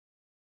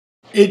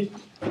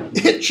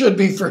it should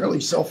be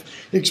fairly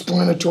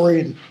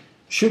self-explanatory and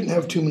shouldn't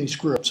have too many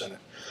screw-ups in it.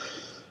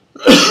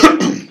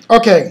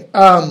 Okay,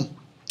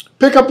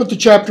 pick up with the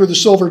chapter of the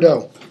Silver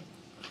Doe.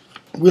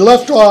 We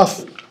left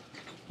off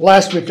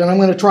last week, and I'm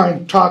going to try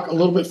and talk a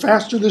little bit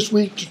faster this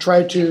week to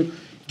try to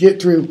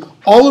get through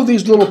all of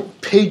these little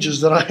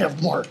pages that I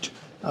have marked.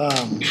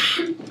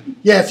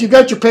 Yeah, if you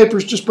got your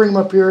papers, just bring them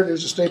up here.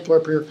 There's a stapler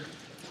up here.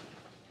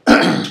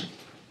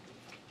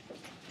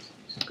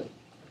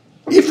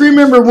 If you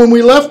remember, when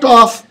we left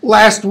off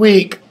last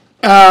week,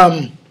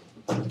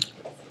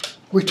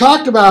 we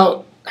talked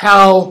about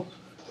how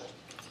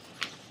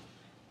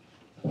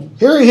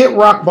Harry hit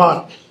rock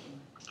bottom.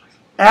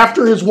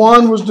 After his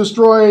wand was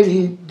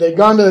destroyed, they'd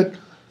gone to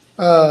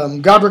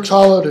Godric's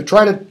Hollow to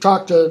try to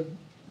talk to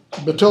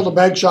Bathilda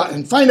Bagshot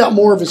and find out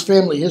more of his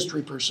family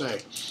history, per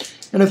se.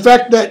 And in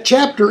fact, that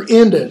chapter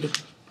ended,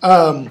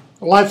 The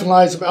Life and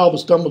Lies of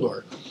Albus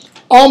Dumbledore,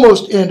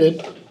 almost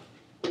ended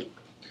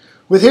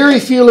with Harry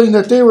feeling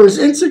that they were as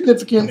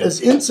insignificant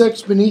as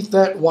insects beneath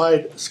that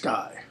wide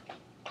sky.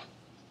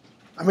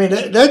 I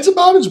mean, that's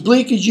about as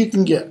bleak as you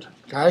can get,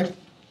 okay?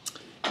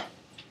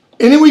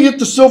 And then we get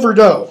the Silver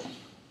Doe.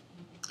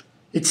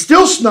 It's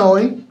still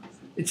snowing.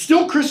 It's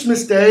still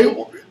Christmas Day,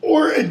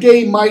 or a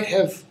day might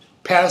have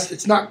passed.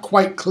 It's not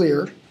quite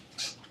clear.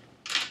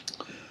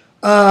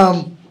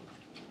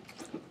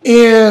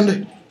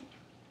 And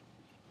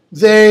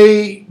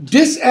they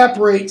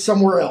disapparate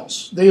somewhere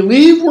else. They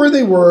leave where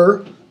they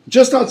were,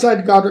 just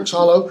outside Godric's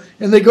Hollow,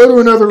 and they go to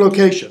another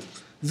location.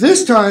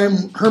 This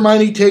time,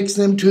 Hermione takes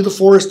them to the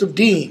Forest of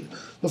Dean.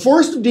 The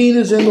Forest of Dean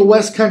is in the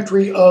West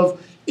Country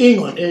of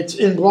England. It's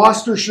in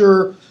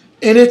Gloucestershire,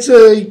 and it's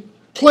a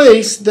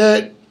place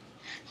that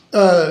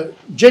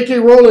J.K.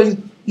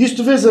 Rowling used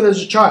to visit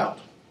as a child.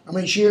 I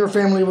mean, she and her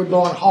family would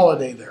go on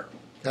holiday there.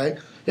 Okay,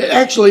 it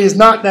actually is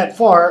not that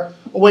far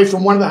away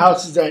from one of the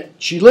houses that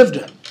she lived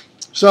in.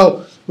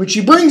 So when she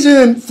brings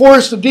in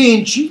Forest of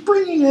Dean, she's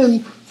bringing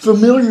in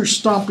familiar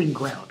stomping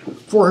ground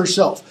for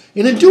herself.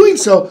 And in doing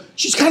so,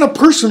 she's kind of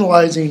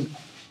personalizing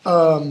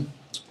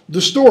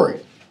the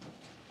story.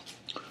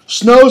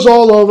 Snow's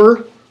all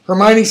over.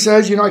 Hermione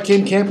says, you know, I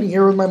came camping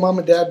here with my mom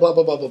and dad, blah,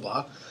 blah, blah, blah,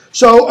 blah.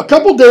 So a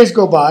couple days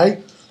go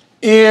by,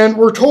 and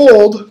we're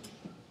told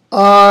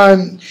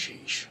on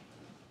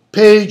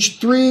page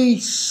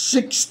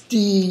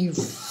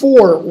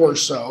 364 or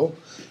so,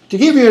 to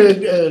give you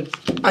an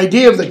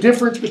idea of the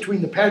difference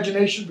between the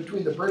pagination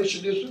between the British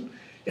edition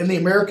and the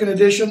American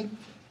edition.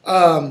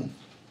 The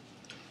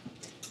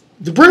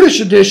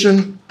British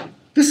edition,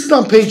 this is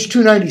on page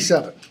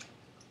 297.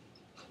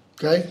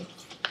 Okay?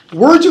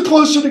 Words are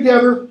closer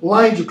together,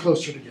 lines are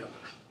closer together.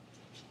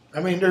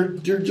 I mean,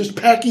 they're just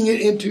packing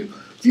it into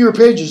fewer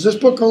pages. This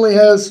book only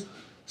has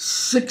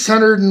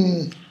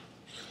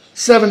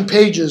 607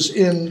 pages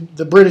in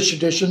the British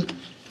edition,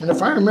 and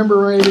if I remember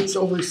right, it's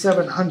over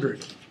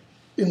 700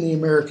 in the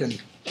American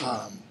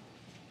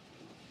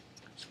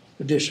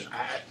edition.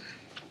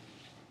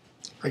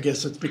 I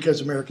guess it's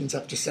because Americans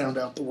have to sound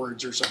out the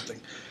words or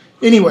something.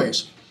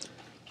 Anyways,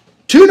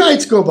 2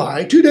 days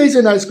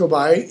and nights go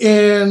by,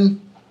 and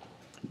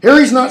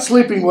Harry's not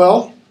sleeping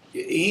well.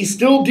 He's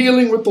still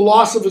dealing with the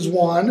loss of his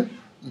wand,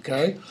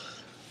 okay?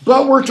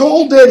 But we're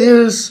told that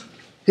his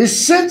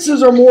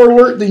senses are more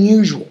alert than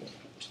usual,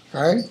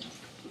 okay?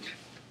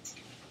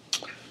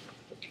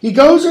 He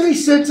goes and he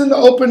sits in the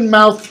open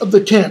mouth of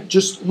the tent,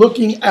 just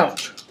looking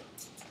out.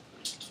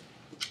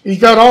 He's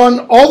got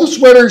on all the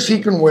sweaters he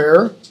can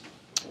wear,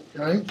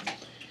 okay?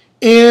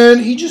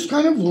 And he just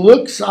kind of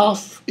looks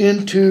off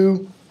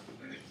into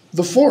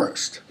the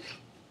forest.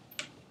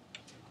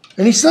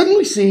 And he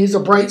suddenly sees a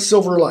bright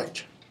silver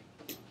light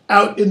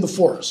out in the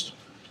forest.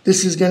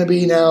 This is going to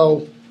be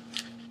now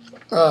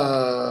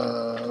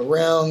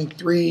around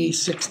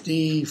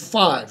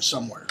 365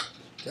 somewhere,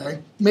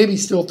 okay? Maybe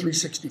still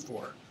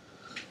 364.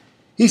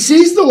 He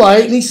sees the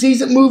light, and he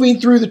sees it moving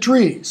through the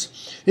trees.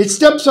 It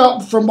steps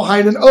out from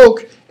behind an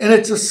oak, and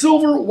it's a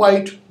silver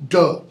white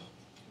doe.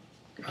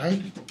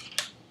 Okay?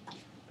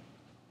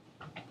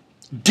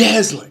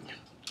 Dazzling.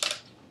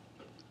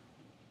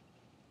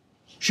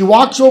 She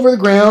walks over the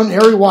ground.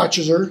 Harry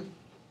watches her,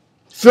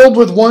 filled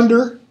with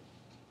wonder,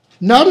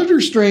 not at her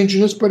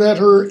strangeness, but at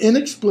her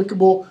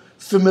inexplicable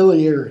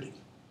familiarity.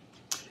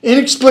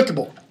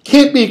 Inexplicable.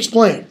 Can't be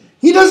explained.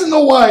 He doesn't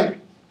know why,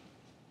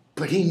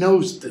 but he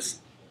knows this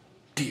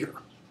deer.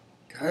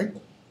 Okay?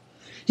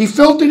 He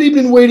felt that he'd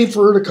been waiting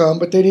for her to come,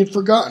 but that he'd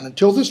forgotten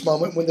until this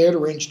moment when they had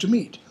arranged to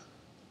meet.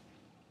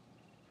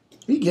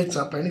 He gets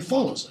up and he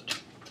follows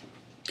it.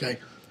 Okay?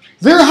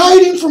 They're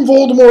hiding from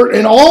Voldemort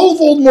and all of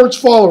Voldemort's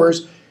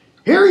followers.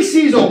 Harry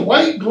sees a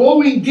white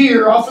glowing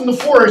deer off in the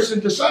forest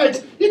and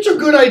decides it's a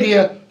good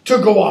idea to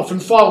go off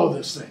and follow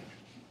this thing.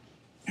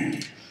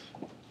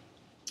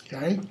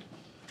 Okay?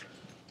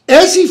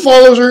 As he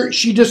follows her,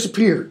 she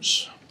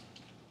disappears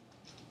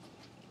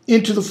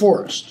into the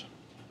forest.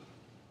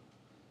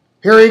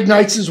 Harry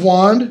ignites his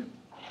wand.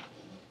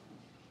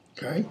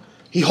 Okay?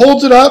 He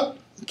holds it up.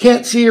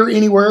 Can't see her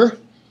anywhere.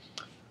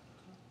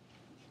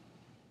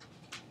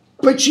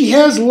 but she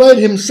has led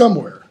him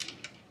somewhere.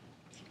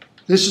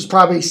 This is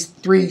probably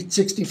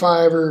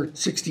 365 or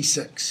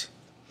 66.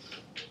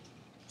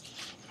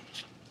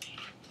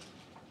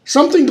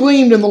 Something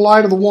gleamed in the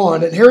light of the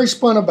wand, and Harry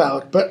spun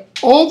about, but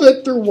all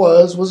that there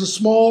was a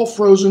small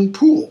frozen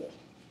pool,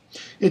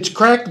 its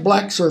cracked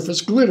black surface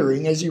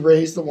glittering as he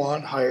raised the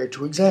wand higher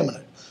to examine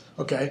it.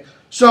 Okay,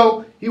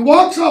 so he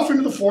walks off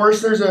into the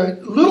forest. There's a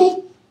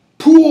little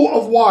pool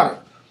of water.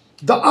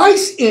 The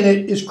ice in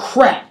it is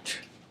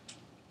cracked.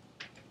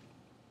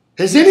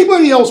 Has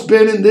anybody else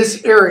been in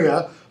this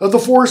area of the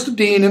Forest of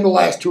Dean in the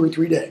last 2 or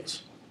 3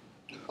 days?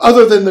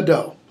 Other than the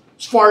doe,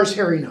 as far as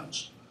Harry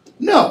knows.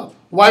 No.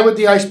 Why would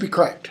the ice be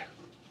cracked?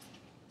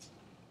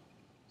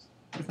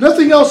 If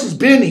nothing else has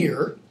been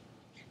here,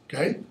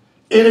 okay,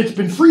 and it's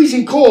been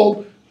freezing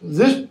cold,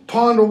 this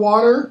pond of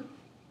water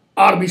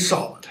ought to be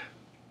solid.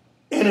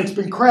 And it's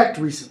been cracked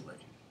recently.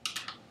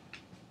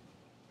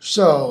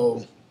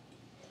 So,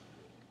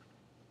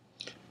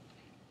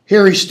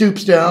 Harry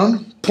stoops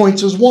down,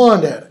 points his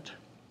wand at it.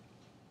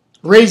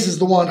 Raises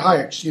the wand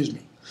higher, excuse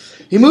me.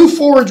 He moved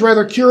forwards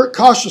rather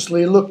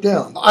cautiously and looked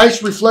down. The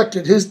ice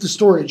reflected his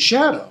distorted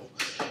shadow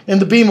and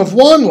the beam of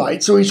wand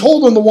light, so he's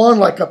holding the wand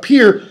like up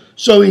here,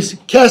 so he's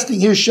casting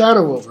his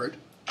shadow over it.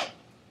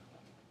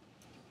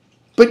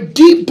 But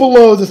deep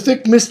below the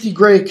thick misty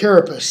gray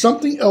carapace,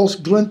 something else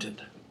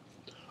glinted.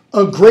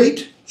 A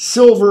great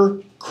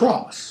silver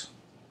cross.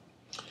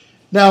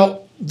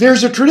 Now,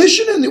 there's a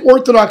tradition in the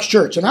Orthodox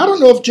Church, and I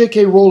don't know if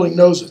J.K. Rowling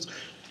knows it,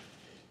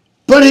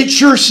 but it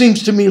sure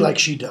seems to me like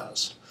she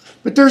does.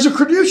 But there's a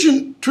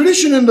tradition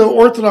in the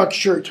Orthodox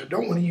Church. I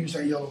don't want to use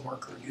that yellow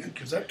marker again,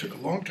 because that took a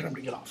long time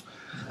to get off.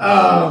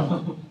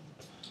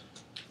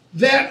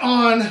 That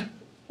on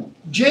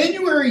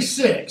January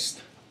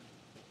 6th,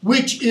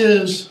 which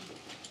is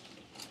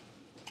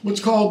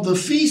what's called the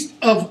Feast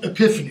of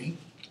Epiphany,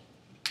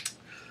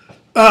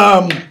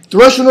 the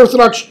Russian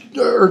Orthodox,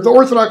 or the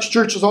Orthodox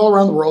churches all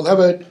around the world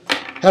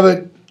have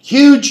a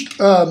huge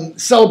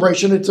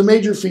celebration. It's a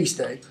major feast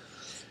day.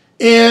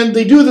 And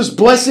they do this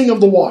blessing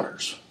of the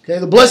waters. Okay,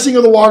 the blessing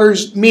of the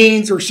waters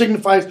means or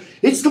signifies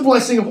it's the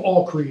blessing of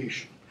all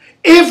creation.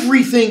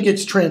 Everything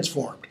gets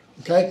transformed.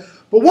 Okay,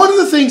 but one of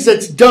the things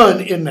that's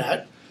done in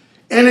that,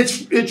 and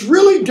it's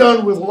really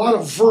done with a lot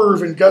of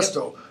verve and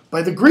gusto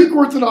by the Greek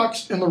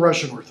Orthodox and the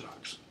Russian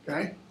Orthodox.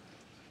 Okay,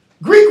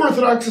 Greek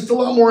Orthodox is a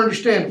lot more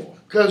understandable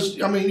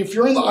because, I mean, if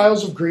you're in the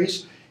Isles of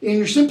Greece and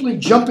you're simply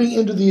jumping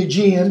into the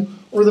Aegean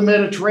or the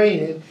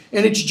Mediterranean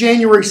and it's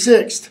January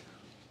 6th,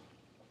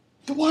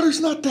 the water's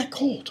not that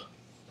cold.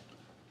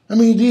 I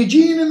mean, the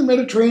Aegean and the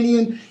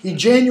Mediterranean in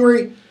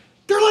January,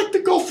 they're like the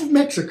Gulf of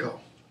Mexico.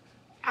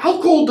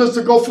 How cold does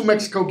the Gulf of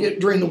Mexico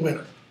get during the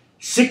winter?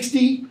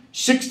 60,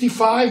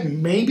 65,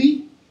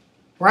 maybe?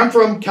 Where I'm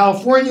from,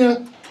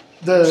 California,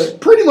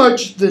 pretty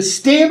much the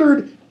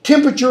standard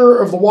temperature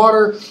of the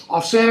water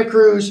off Santa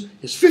Cruz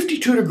is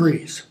 52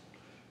 degrees.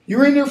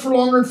 You're in there for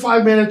longer than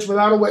 5 minutes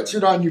without a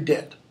wetsuit on, you're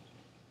dead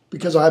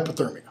because of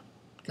hypothermia.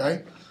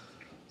 Okay?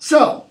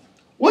 So,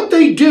 what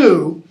they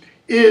do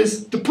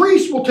is the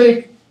priest will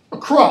take a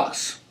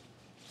cross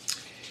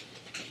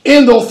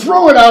and they'll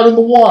throw it out in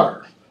the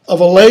water of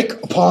a lake,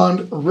 a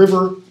pond, a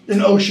river,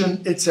 an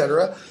ocean,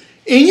 etc.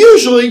 And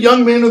usually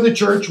young men of the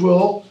church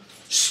will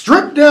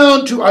strip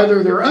down to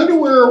either their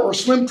underwear or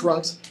swim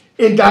trunks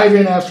and dive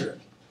in after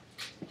it.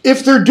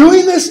 If they're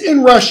doing this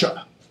in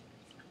Russia,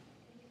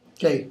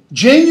 okay,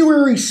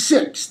 January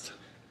 6th,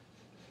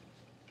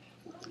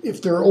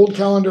 if they're old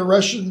calendar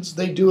Russians,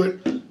 they do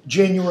it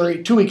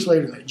January, 2 weeks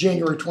later than that,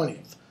 January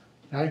 20th.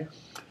 Okay?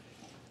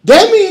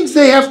 That means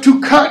they have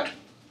to cut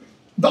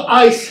the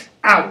ice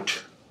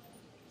out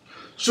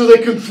so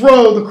they can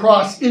throw the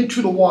cross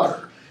into the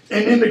water.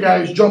 And then the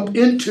guys jump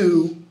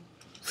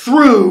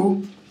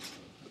through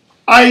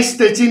ice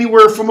that's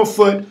anywhere from a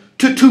foot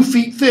to 2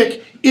 feet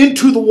thick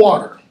into the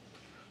water.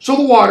 So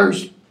the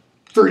water's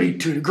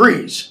 32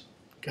 degrees.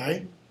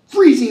 Okay?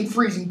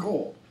 Freezing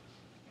cold.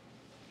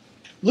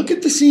 Look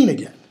at the scene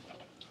again.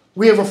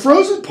 We have a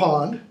frozen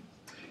pond.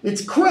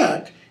 It's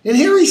cracked. And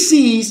Harry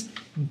sees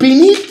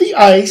beneath the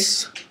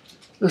ice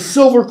the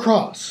silver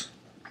cross.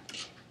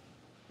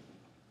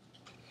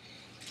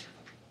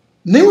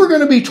 And then we're going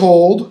to be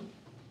told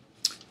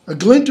a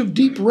glint of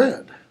deep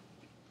red.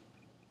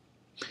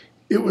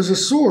 It was a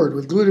sword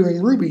with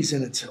glittering rubies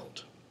in its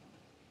hilt.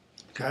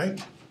 Okay?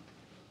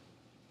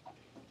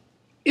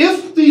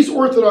 If these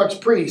Orthodox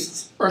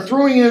priests are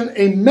throwing in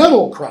a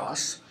metal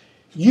cross,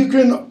 you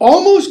can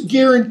almost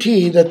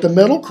guarantee that the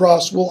metal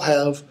cross will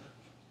have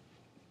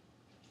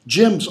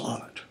gems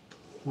on it,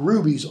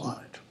 rubies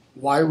on it.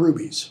 Why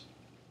rubies?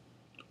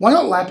 Why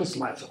not lapis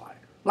lazuli?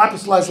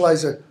 Lapis lazuli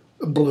is a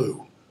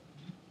blue.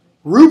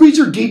 Rubies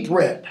are deep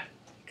red.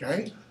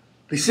 Okay?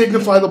 They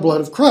signify the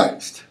blood of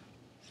Christ.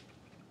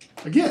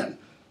 Again,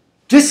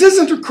 this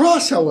isn't a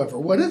cross, however.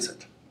 What is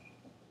it?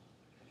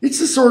 It's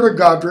the sword of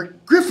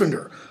Godric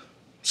Gryffindor.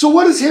 So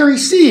what is Harry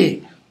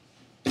seeing?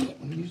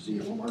 Let me use the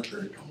yellow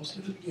marker. I almost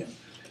did it again.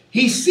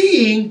 He's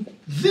seeing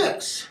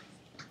this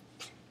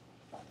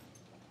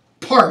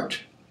part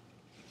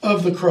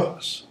of the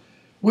cross,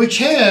 which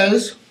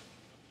has,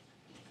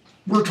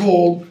 we're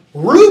told,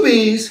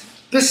 rubies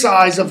the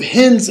size of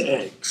hen's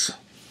eggs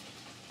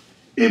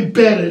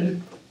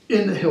embedded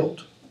in the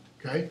hilt.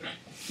 Okay?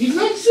 He's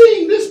not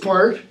seeing this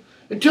part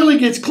until he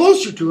gets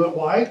closer to it.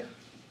 Why?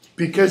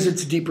 Because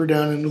it's deeper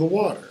down into the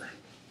water.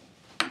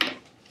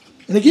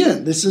 And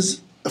again, this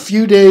is a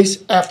few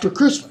days after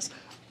Christmas.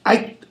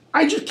 I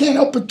just can't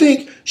help but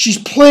think she's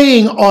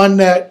playing on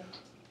that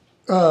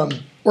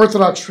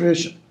Orthodox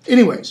tradition.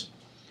 Anyways,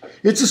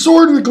 it's a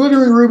sword with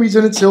glittering rubies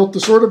in its hilt. The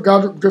sword of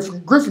Godric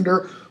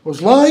Gryffindor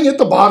was lying at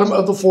the bottom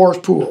of the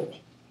forest pool.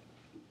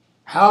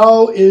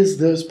 How is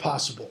this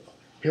possible?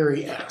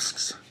 Harry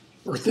asks,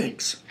 or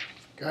thinks.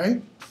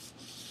 Okay?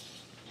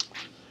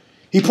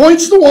 He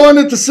points the wand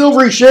at the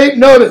silvery shape.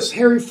 Notice,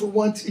 Harry for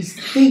once is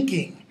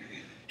thinking.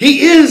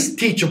 He is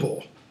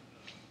teachable.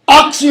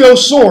 Oxio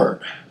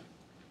sword.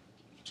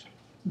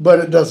 But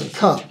it doesn't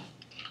come.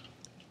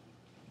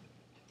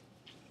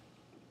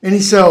 And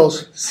he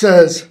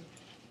says,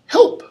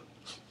 help.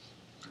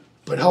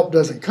 But help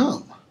doesn't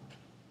come.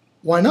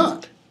 Why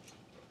not?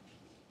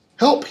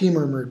 Help, he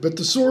murmured, but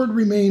the sword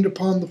remained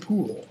upon the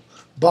pool,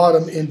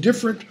 bottom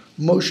indifferent,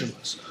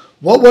 motionless.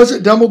 What was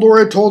it Dumbledore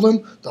had told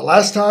him the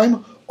last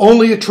time?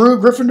 Only a true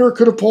Gryffindor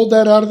could have pulled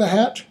that out of the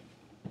hat.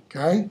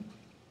 Okay?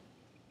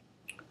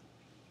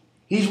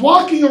 He's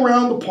walking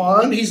around the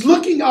pond. He's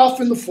looking off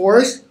in the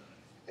forest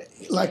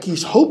like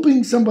he's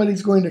hoping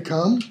somebody's going to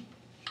come.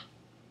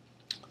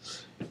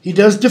 He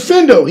does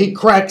defendo. He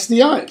cracks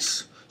the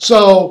ice.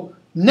 So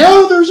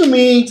now there's a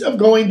means of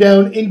going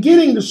down and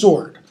getting the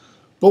sword.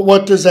 But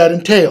what does that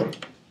entail?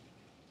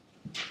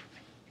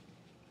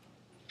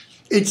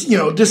 It's,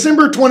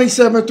 December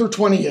 27th or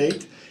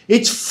 28th.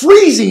 It's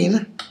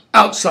freezing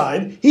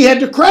outside. He had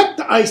to crack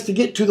the ice to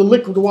get to the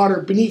liquid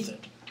water beneath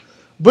it.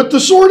 But the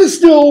sword is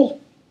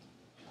still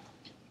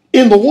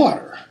in the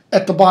water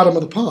at the bottom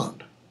of the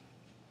pond.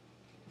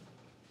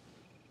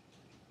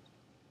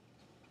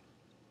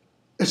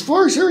 As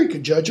far as Harry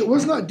could judge, it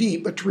was not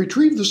deep, but to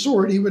retrieve the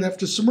sword, he would have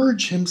to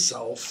submerge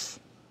himself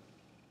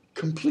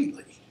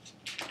completely.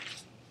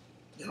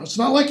 It's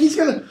not like he's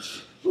going to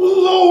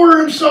lower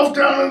himself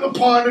down in the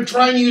pond and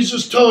try and use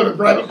his toe to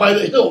grab it by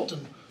the hilt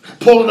and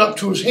pull it up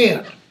to his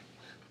hand.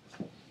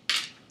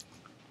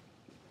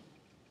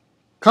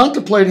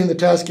 Contemplating the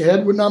task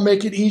ahead would not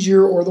make it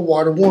easier or the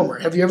water warmer.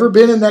 Have you ever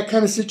been in that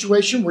kind of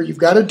situation where you've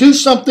got to do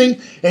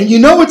something and you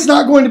know it's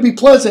not going to be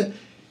pleasant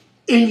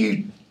and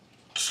you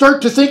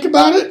start to think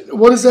about it?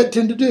 What does that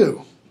tend to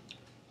do?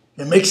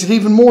 It makes it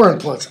even more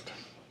unpleasant.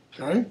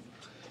 Okay?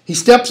 He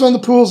steps on the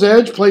pool's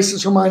edge,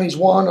 places Hermione's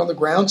wand on the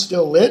ground,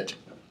 still lit.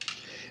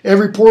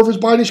 Every pore of his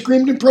body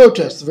screamed in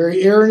protest. The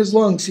very air in his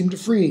lungs seemed to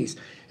freeze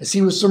as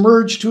he was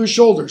submerged to his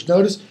shoulders.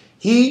 Notice,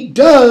 he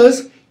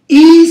does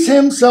ease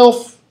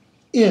himself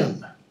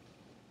in.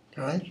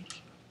 Okay?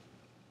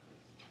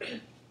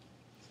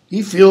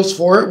 He feels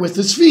for it with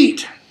his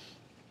feet.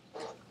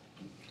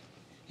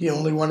 He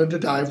only wanted to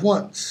dive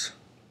once.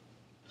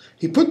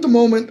 He put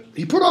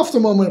off the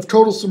moment of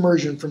total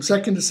submersion from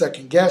second to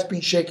second,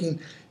 gasping,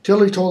 shaking,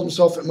 till he told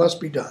himself it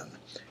must be done.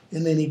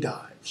 And then he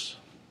dives.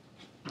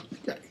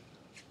 Okay.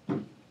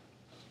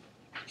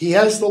 He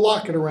has the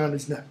locket around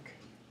his neck.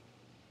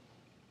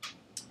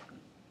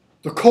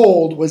 The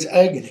cold was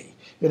agony.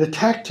 It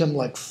attacked him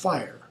like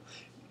fire.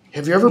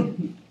 Have you ever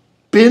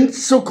been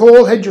so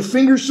cold, had your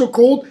fingers so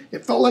cold,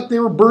 it felt like they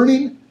were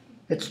burning?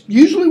 It's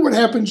usually what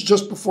happens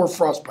just before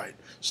frostbite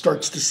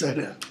starts to set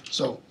in.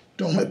 So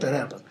don't let that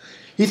happen.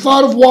 He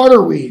thought of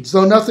water weeds,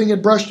 though nothing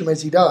had brushed him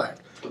as he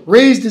dived.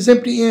 Raised his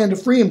empty hand to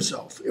free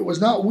himself. It was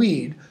not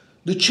weed.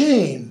 The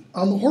chain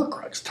on the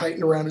Horcrux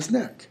tightened around his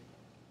neck.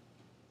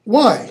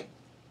 Why?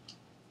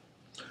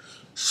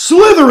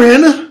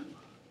 Slytherin,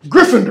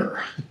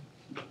 Gryffindor.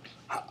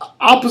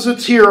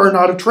 Opposites here are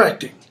not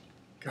attracting.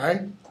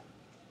 Okay?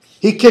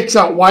 He kicks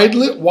out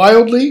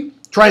wildly,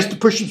 tries to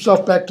push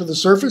himself back to the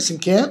surface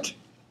and can't.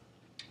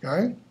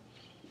 Okay?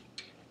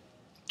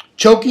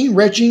 Choking,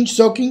 retching,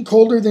 soaking,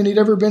 colder than he'd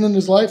ever been in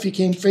his life, he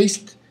came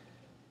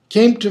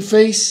to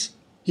face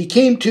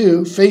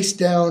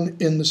down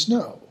in the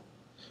snow.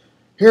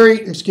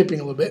 I'm skipping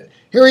a little bit.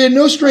 Harry had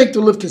no strength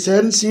to lift his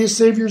head and see his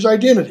Savior's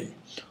identity.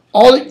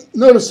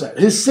 Notice that,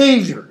 his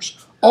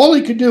Savior's. All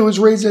he could do was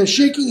raise a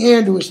shaking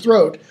hand to his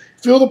throat,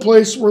 feel the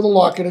place where the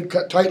locket had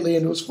cut tightly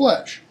into his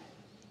flesh.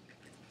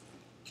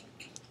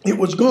 It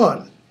was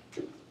gone.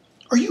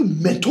 Are you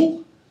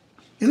mental?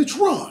 And it's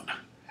Ron.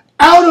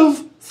 Out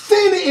of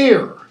thin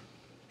air,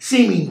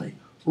 seemingly,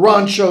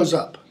 Ron shows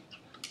up.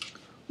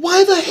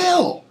 Why the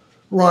hell,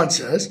 Ron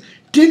says,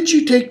 didn't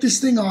you take this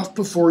thing off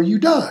before you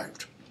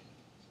dived?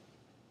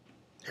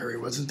 Harry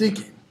wasn't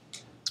thinking.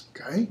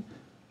 Okay.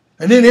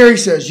 And then Harry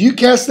says, you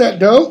cast that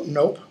doe?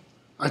 Nope.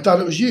 I thought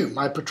it was you.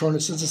 My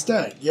Patronus is a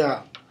stag.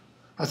 Yeah.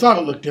 I thought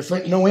it looked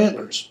different. No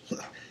antlers.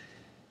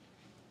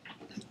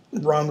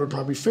 Ron would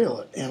probably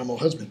fail at animal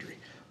husbandry.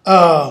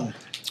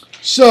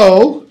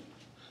 So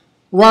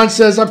Ron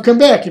says, I've come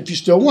back if you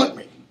still want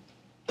me.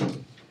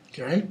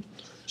 Okay.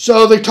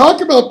 So they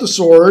talk about the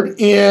sword,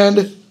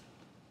 and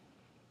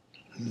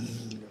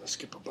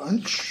skip a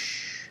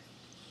bunch.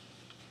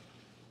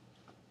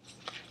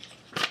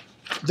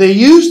 They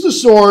use the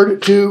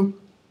sword to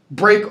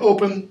break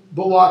open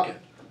the locket.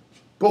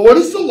 But what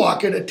does the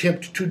locket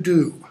attempt to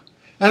do?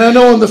 And I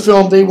know in the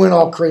film they went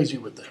all crazy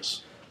with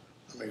this.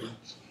 I mean,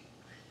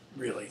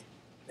 really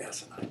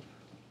asinine.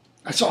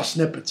 I saw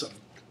snippets of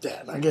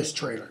that, I guess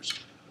trailers.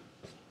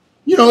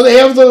 You know, they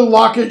have the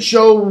locket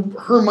show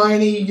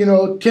Hermione, you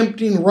know,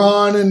 tempting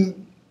Ron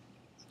and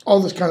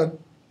all this kind of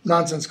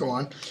nonsense go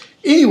on.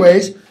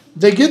 Anyways,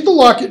 they get the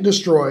locket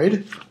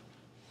destroyed.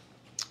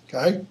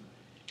 Okay.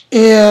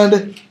 And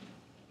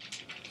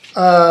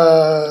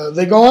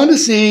they go on to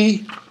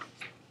see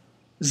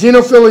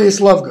Xenophilius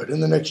Lovegood in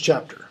the next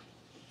chapter.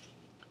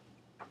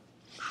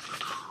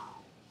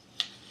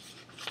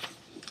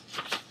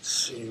 Let's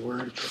see, where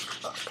to pick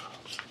it up.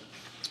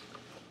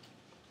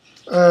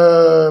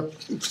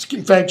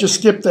 In fact, just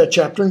skip that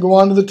chapter and go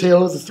on to the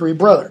tale of the three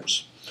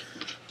brothers.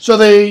 So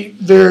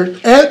they're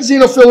at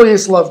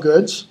Xenophilius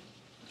Lovegood's,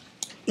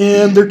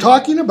 and they're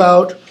talking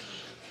about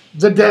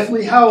the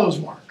Deathly Hallows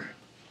mark.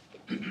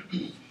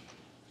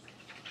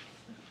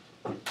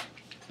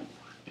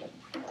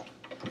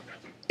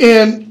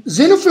 And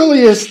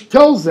Xenophilius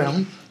tells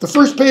them, the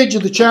first page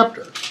of the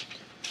chapter,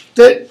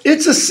 that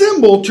it's a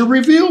symbol to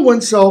reveal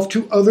oneself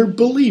to other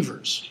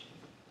believers.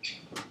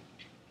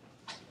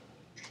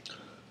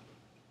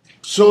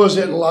 So is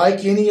it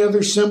like any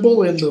other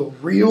symbol in the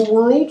real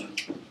world?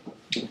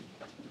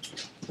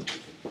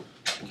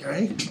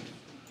 Okay.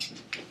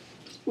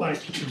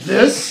 Like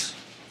this,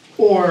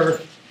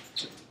 or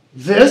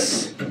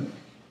this,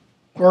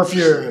 or if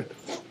you're a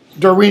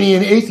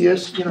Darwinian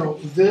atheist, you know,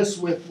 this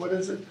with, what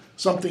is it?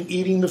 Something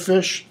eating the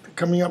fish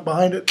coming up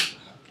behind it,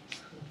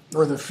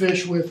 or the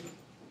fish with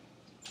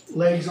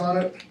legs on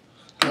it.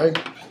 Okay.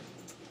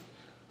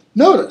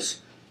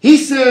 Notice, he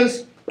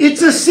says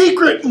it's a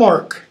secret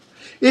mark.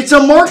 It's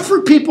a mark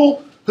for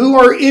people who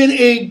are in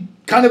a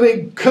kind of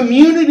a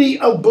community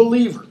of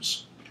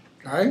believers.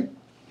 Okay.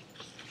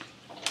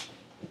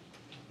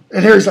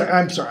 And here's,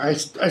 I'm sorry, I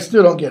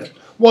still don't get it.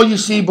 Well, you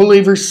see,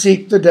 believers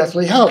seek the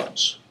Deathly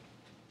Hallows.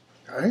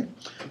 Okay.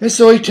 And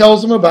so he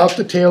tells them about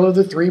the tale of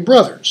the three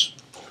brothers,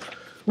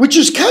 which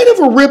is kind of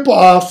a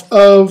ripoff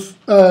of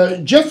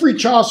Geoffrey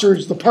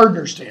Chaucer's The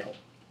Pardoner's Tale.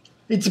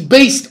 It's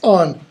based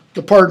on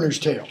The Pardoner's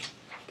Tale.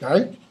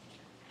 Okay?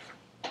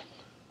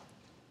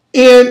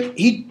 And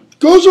he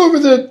goes over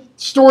the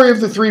story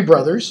of the three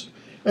brothers,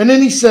 and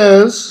then he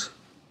says,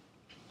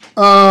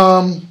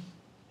 when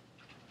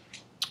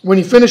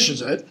he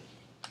finishes it,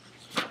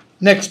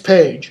 next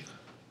page,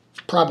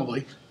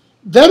 probably,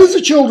 that is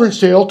a children's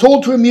tale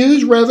told to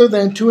amuse rather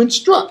than to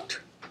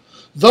instruct.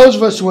 Those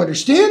of us who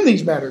understand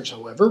these matters,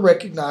 however,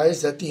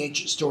 recognize that the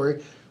ancient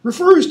story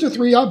refers to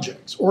three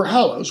objects, or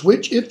hallows,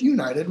 which, if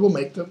united, will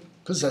make the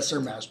possessor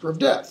master of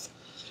death.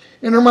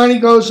 And Hermione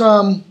goes,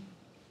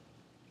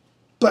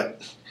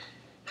 but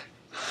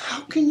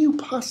how can you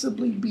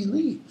possibly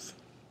believe?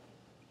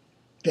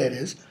 That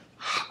is,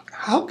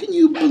 how can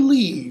you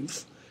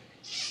believe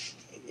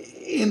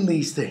in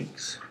these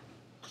things?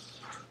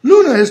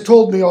 Luna has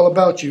told me all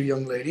about you,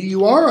 young lady.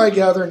 You are, I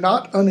gather,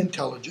 not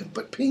unintelligent,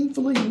 but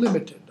painfully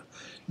limited,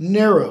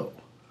 narrow,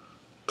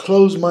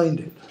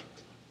 close-minded.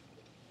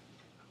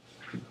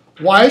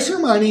 Why is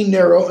Hermione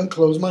narrow and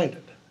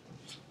close-minded?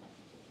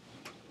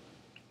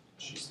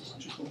 She's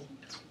logical.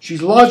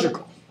 She's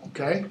logical,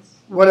 okay?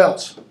 What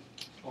else?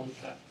 Only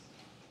facts.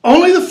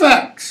 Only the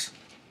facts.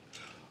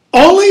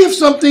 Only if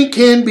something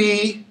can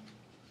be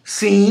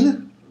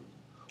seen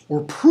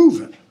or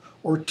proven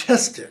or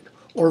tested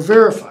or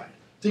verified.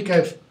 I think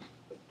I've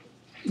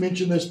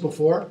mentioned this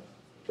before.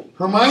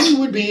 Hermione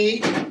would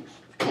be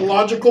a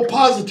logical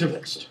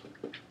positivist.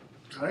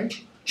 Okay?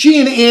 She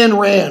and Ayn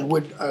Rand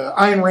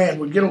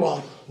would get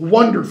along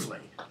wonderfully.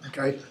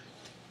 Okay?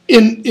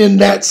 In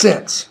that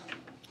sense.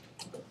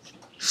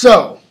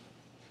 So,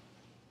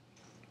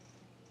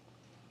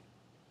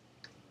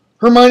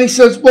 Hermione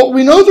says, well,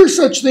 we know there's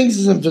such things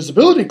as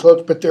invisibility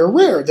cloaks, but they're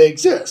rare. They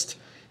exist.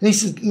 And he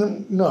says,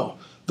 no.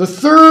 The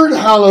third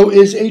hallow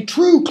is a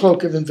true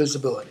cloak of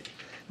invisibility.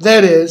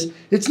 That is,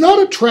 it's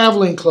not a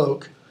traveling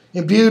cloak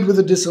imbued with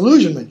a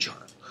disillusionment charm.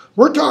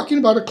 We're talking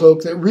about a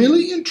cloak that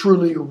really and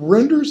truly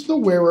renders the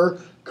wearer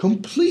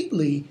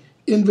completely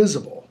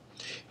invisible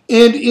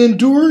and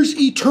endures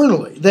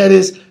eternally. That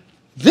is,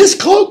 this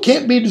cloak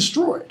can't be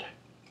destroyed,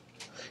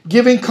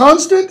 giving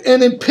constant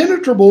and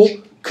impenetrable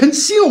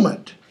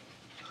concealment,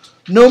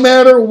 no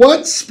matter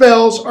what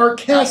spells are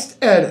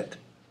cast at it.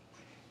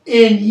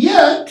 And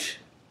yet,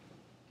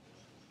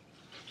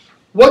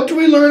 what do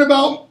we learn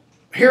about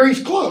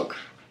Harry's cloak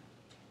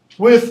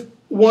with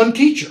one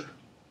teacher?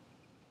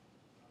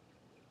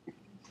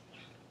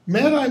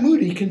 Mad-Eye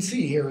Moody can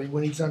see Harry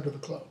when he's under the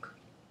cloak.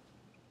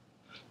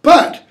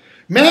 But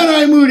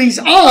Mad-Eye Moody's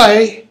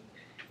eye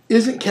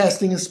isn't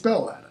casting a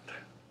spell at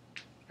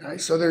it. Okay,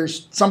 so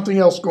there's something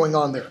else going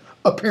on there,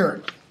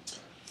 apparently.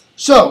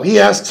 So he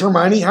asks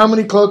Hermione, how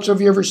many cloaks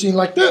have you ever seen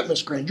like that,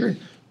 Miss Granger?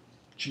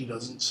 She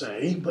doesn't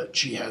say, but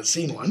she has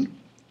seen one.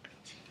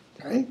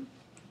 Okay.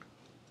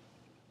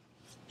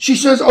 she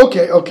says,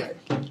 okay.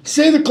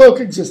 Say the cloak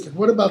existed.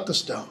 What about the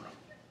stone?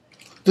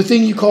 The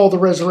thing you call the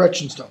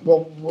resurrection stone.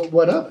 Well,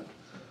 what of it?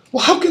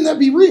 Well, how can that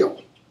be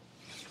real?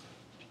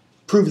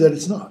 Prove that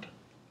it's not.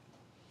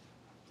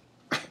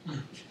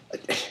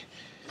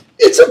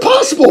 It's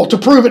impossible to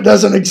prove it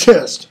doesn't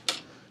exist.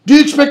 Do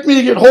you expect me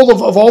to get hold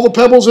of all the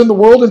pebbles in the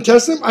world and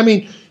test them? I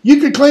mean, you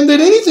could claim that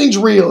anything's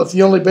real if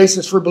the only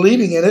basis for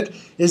believing in it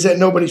is that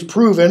nobody's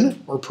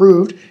proven or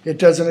proved it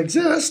doesn't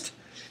exist.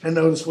 And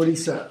notice what he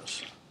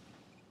says.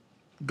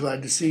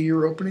 Glad to see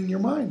you're opening your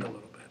mind a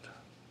little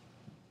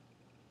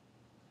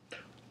bit.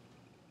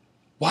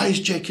 Why is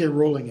J.K.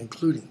 Rowling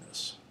including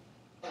this?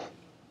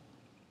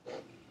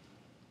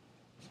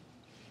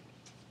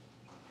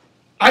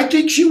 I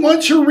think she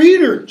wants her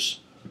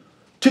readers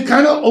to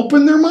kind of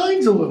open their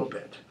minds a little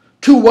bit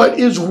to what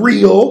is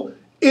real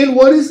and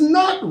what is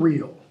not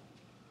real.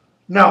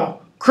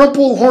 Now,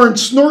 crumple horn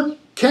snort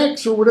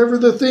cacks or whatever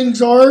the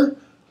things are,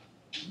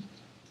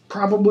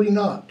 probably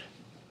not.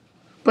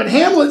 But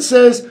Hamlet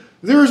says,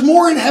 there is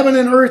more in heaven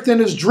and earth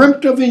than is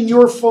dreamt of in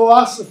your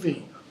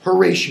philosophy,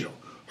 Horatio.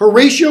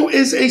 Horatio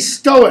is a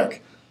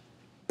Stoic.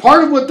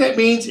 Part of what that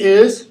means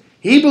is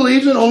he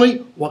believes in only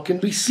what can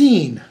be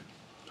seen,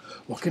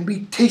 what can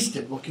be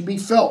tasted, what can be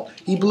felt.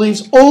 He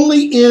believes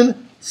only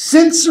in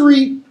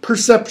sensory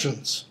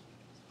perceptions.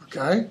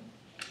 Okay?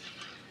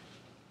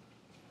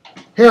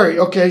 Harry,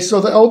 okay,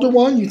 so the Elder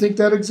Wand, you think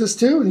that exists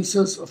too? And he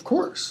says, of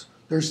course.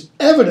 There's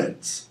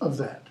evidence of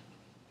that.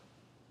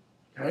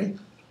 Okay?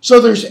 So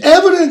there's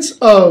evidence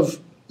of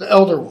the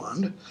Elder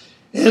Wand,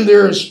 and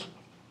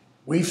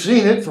we've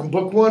seen it from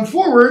book 1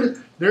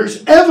 forward,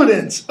 there's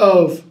evidence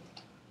of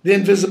the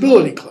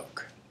invisibility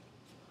cloak.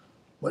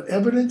 What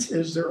evidence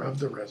is there of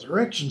the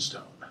resurrection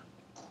stone?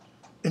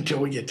 Until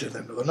we get to the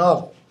end of the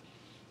novel.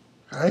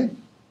 Okay?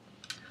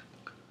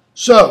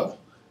 So,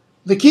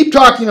 they keep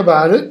talking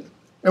about it,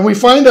 and we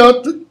find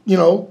out that,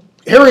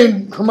 Harry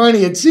and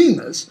Hermione had seen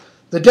this.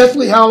 The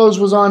Deathly Hallows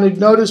was on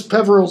Ignotus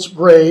Peverell's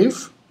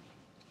grave.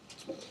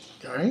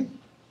 Okay?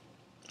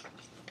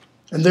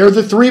 And they're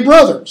the three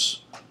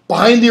brothers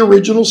behind the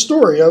original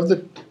story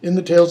in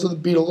the Tales of the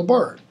Beetle the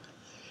Bard.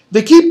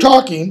 They keep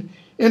talking,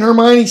 and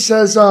Hermione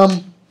says,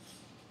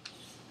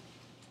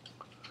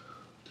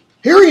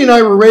 Harry and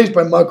I were raised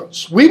by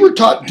muggles. We were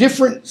taught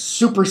different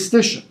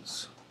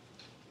superstitions.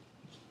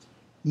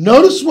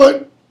 Notice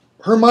what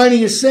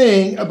Hermione is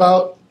saying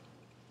about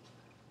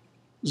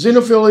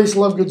Xenophilius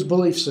Lovegood's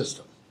belief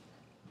system.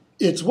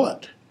 It's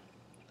what?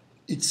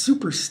 It's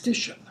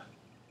superstition.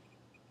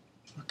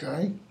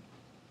 Okay?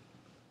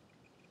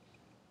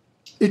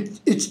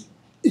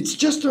 It's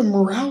just a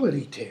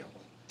morality tale.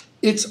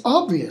 It's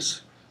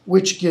obvious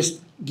which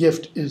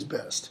gift is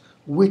best,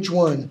 which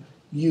one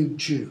you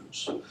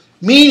choose.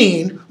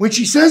 Meaning, when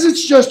she says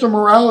it's just a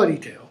morality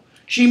tale,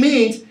 she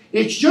means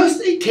it's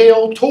just a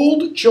tale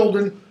told to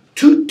children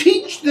to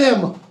teach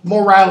them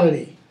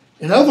morality.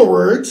 In other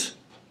words,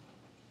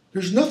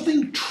 there's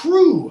nothing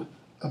true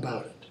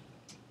about it.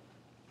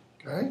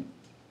 Okay?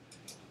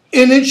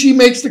 And then she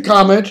makes the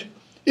comment,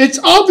 it's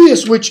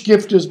obvious which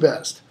gift is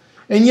best.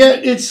 And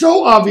yet it's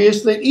so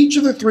obvious that each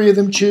of the three of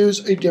them choose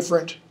a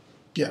different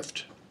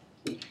gift.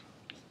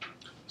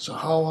 So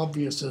how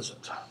obvious is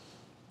it?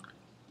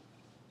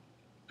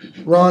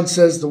 Ron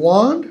says the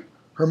wand,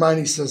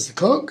 Hermione says the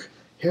cloak,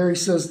 Harry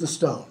says the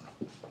stone.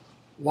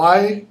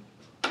 Why?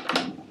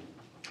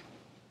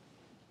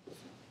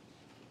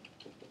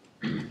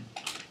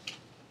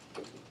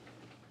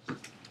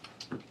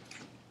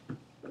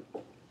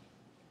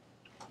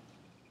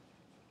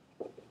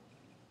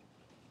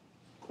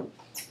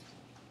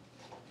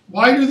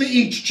 Why do they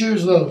each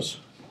choose those?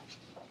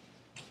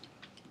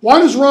 Why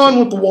does Ron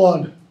with the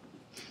wand?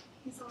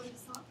 He's always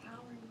sought power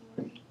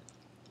and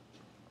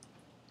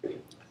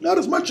glory. Not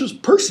as much as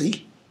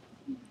Percy.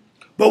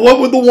 But what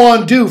would the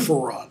wand do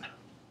for Ron?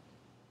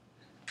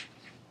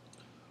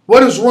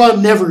 What has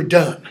Ron never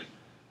done?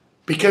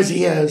 Because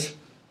he has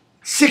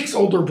 6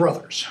 older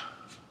brothers.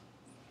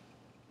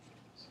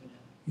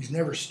 He's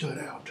never stood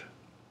out.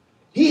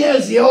 He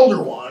has the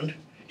Elder Wand.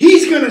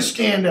 He's going to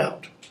stand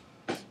out.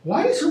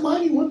 Why does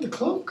Hermione want the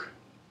cloak?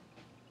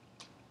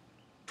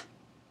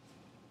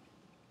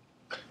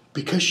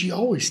 Because she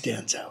always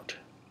stands out.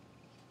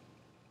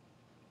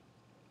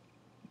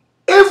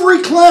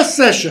 Every class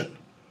session,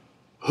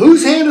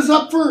 whose hand is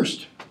up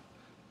first?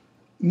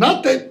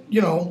 Not that,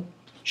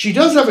 she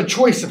does have a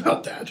choice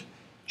about that.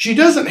 She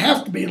doesn't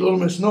have to be Little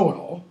Miss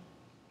Know-It-All.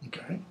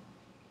 Okay.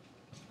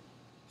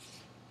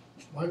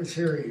 Why does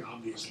Harry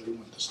obviously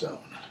want the stone?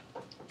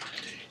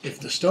 If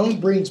the stone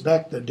brings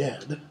back the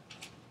dead,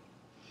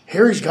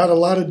 Harry's got a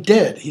lot of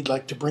dead he'd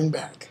like to bring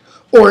back.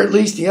 Or at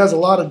least he has a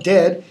lot of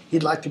dead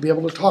he'd like to be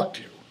able to talk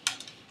to.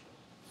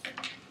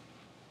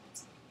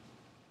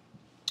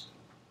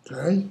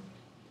 Okay?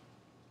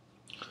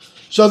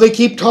 So they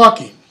keep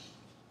talking.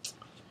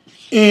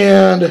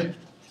 And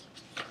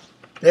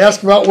they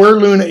ask about where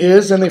Luna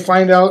is, and they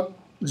find out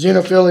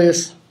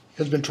Xenophilius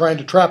has been trying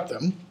to trap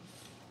them.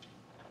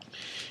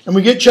 And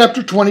we get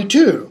chapter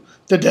 22,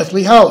 the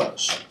Deathly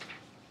Hallows.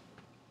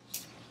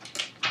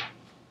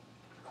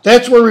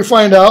 That's where we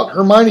find out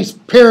Hermione's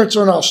parents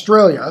are in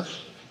Australia.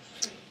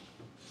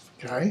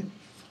 Okay.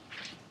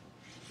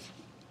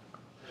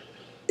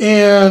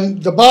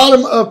 And the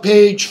bottom of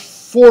page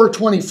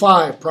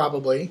 425,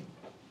 probably,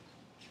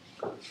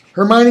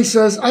 Hermione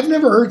says, I've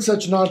never heard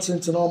such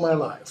nonsense in all my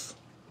life.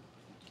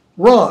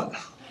 Ron.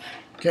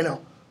 Okay,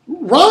 now,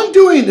 Ron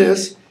doing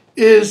this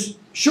is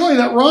showing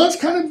that Ron's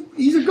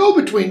he's a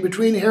go-between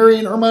between Harry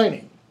and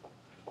Hermione.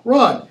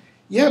 Ron,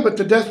 yeah, but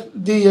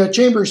the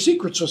Chamber of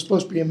Secrets was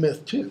supposed to be a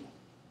myth too.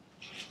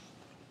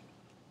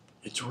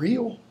 It's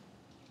real.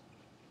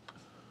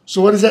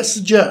 So what does that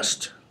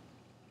suggest?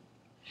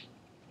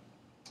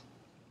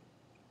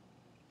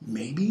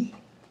 Maybe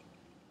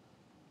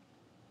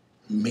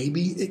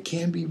it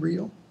can be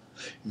real.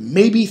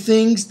 Maybe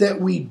things that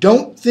we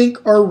don't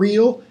think are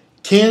real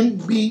can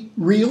be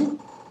real.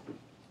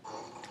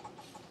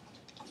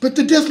 But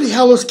the Deathly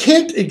Hallows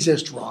can't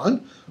exist,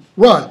 Ron.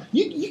 Ron,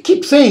 you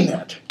keep saying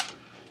that.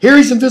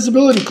 Harry's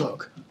invisibility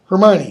cloak.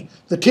 Hermione,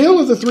 the tale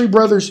of the three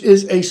brothers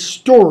is a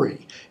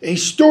story. A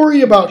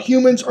story about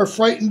humans are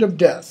frightened of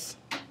death.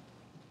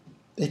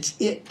 That's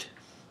it.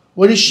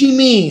 What does she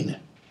mean?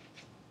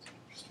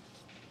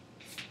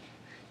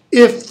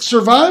 If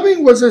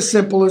surviving was as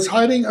simple as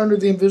hiding under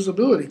the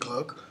invisibility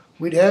cloak,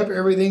 we'd have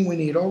everything we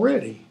need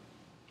already.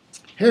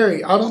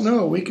 Harry, I don't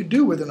know. We could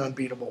do with an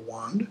unbeatable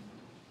wand.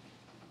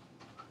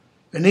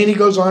 And then he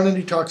goes on and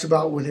he talks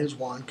about when his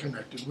wand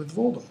connected with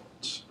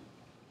Voldemort's.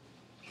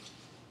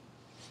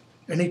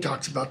 And he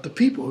talks about the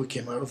people who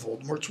came out of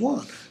Voldemort's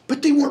wand.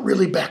 But they weren't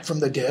really back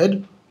from the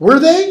dead, were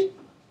they?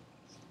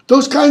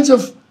 Those kinds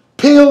of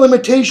pale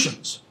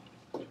imitations.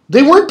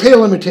 They weren't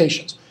pale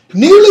imitations.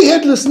 Nearly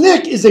Headless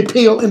Nick is a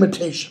pale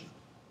imitation.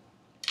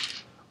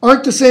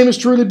 Aren't the same as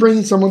truly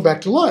bringing someone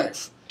back to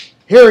life.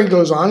 Harry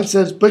goes on and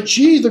says, but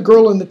she, the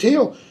girl in the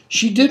tale,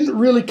 she didn't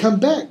really come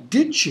back,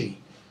 did she?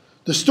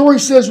 The story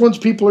says once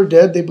people are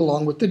dead, they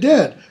belong with the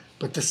dead.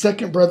 But the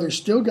second brother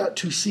still got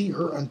to see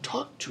her and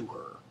talk to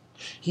her.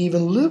 He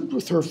even lived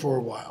with her for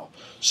a while.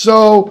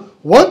 So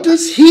what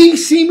does he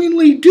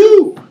seemingly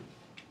do?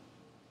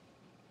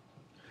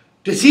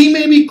 Does he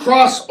maybe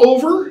cross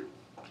over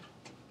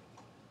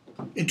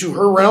into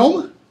her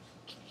realm?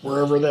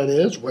 Wherever that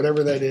is,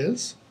 whatever that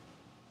is.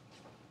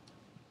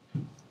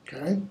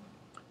 Okay.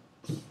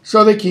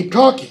 So they keep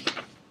talking.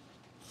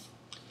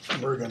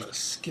 We're going to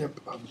skip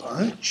a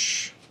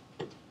bunch.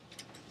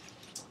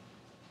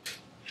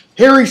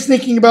 Harry's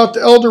thinking about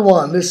the Elder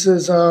Wand. This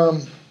is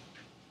about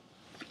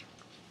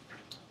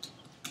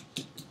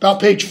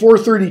page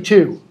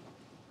 432.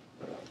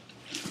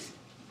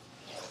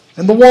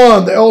 And the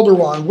wand, the Elder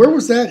Wand, where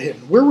was that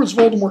hidden? Where was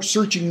Voldemort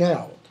searching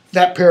now?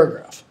 That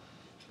paragraph.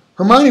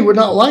 Hermione would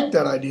not like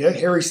that idea.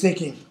 Harry's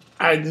thinking,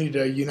 I need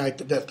to unite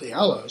the Deathly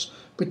Hallows.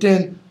 But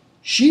then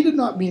she did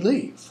not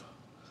believe.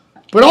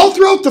 But all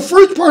throughout the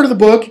first part of the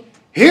book,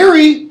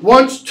 Harry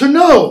wants to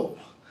know.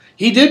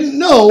 He didn't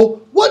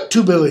know what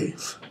to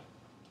believe.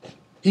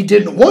 He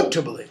didn't want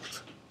to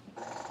believe.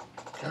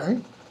 Okay?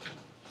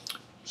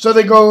 So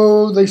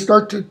they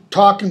start to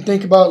talk and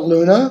think about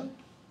Luna.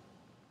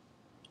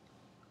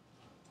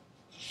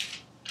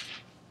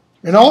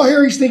 And all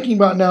Harry's thinking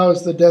about now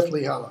is the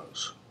Deathly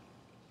Hallows.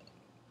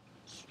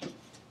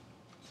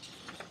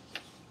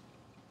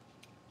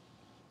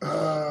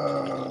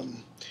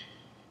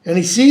 And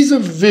he sees a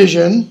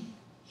vision-like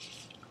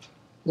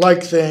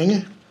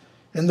thing.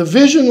 And the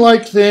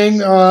vision-like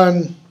thing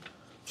on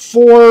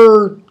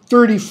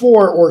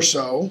 434 or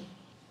so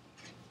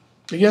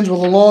begins with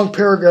a long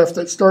paragraph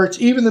that starts,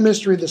 even the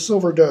mystery of the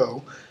Silver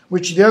Doe,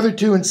 which the other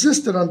two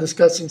insisted on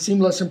discussing,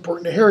 seemed less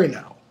important to Harry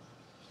now.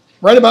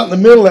 Right about in the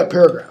middle of that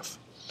paragraph.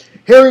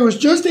 Harry was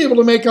just able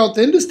to make out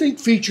the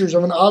indistinct features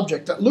of an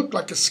object that looked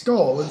like a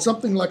skull and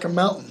something like a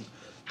mountain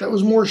that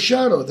was more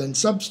shadow than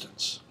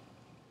substance.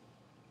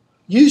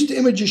 Used to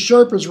images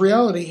sharp as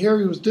reality,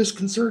 Harry was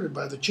disconcerted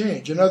by the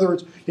change. In other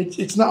words,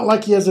 it's not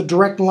like he has a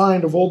direct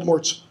line to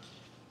Voldemort's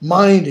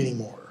mind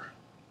anymore.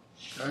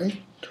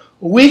 Okay?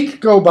 A week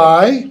go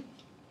by,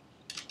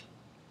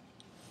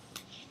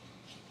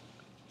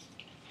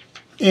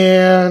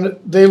 and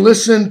they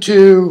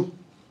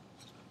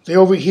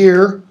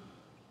overhear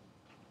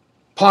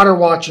Potter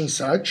watch and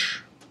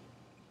such,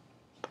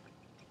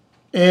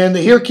 and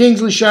they hear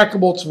Kingsley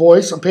Shacklebolt's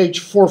voice on page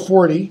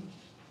 440.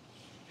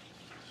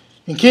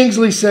 And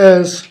Kingsley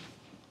says,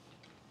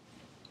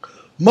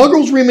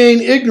 Muggles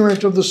remain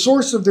ignorant of the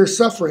source of their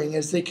suffering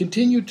as they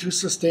continue to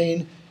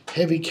sustain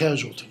heavy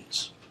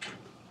casualties.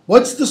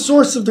 What's the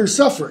source of their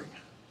suffering?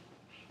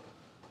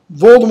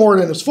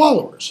 Voldemort and his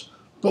followers.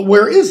 But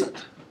where is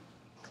it?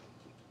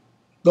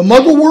 The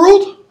Muggle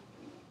world?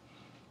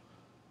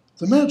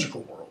 The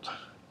magical world.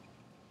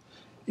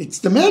 It's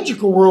the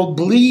magical world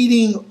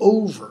bleeding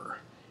over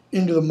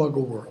into the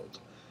Muggle world.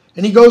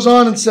 And he goes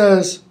on and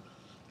says,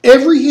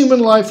 every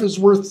human life is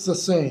worth the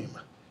same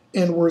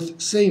and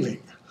worth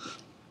saving.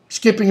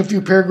 Skipping a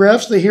few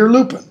paragraphs, they hear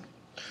Lupin.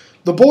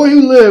 The boy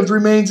who lived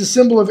remains a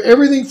symbol of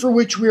everything for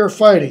which we are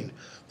fighting.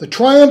 The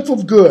triumph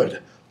of good,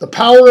 the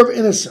power of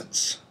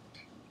innocence.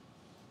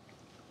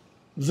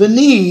 The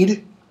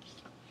need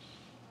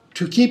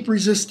to keep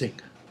resisting.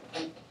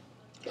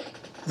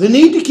 The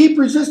need to keep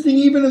resisting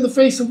even in the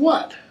face of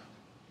what?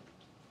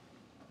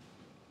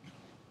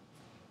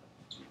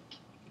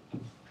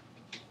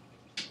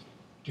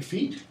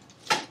 Defeat?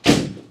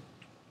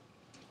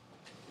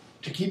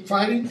 To keep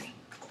fighting?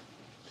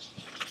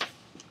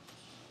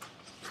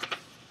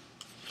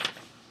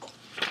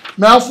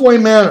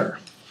 Malfoy Manor.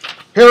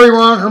 Harry,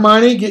 Ron,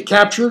 Hermione get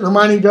captured.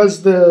 Hermione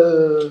does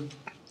the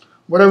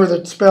whatever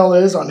the spell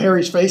is on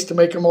Harry's face to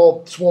make him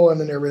all swollen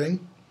and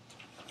everything.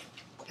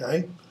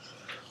 Okay.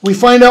 We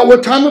find out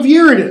what time of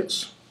year it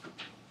is.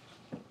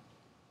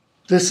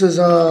 This is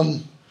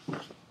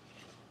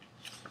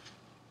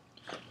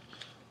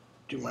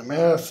do my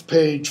math,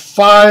 page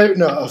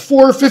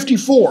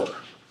 454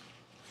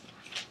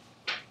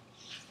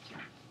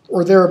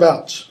 or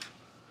thereabouts.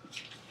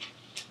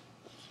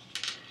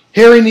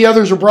 Harry and the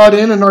others are brought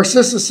in, and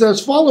Narcissus says,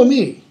 "Follow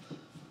me.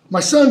 My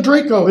son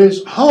Draco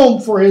is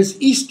home for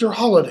his Easter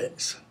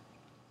holidays."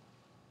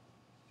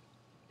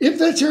 If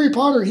that's Harry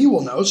Potter, he will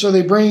know. So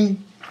they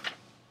bring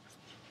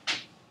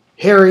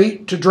Harry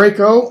to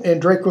Draco, and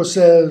Draco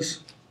says,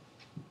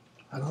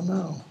 "I don't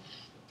know."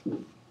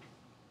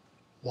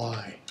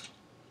 Why?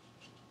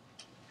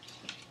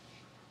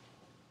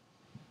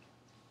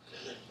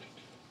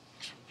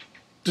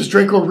 Does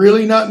Draco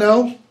really not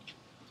know?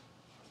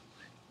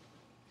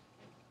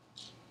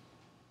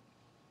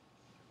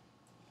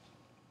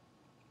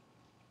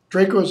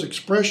 Draco's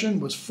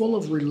expression was full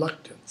of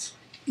reluctance,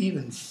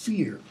 even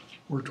fear,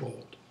 we're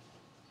told.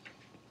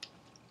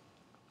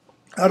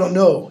 "I don't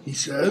know," he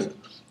says,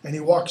 and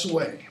he walks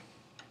away.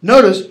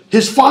 Notice,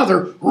 his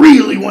father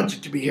really wants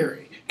it to be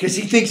Harry, because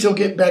he thinks he'll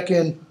get back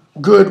in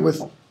good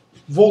with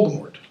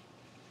Voldemort.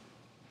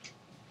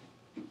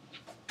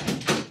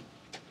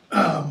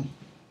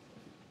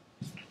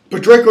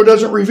 But Draco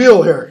doesn't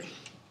reveal Harry.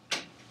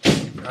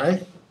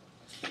 Okay?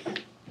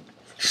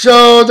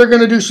 So they're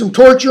going to do some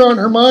torture on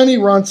Hermione.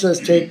 Ron says,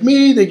 "Take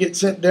me." They get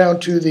sent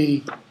down to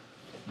the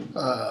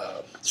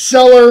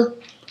cellar.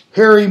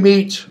 Harry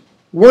meets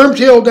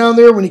Wormtail down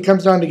there when he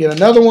comes down to get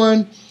another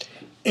one.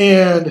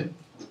 And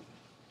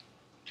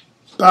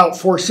about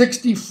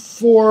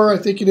 464, I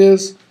think it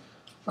is,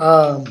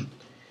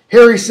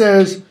 Harry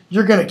says,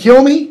 "You're going to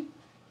kill me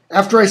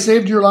after I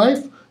saved your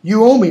life?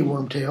 You owe me,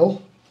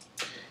 Wormtail."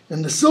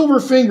 And the silver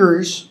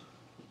fingers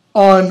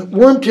on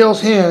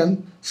Wormtail's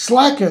hand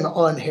slacken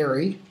on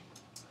Harry.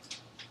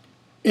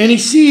 And he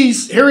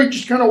sees, Harry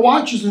just kind of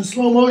watches in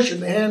slow motion.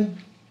 The hand,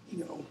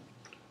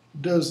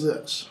 does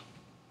this.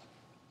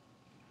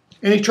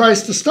 And he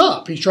tries to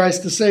stop. He tries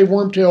to save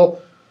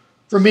Wormtail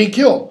from being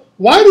killed.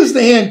 Why does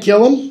the hand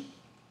kill him?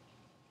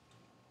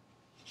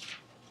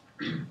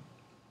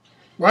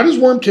 Why does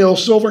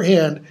Wormtail's silver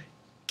hand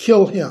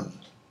kill him?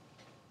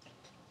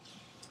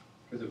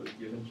 Because it was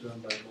given to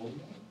him by Voldemort?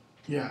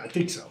 Yeah, I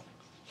think so.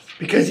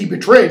 Because he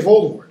betrayed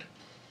Voldemort.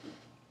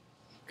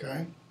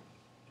 Okay?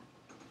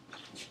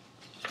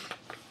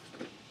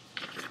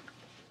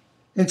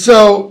 And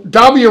so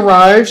Dobby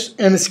arrives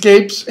and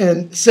escapes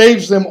and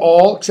saves them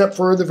all except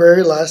for the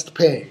very last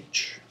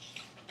page.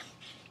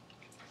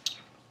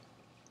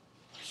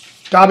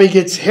 Dobby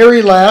gets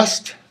Harry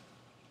last.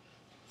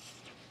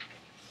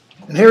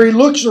 And Harry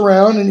looks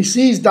around and he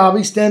sees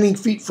Dobby standing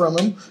feet from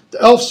him.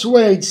 The elf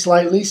swayed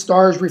slightly,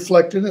 stars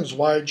reflected in his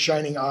wide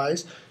shining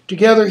eyes.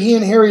 Together he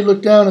and Harry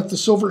looked down at the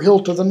silver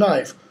hilt of the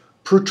knife,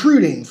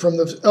 protruding from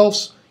the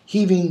elf's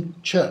heaving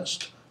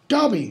chest.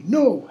 "Dobby,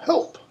 no,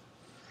 help!"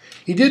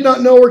 He did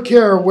not know or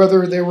care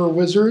whether they were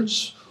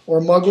wizards or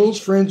muggles,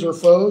 friends or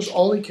foes.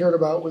 All he cared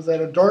about was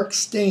that a dark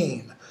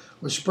stain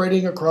was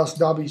spreading across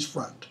Dobby's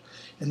front,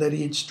 and that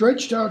he had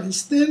stretched out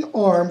his thin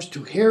arms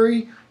to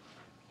Harry,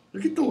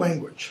 look at the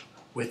language,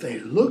 with a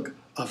look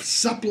of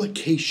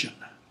supplication,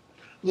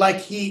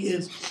 like he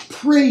is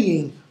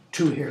praying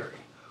to Harry.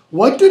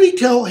 What did he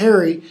tell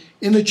Harry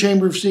in the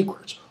Chamber of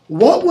Secrets?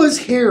 What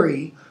was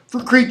Harry for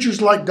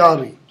creatures like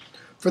Dobby,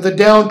 for the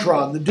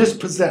downtrodden, the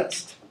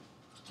dispossessed,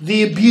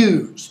 the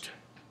abused?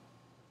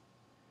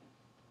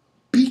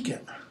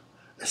 Beacon,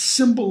 a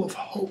symbol of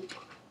hope.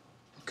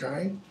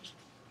 Okay?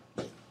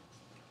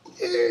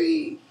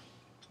 Harry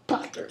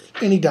Potter.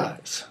 And he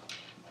dies.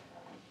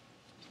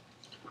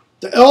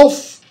 The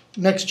elf,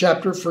 next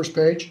chapter, first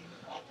page.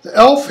 The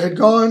elf had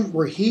gone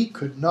where he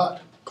could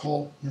not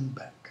call him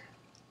back.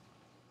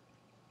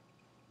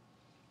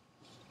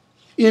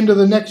 Into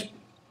the next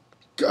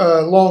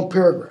long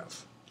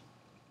paragraph.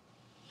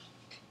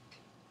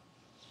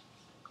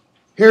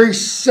 Harry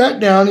sat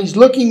down. He's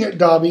looking at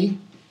Dobby.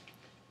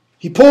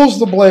 He pulls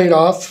the blade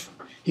off.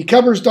 He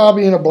covers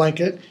Dobby in a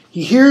blanket.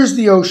 He hears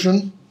the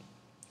ocean.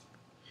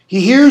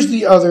 He hears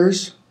the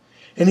others.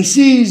 And he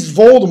sees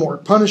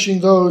Voldemort punishing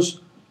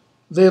those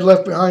they had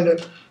left behind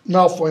at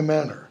Malfoy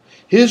Manor.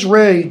 His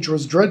rage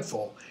was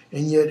dreadful,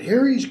 and yet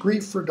Harry's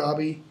grief for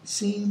Dobby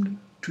seemed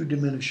to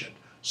diminish it,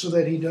 so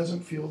that he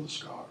doesn't feel the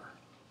scar.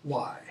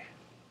 Why?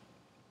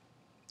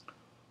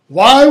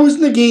 Why was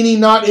Nagini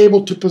not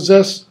able to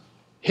possess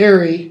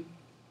Harry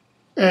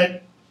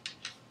at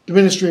the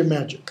Ministry of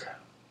Magic?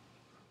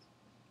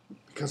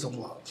 Because of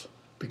love.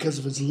 because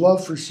of his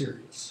love for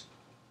Sirius.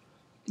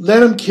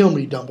 Let him kill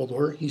me,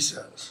 Dumbledore, he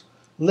says.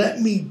 Let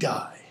me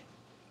die.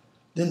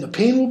 Then the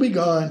pain will be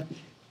gone,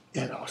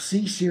 and I'll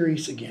see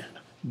Sirius again.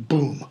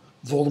 Boom.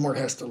 Voldemort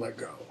has to let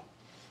go.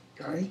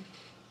 Okay?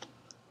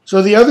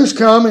 So the others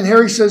come, and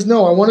Harry says,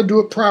 no, I want to do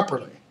it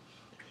properly.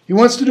 He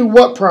wants to do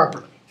what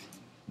properly?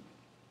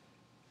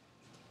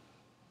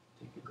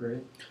 Take a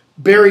grave.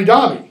 Bury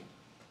Dobby.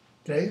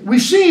 Okay?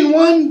 We've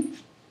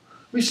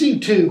seen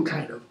two,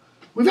 kind of.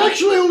 We've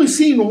actually only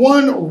seen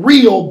one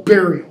real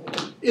burial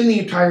in the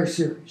entire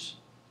series.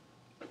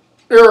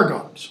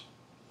 Aragorn's.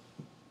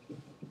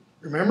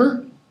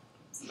 Remember?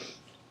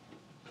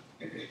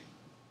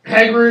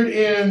 Hagrid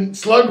and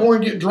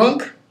Slughorn get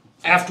drunk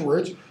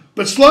afterwards,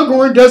 but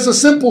Slughorn does a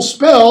simple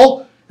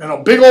spell, and a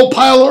big old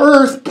pile of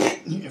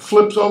earth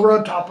flips over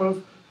on top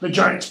of the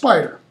giant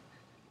spider.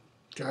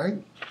 Okay?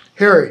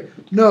 Harry,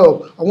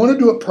 no, I want to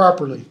do it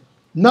properly,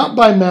 not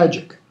by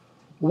magic.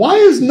 Why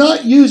is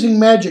not using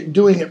magic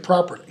doing it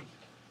properly?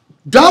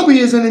 Dobby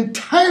is an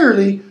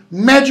entirely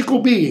magical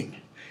being.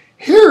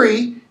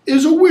 Harry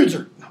is a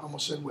wizard. I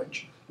almost said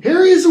witch.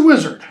 Harry is a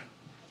wizard.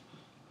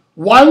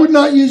 Why would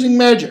not using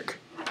magic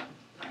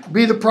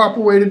be the proper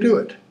way to do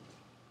it?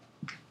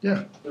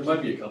 Yeah. There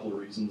might be a couple of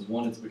reasons.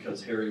 One, it's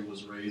because Harry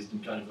was raised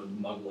in kind of a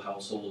muggle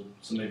household,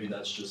 so maybe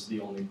that's just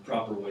the only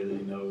proper way that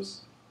he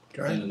knows.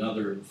 Okay. And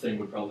another thing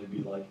would probably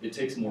be like, it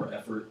takes more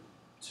effort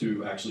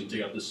to actually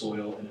dig up the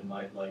soil, and it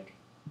might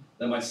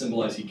that might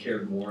symbolize he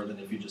cared more than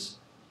if he just...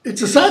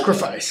 It's a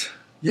sacrifice.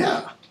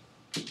 Yeah.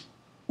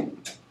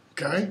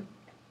 Okay.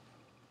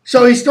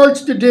 So he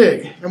starts to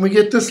dig, and we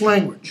get this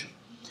language.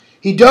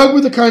 He dug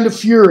with a kind of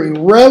fury,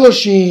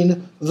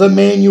 relishing the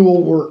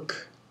manual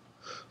work,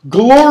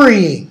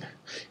 glorying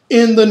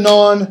in the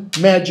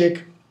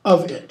non-magic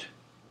of it.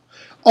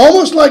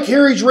 Almost like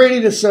Harry's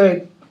ready to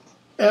say,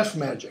 F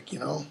magic,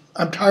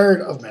 I'm tired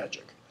of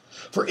magic.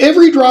 For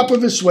every drop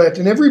of his sweat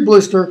and every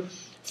blister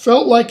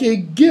felt like a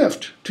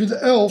gift to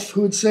the elf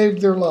who had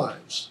saved their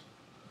lives.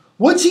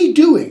 What's he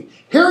doing?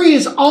 Harry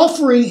is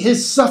offering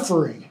his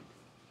suffering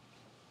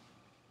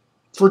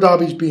for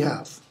Dobby's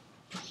behalf.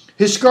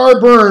 His scar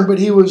burned, but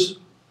he was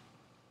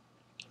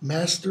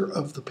master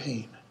of the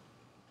pain.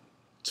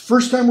 It's the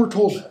first time we're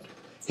told that.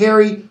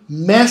 Harry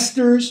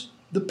masters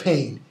the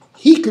pain.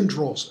 He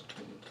controls it.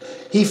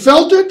 He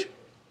felt it,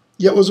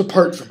 yet was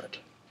apart from it.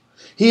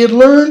 He had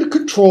learned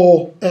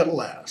control at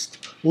last.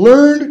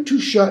 Learned to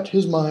shut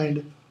his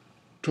mind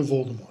to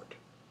Voldemort.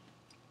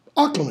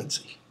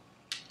 Occlumency.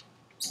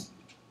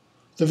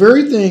 The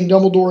very thing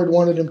Dumbledore had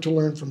wanted him to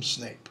learn from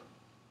Snape.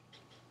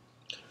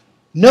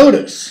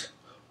 Notice,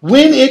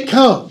 when it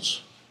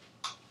comes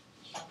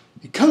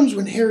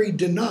when Harry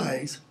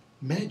denies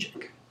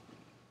magic.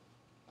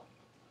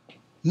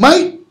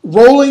 Might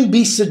Rowling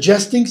be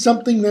suggesting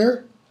something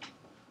there?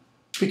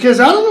 Because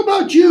I don't know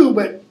about you,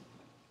 but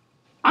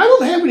I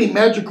don't have any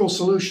magical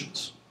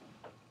solutions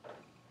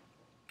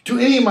to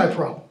any of my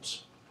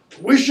problems.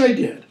 Wish I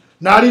did.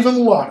 Not even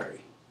the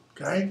lottery.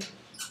 Okay?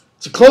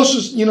 It's the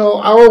closest,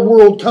 our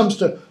world comes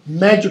to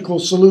magical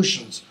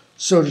solutions,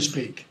 so to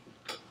speak.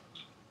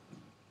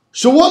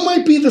 So what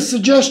might be the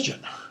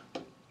suggestion?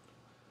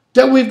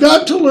 That we've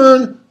got to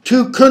learn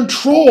to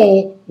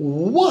control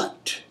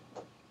what?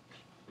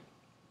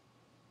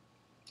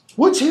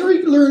 What's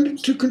Harry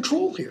learned to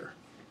control here?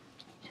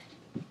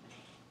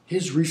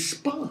 His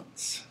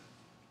response.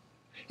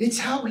 It's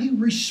how he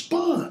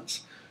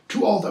responds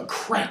to all the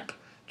crap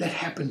that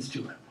happens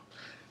to him.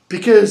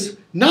 Because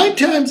 9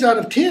 times out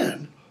of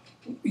 10,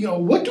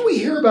 what do we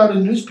hear about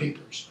in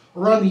newspapers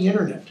or on the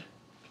internet?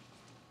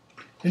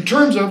 In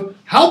terms of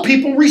how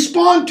people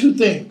respond to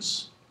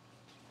things.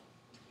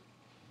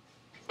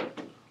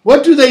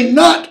 What do they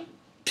not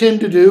tend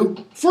to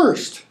do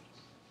first?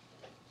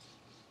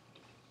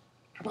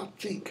 How about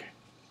think?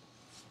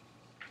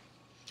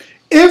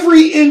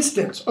 Every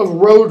instance of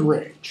road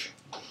rage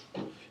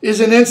is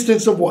an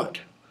instance of what?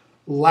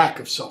 Lack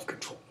of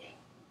self-control.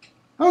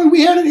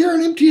 We had it here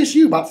in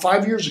MTSU about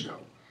 5 years ago.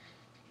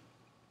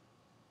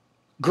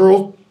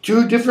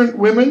 Two different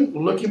women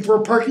looking for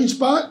a parking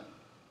spot.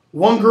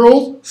 One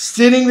girl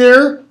sitting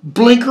there,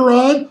 blinker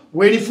on,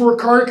 waiting for a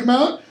car to come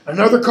out.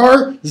 Another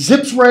car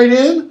zips right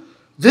in.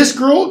 This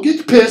girl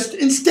gets pissed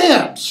and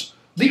stabs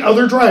the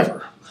other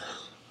driver.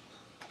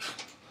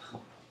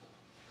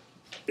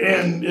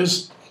 And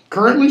is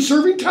currently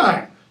serving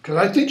time. Because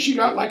I think she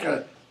got like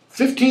a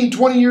 15,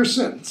 20-year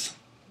sentence.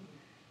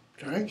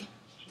 Okay?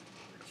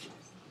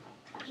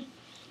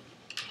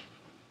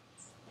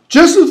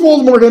 Just as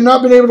Voldemort had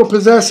not been able to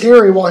possess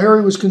Harry while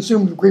Harry was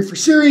consumed with grief for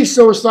Sirius,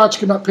 so his thoughts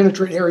could not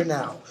penetrate Harry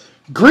now.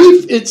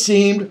 Grief, it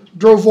seemed,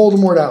 drove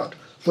Voldemort out,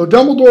 though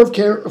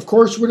Dumbledore, of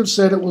course, would have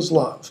said it was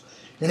love.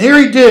 And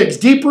Harry digs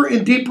deeper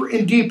and deeper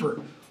and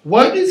deeper.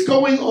 What is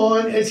going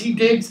on as he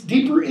digs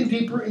deeper and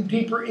deeper and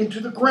deeper into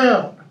the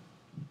ground?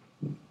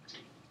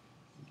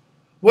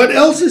 What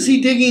else is he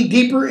digging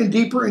deeper and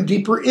deeper and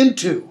deeper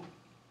into?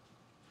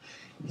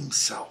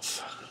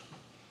 Himself.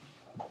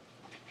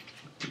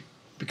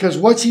 Because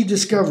what's he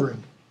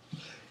discovering?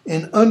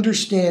 and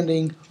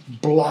understanding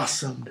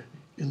blossomed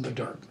in the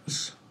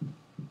darkness.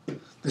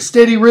 The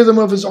steady rhythm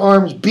of his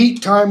arms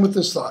beat time with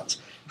his thoughts.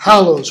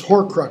 Hallows,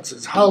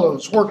 Horcruxes,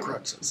 Hallows,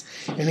 Horcruxes.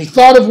 And he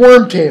thought of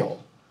Wormtail,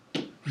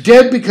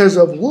 dead because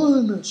of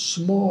one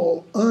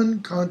small,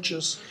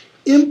 unconscious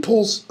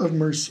impulse of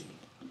mercy.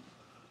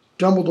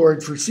 Dumbledore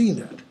had foreseen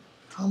that.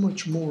 How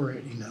much more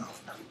had he known?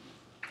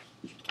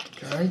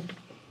 Okay.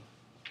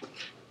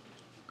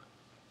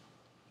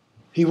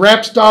 He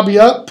wraps Dobby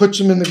up, puts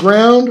him in the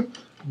ground.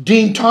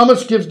 Dean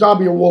Thomas gives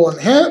Dobby a woolen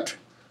hat.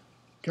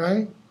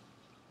 Okay.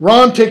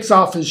 Ron takes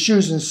off his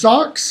shoes and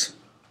socks,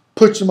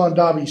 puts them on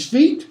Dobby's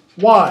feet.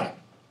 Why?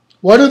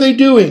 What are they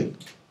doing?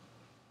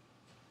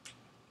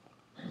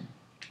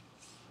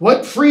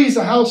 What frees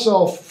a house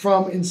elf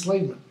from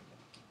enslavement?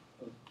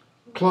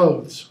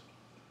 Clothes.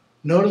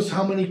 Notice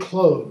how many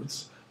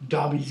clothes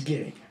Dobby's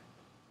getting.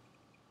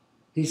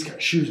 He's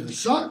got shoes and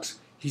socks.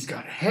 He's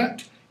got a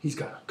hat. He's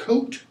got a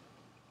coat.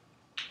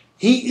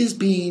 He is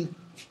being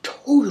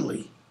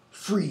totally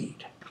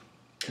freed.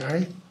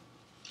 Okay?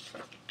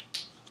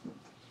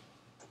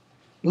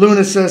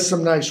 Luna says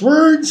some nice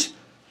words.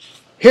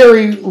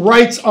 Harry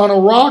writes on a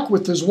rock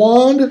with his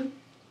wand.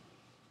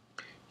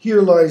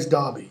 Here lies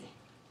Dobby,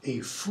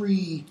 a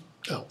free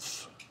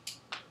elf.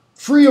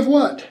 Free of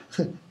what?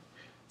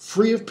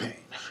 Free of pain.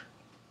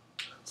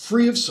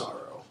 Free of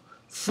sorrow.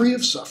 Free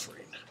of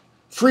suffering.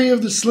 Free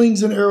of the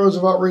slings and arrows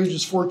of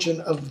outrageous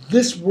fortune of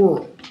this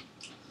world.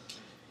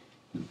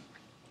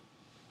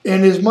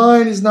 And his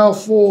mind is now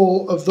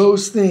full of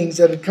those things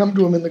that had come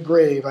to him in the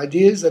grave,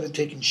 ideas that had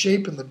taken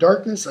shape in the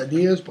darkness,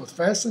 ideas both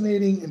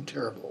fascinating and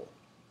terrible.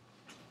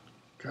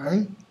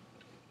 Okay?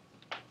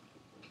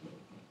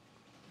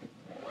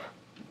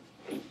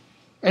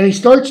 And he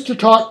starts to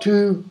talk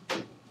to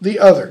the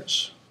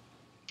others.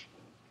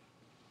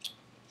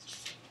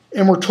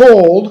 And we're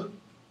told,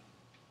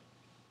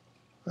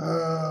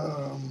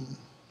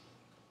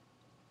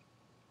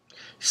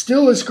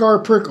 still his scar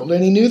prickled,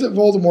 and he knew that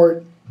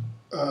Voldemort,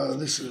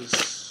 this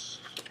is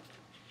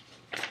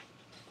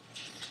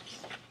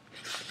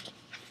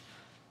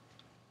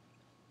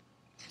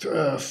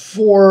uh,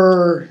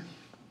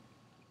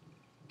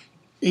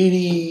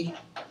 480,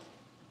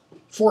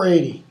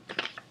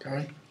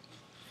 okay?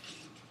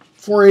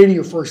 480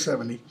 or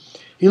 470.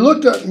 He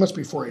looked out, it must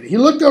be 480. He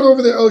looked out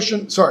over the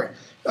ocean,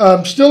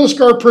 still a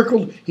scar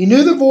prickled. He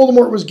knew that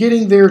Voldemort was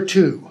getting there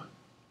too.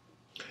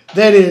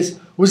 That is,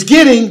 was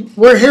getting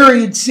where Harry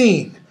had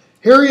seen.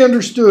 Harry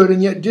understood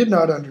and yet did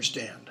not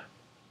understand.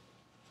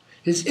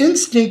 His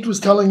instinct was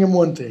telling him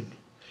one thing,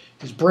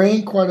 his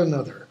brain quite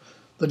another.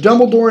 The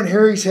Dumbledore in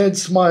Harry's head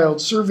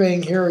smiled,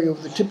 surveying Harry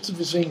over the tips of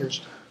his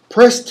fingers,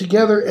 pressed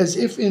together as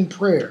if in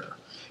prayer.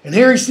 And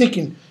Harry's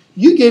thinking,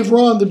 you gave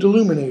Ron the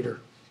Deluminator.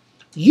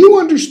 You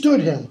understood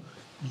him.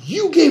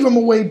 You gave him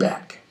a way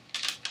back.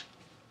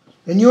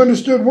 And you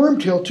understood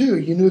Wormtail too.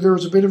 You knew there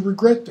was a bit of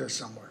regret there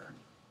somewhere.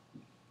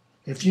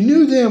 If you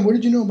knew them, what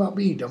did you know about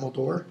me,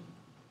 Dumbledore?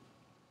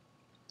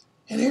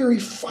 And Harry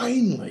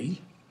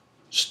finally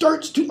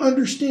starts to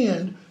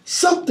understand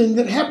something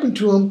that happened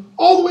to him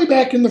all the way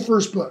back in the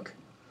first book.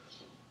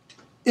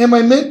 Am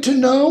I meant to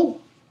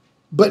know,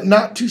 but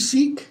not to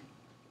seek?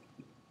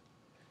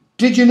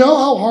 Did you know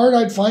how hard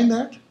I'd find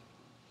that?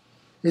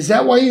 Is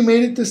that why you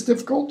made it this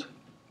difficult?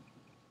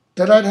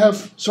 I'd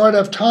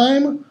have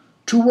time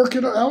to work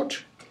it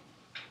out?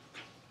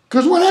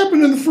 Because what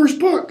happened in the first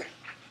book?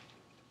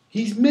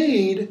 He's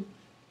made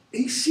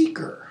a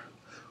seeker.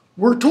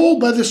 We're told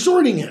by the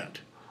Sorting Hat.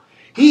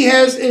 He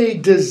has a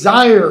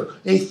desire,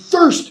 a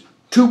thirst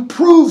to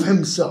prove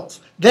himself.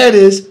 That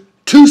is,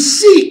 to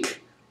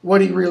seek what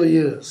he really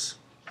is.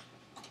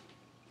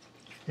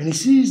 And he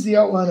sees the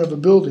outline of a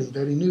building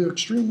that he knew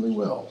extremely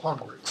well,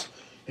 Hogwarts.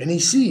 And he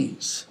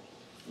sees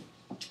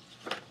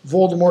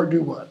Voldemort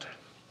do what?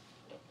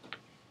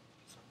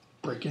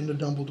 Break into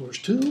Dumbledore's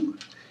tomb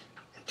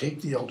and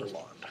take the Elder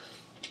Wand.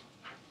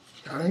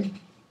 Okay?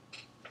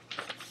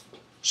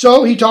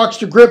 So he talks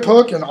to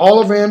Griphook and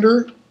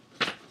Ollivander.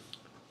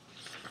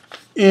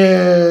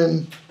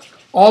 And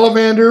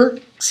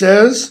Ollivander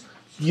says,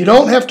 you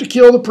don't have to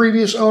kill the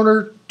previous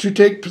owner to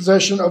take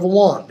possession of a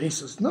wand. He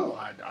says, no,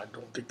 I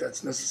don't think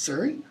that's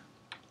necessary.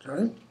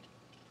 Okay?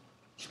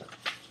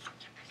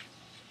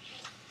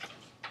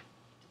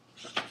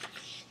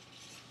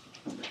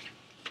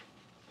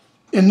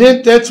 And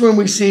then that's when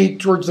we see,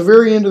 towards the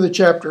very end of the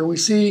chapter, we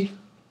see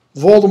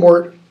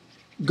Voldemort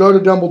go to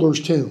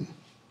Dumbledore's tomb.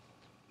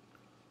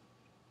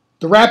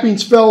 The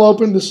wrappings fell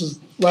open. This is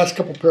the last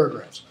couple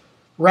paragraphs.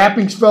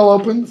 Wrappings fell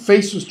open. The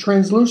face was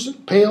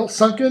translucent, pale,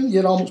 sunken,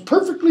 yet almost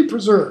perfectly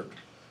preserved.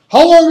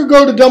 How long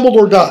ago did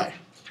Dumbledore die?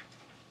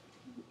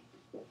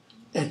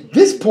 At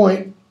this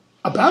point,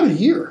 about a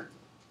year.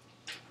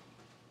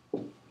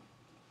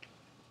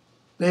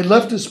 They had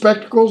left his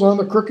spectacles on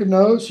the crooked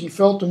nose. He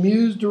felt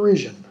amused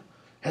derision.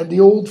 Had the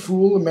old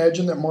fool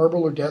imagined that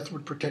marble or death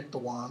would protect the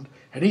wand?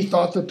 Had he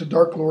thought that the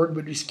Dark Lord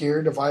would be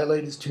scared to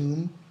violate his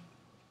tomb?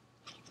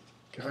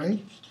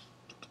 Okay.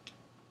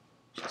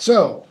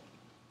 So,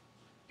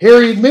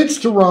 Harry admits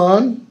to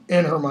Ron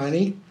and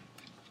Hermione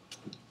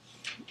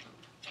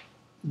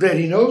that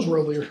he knows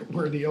where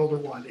the Elder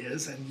Wand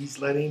is, and he's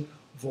letting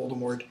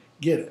Voldemort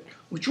get it,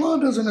 which Ron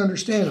doesn't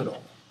understand at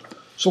all.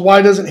 So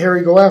why doesn't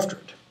Harry go after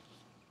it?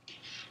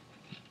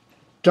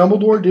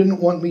 Dumbledore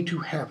didn't want me to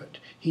have it.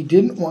 He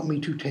didn't want me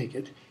to take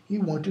it. He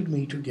wanted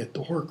me to get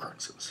the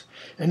Horcruxes.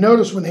 And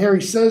notice when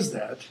Harry says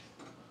that,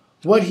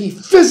 what he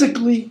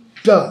physically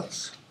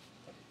does,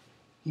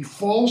 he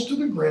falls to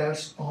the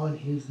grass on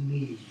his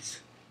knees.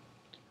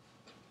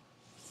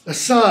 A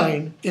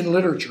sign in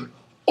literature,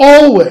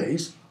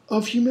 always,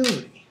 of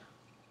humility.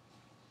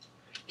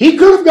 He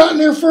could have gotten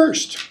there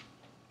first,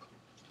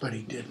 but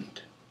he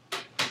didn't.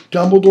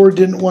 Dumbledore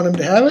didn't want him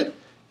to have it,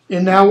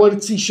 and now what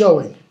is he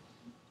showing?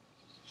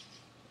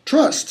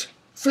 Trust,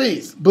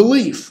 faith,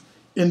 belief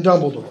in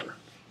Dumbledore.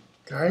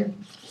 Okay?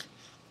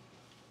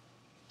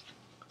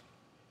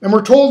 And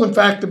we're told, in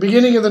fact, the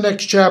beginning of the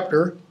next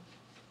chapter,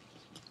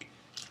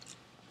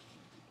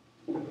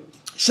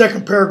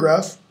 second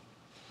paragraph,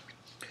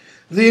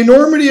 the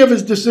enormity of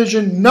his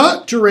decision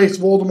not to race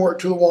Voldemort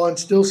to the wand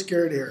still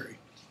scared Harry.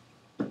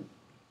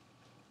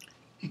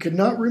 He could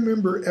not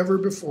remember ever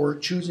before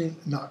choosing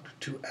not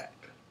to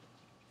act.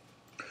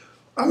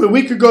 I mean,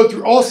 we could go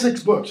through all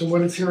 6 books, and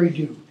what does Harry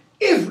do?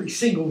 Every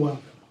single one of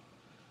them.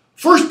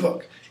 First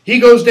book, he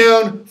goes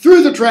down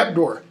through the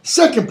trapdoor.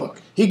 Second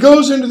book, he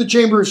goes into the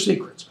Chamber of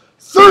Secrets.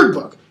 Third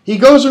book, he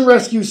goes and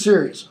rescues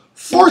Sirius.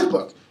 Fourth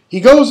book, he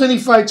goes and he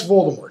fights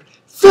Voldemort.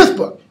 Fifth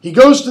book, he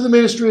goes to the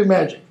Ministry of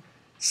Magic.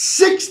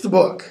 Sixth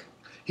book,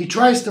 he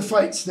tries to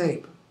fight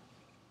Snape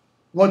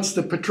once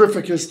the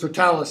Petrificus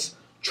Totalis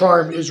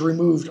charm is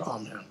removed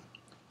on him.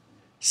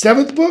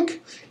 Seventh book,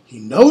 he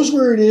knows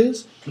where it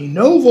is. He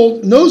knows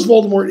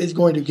Voldemort is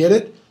going to get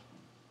it,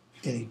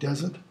 and he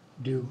doesn't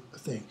do a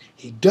thing.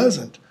 He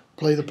doesn't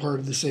play the part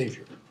of the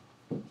Savior.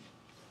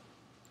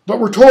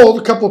 But we're told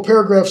a couple of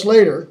paragraphs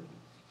later,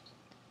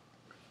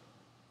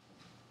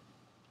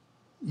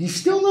 he's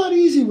still not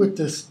easy with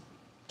this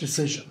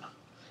decision.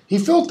 He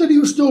felt that he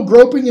was still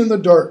groping in the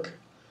dark.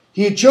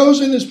 He had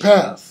chosen his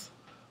path,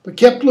 but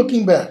kept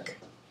looking back,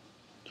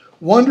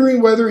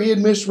 wondering whether he had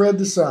misread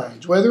the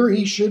signs, whether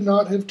he should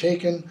not have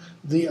taken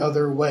the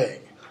other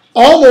way.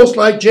 Almost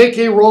like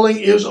J.K. Rowling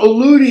is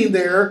alluding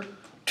there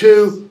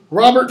to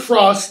Robert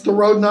Frost's The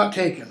Road Not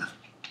Taken.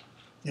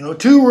 You know,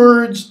 two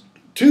roads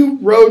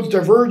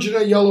diverge in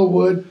a yellow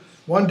wood.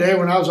 One day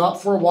when I was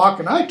out for a walk,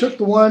 and I took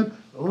the one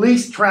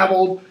least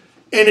traveled,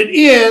 and it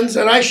ends,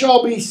 and I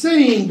shall be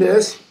saying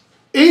this,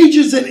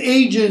 ages and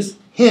ages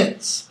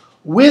hence,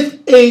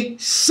 with a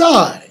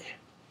sigh.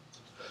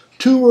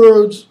 Two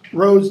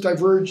roads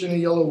diverged in a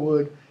yellow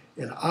wood,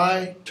 and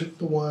I took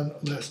the one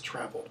less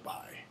traveled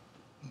by.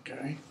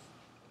 Okay?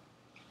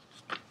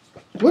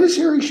 What is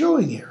Harry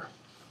showing here?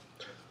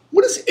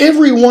 What does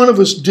every one of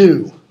us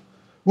do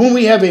when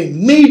we have a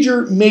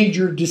major,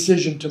 major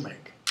decision to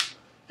make?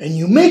 And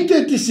you make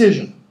that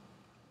decision.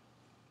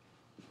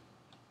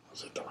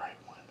 Was it the right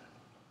one?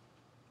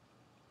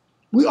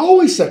 We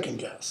always second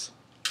guess.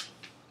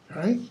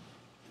 Right?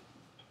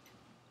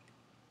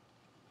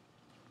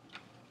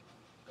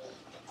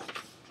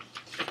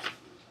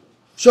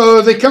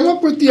 So they come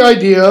up with the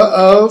idea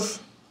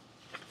of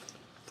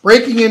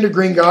breaking into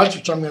Gringotts,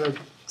 which I'm going to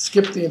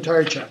skip the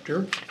entire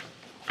chapter,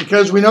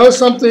 because we know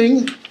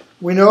something.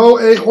 We know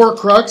a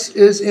Horcrux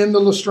is in the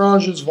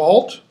Lestrange's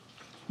vault.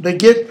 They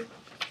get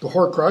the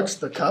Horcrux,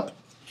 the cup,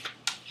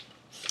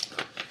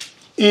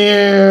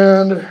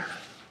 and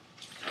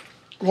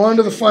go on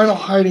to the final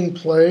hiding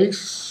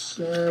place.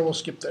 We'll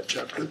skip that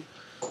chapter.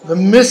 The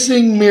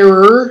missing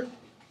mirror.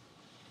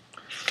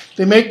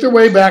 They make their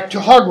way back to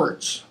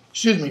Hogwarts.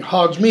 Excuse me,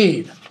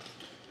 Hogsmeade.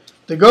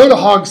 They go to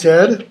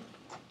Hogshead.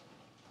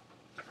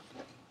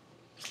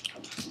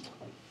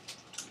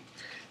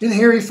 And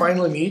Harry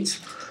finally meets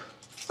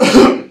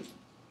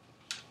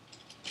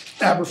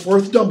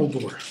Aberforth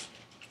Dumbledore,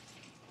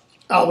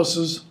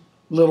 Albus's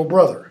little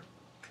brother.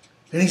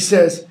 And he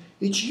says,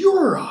 "It's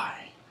your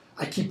eye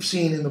I keep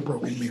seeing in the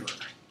broken mirror."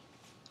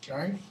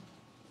 Okay?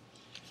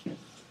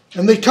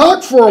 And they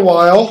talk for a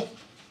while.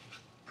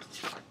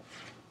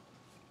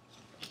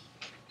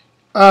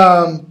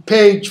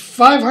 Page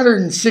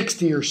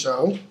 560 or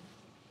so.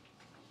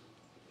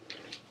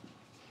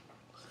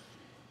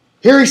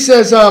 Harry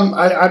says,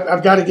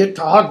 I've got to get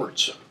to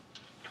Hogwarts.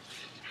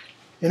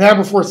 And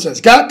Aberforth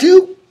says, got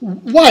to?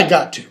 Why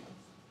got to?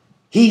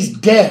 He's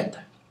dead.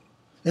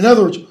 In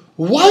other words,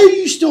 why are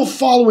you still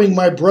following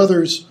my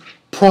brother's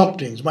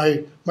promptings,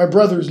 my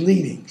brother's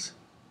leadings?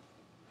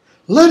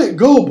 Let it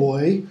go,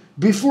 boy,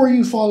 before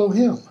you follow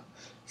him.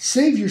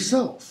 Save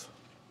yourself.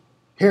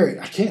 Harry,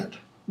 I can't.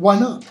 Why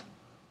not?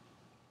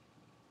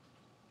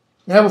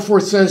 And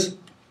Aberforth says,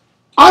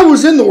 I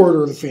was in the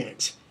Order of the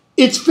Phoenix.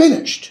 It's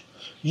finished.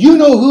 You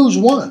know who's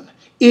won.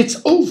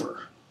 It's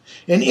over.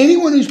 And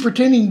anyone who's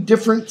pretending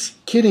different's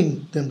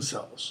kidding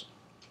themselves.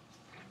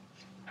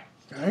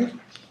 Okay?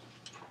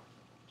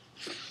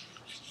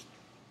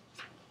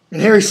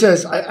 And Harry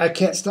says, I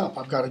can't stop.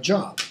 I've got a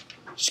job.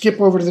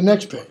 Skip over to the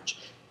next page.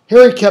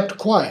 Harry kept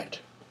quiet.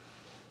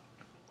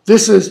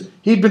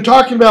 He'd been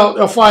talking about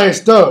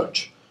Elphias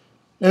Doge.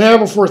 And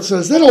Aberforth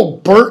says, that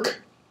old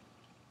Burke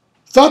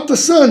thought the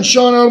sun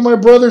shone out of my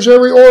brother's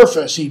every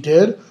orifice, he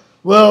did.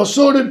 Well,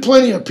 so did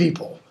plenty of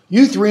people,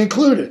 you three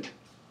included.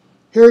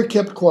 Harry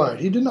kept quiet.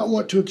 He did not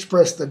want to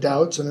express the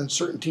doubts and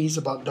uncertainties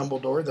about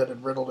Dumbledore that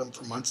had riddled him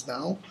for months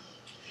now.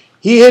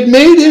 He had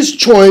made his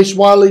choice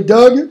while he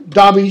dug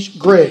Dobby's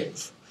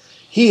grave.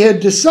 He had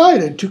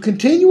decided to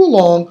continue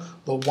along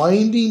the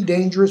winding,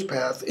 dangerous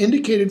path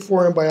indicated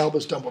for him by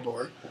Albus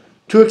Dumbledore,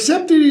 to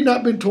accept that he had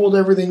not been told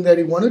everything that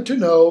he wanted to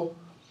know,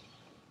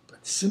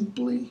 but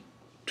simply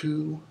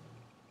to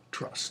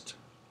trust.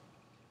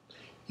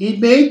 He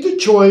made the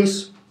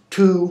choice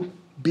to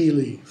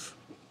believe,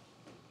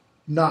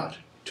 not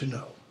to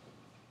know.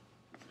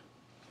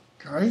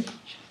 Okay?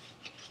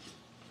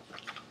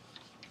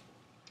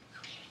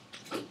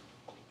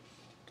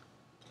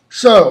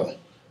 So,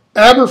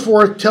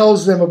 Aberforth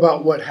tells them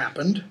about what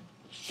happened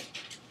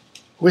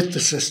with the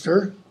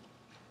sister,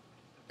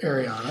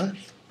 Ariana.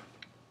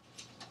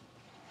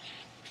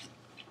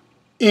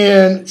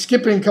 And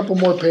skipping a couple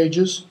more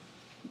pages,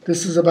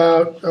 this is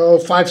about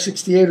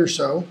 568 or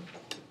so.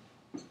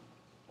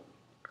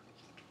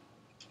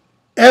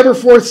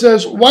 Aberforth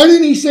says, why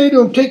didn't he say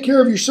to him, take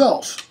care of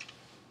yourself?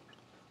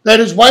 That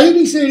is, why didn't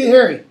he say to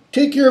Harry,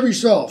 take care of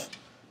yourself?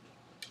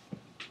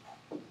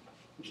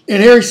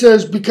 And Harry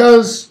says,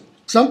 because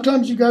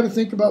sometimes you got to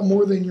think about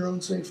more than your own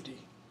safety.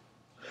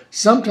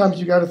 Sometimes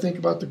you got to think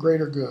about the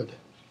greater good.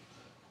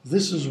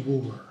 This is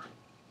war.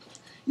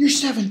 You're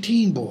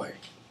 17, boy.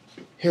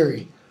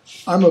 Harry,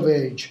 I'm of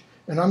age,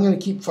 and I'm going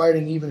to keep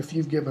fighting even if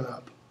you've given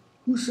up.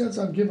 Who says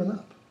I've given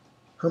up?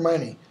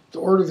 Hermione, the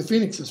Order of the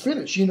Phoenix is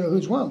finished. You know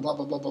who's won, blah,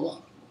 blah, blah, blah,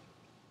 blah.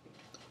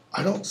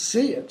 I don't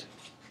say it.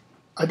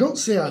 I don't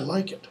say I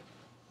like it,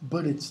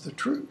 but it's the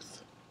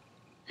truth.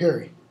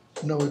 Harry,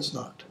 no, it's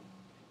not.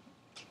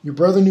 Your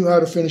brother knew how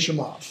to finish him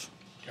off.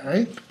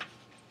 Okay?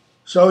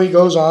 So he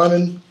goes on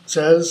and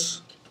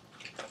says,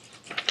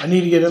 I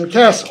need to get in the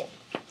castle.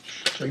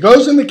 So he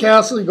goes in the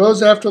castle, he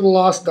goes after the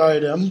lost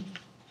diadem,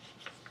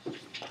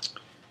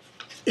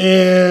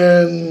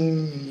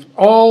 and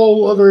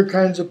all other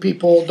kinds of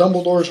people,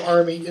 Dumbledore's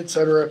army,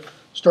 etc.,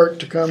 start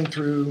to come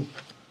through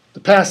the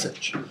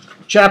passage.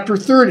 Chapter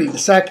 30, the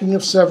sacking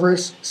of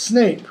Severus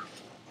Snape.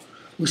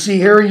 We see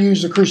Harry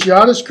use the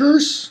Cruciatus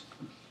Curse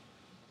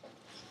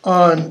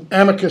on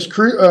Amicus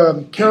Caro.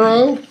 I'm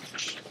going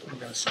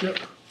to skip.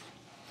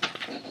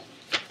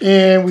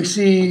 And we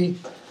see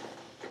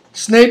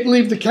Snape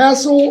leave the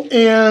castle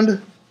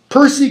and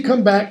Percy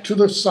come back to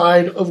the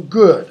side of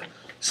good.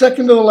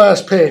 Second to the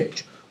last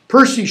page.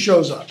 Percy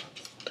shows up.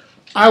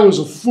 I was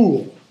a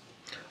fool.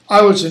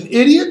 I was an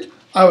idiot.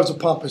 I was a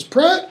pompous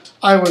prat.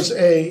 I was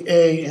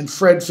and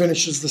Fred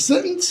finishes the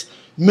sentence,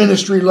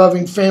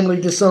 ministry-loving,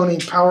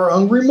 family-disowning,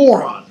 power-hungry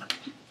moron.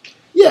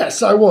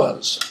 Yes, I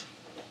was.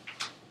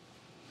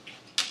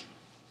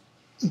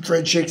 And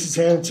Fred shakes his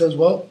hand and says,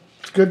 well,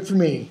 it's good for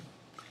me.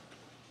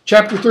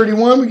 Chapter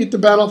 31, we get the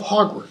Battle of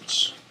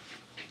Hogwarts.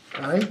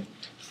 Okay.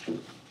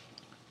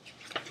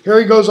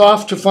 Harry goes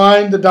off to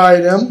find the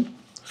diadem.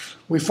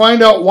 We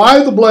find out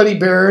why the Bloody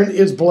Baron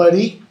is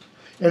bloody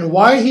and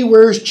why he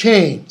wears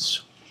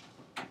chains.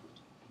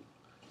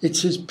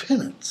 It's his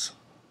penance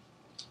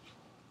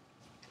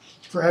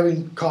for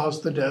having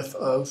caused the death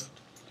of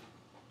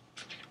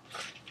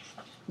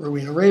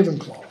Rowena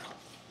Ravenclaw.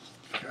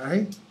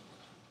 Okay.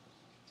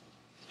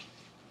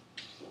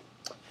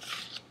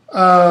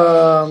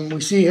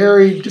 We see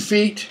Harry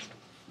defeat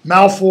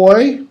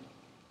Malfoy.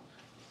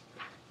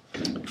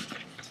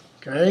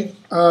 Okay.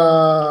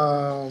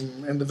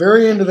 And the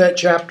very end of that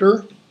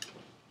chapter,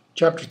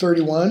 chapter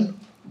 31,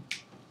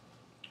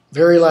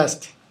 very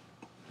last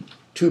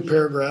two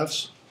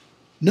paragraphs.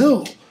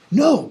 No,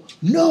 no,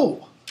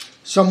 no.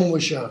 Someone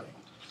was shouting.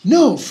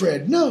 No,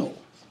 Fred, no.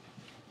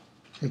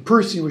 And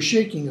Percy was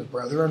shaking his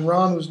brother, and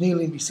Ron was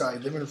kneeling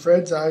beside them, and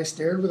Fred's eyes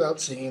stared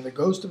without seeing, the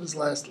ghost of his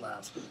last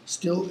laugh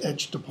still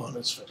etched upon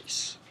his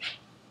face.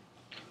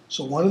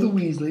 So one of the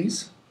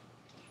Weasleys,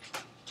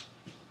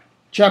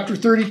 chapter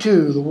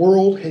 32, the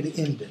world had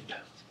ended.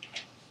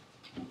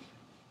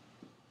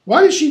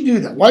 Why did she do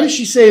that? Why did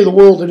she say the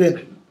world had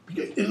ended?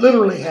 It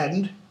literally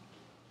hadn't.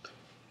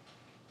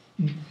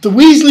 The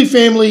Weasley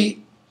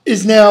family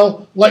is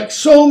now, like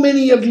so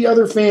many of the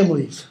other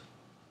families,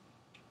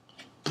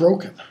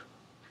 broken.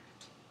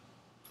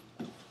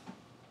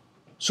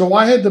 So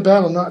why had the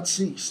battle not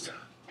ceased?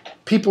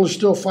 People are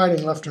still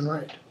fighting left and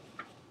right.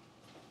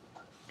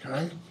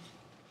 Okay?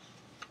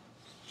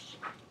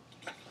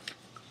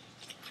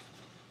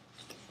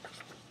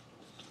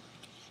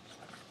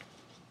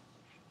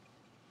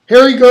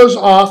 Harry goes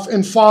off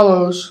and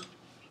follows,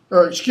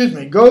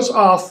 goes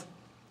off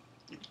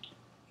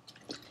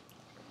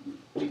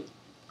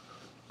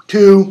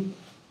to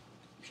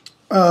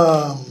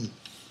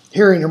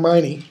Harry and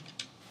Hermione.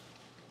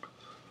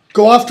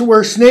 Go off to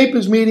where Snape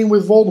is meeting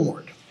with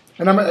Voldemort.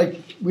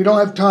 And we don't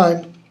have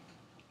time.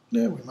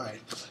 Yeah, we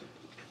might.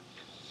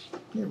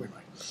 Yeah, we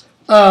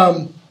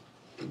might.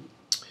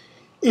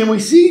 And we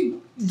see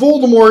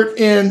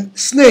Voldemort and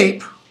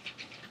Snape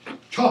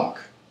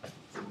talk.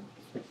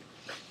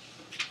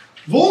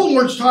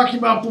 Voldemort's talking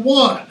about the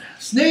wand.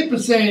 Snape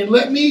is saying,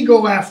 let me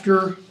go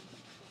after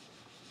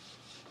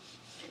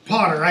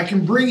Potter. I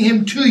can bring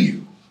him to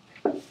you.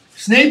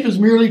 Snape is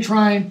merely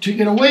trying to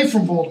get away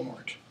from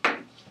Voldemort.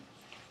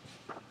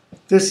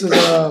 This is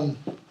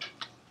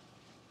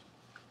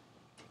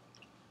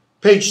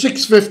page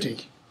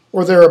 650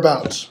 or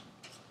thereabouts.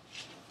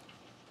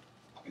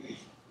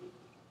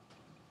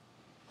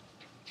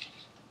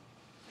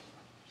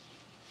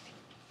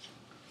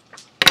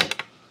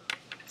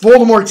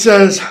 Voldemort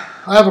says,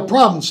 I have a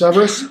problem,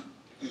 Severus.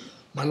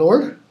 My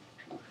lord?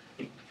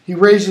 He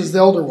raises the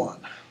Elder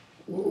Wand.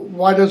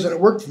 Why doesn't it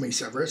work for me,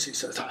 Severus? He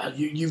says,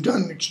 you've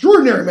done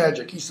extraordinary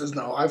magic. He says,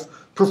 no, I've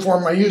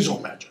performed my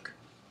usual magic.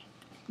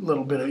 A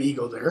little bit of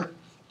ego there.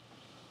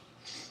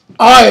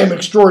 I am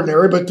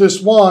extraordinary, but this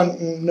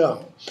wand,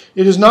 no.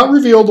 It has not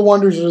revealed the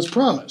wonders it has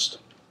promised.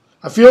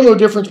 I feel no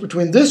difference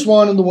between this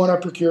wand and the one I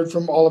procured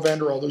from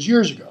Ollivander all those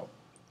years ago.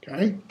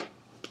 Okay?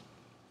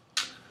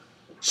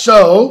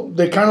 So,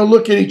 they kind of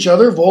look at each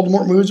other.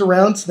 Voldemort moves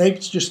around. Snape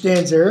just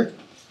stands there.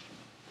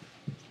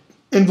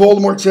 And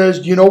Voldemort says,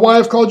 do you know why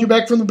I've called you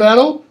back from the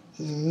battle?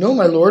 No,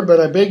 my lord, but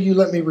I beg you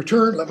let me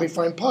return. Let me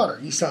find Potter.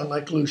 You sound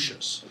like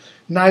Lucius.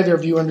 Neither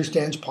of you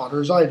understands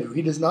Potter as I do.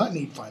 He does not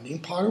need finding.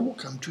 Potter will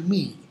come to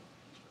me.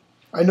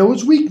 I know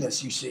his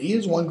weakness, you see,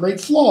 is one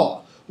great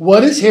flaw.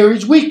 What is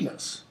Harry's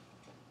weakness?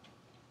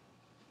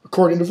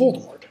 According to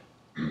Voldemort.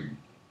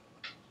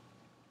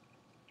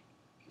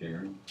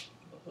 Karen.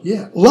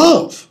 Yeah,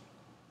 love.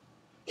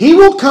 He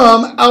will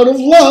come out of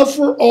love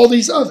for all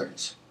these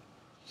others.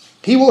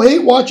 He will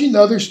hate watching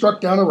the others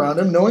struck down around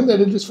him, knowing that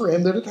it is for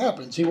him that it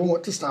happens. He will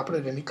want to stop it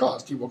at any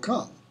cost. He will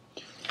come.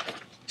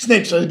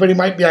 Snape says, but he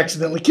might be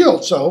accidentally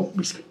killed, so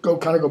we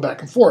kind of go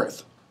back and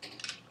forth.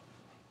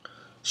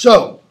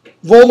 So,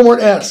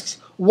 Voldemort asks,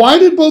 why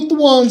did both the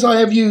wands I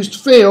have used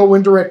fail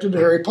when directed to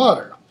Harry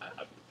Potter?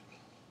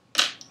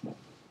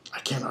 I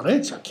cannot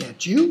answer,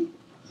 can't you?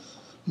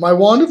 My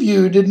wand of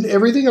you did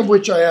everything of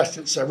which I asked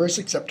it, Severus,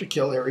 except to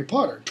kill Harry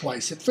Potter.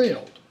 Twice it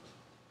failed.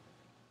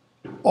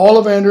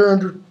 Ollivander,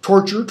 under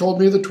torture, told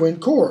me of the twin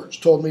cords,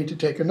 told me to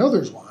take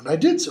another's wand. I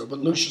did so, but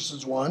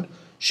Lucius's wand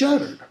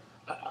shattered.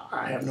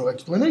 I have no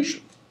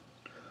explanation.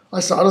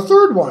 I sought a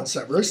third wand,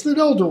 Severus, the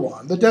Elder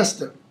Wand,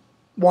 the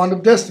Wand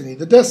of Destiny,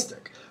 the Death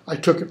Stick. I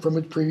took it from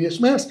its previous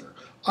master.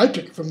 I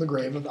took it from the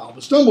grave of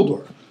Albus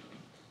Dumbledore.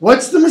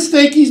 What's the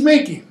mistake he's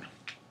making?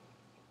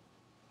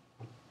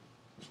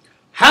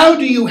 How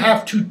do you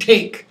have to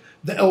take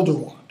the Elder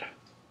Wand?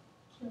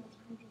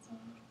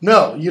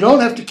 No, you don't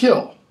have to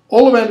kill.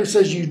 Ollivander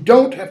says you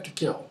don't have to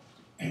kill.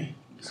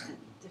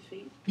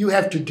 You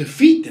have to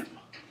defeat them.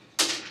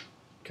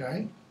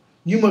 Okay?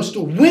 You must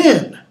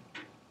win.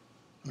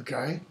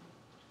 Okay?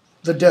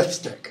 The Death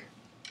Stick.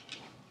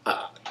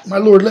 My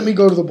lord, let me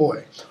go to the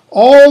boy.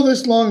 All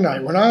this long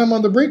night, when I am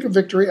on the brink of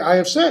victory, I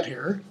have sat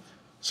here,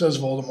 says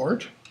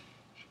Voldemort,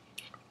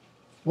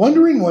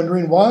 wondering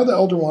why the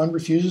Elder Wand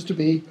refuses to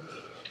be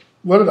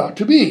what it ought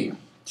to be.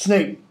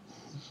 Snape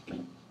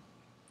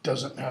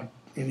doesn't have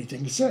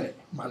anything to say.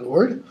 My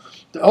lord,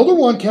 the Elder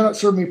Wand cannot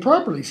serve me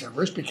properly,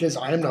 Severus, because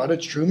I am not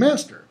its true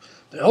master.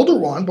 The Elder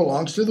Wand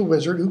belongs to the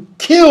wizard who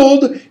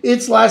killed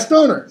its last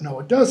owner. No,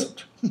 it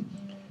doesn't.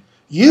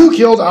 You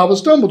killed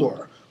Albus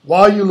Dumbledore.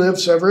 While you live,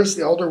 Severus,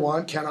 the Elder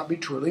Wand cannot be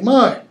truly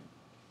mine.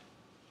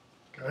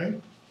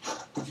 Okay?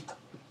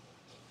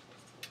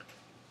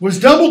 Was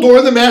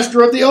Dumbledore the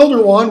master of the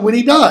Elder Wand when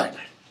he died?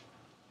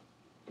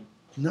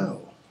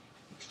 No.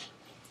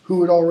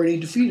 Who had already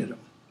defeated him?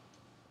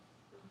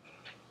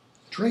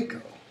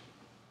 Draco.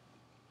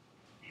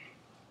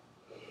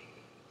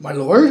 My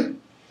lord,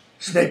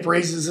 Snape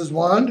raises his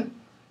wand.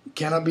 It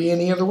cannot be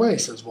any other way,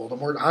 says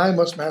Voldemort. I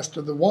must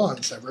master the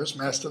wand, Severus.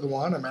 Master the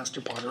wand, I master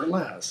Potter at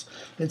last.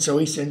 And so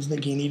he sends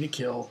Nagini to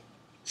kill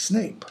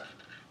Snape.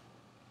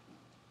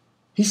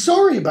 He's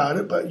sorry about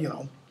it, but, you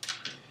know.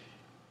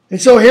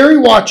 And so Harry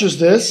watches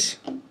this,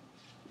 and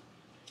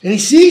he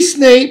sees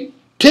Snape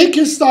take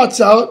his thoughts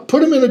out,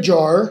 put them in a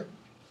jar,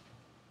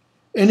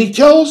 and he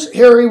tells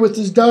Harry with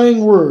his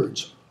dying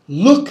words,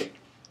 look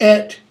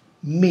at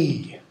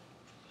me.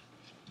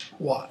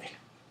 Why?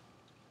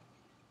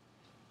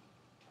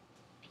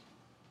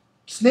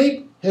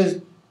 Snape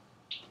has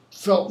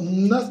felt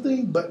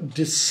nothing but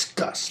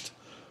disgust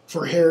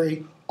for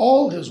Harry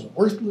all his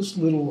worthless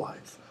little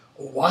life.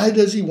 Why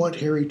does he want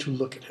Harry to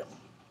look at him?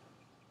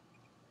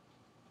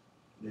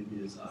 Maybe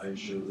his eyes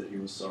show that he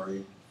was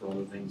sorry for all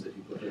the things that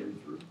he put Harry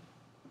through.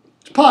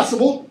 It's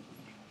possible.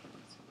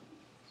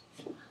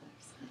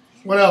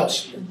 What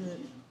else?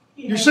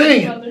 You're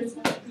saying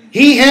it.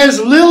 He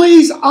has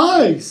Lily's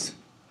eyes.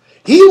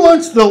 He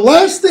wants the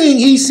last thing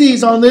he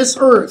sees on this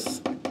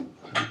earth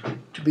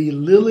to be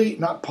Lily,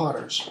 not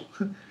Potter's,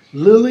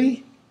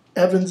 Lily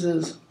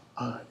Evans's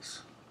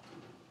eyes.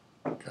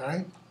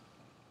 Okay?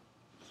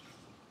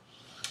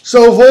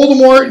 So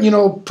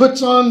Voldemort,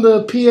 puts on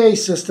the PA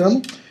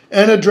system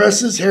and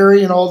addresses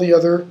Harry and all the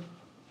other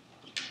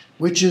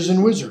witches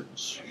and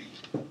wizards.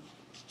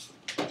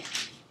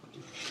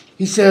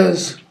 He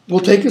says, we'll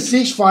take a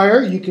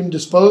ceasefire. You can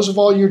dispose of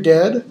all your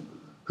dead.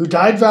 who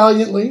died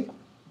valiantly.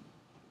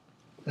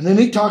 And then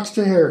he talks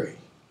to Harry.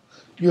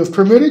 You have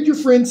permitted your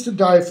friends to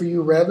die for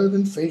you rather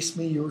than face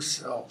me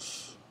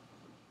yourself.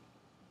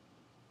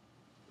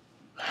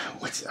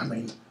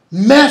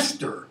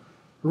 Master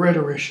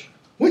rhetorician.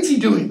 What's he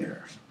doing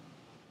there?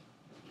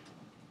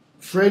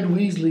 Fred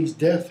Weasley's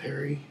death,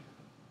 Harry,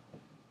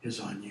 is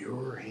on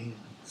your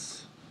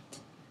hands.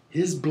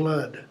 His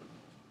blood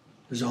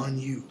is on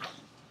you.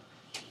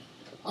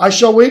 I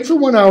shall wait for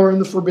 1 hour in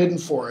the Forbidden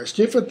Forest.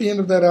 If at the end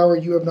of that hour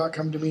you have not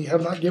come to me,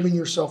 have not given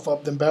yourself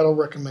up, then battle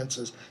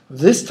recommences.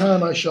 This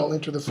time I shall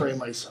enter the fray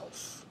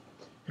myself.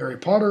 Harry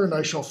Potter, and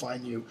I shall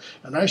find you,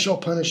 and I shall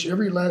punish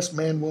every last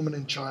man, woman,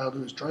 and child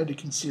who has tried to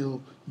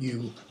conceal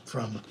you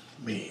from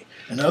me.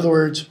 In other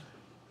words,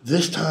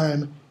 this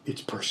time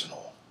it's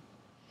personal.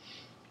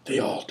 They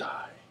all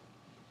die.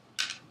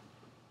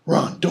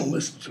 Ron, don't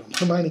listen to him.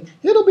 Hermione,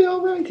 it'll be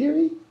all right,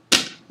 Harry.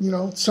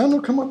 Sun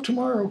will come up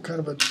tomorrow,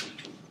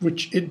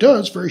 which it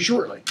does very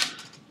shortly.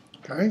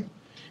 Okay?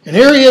 And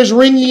Harry has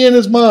ringing in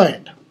his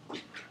mind.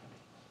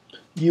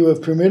 You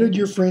have permitted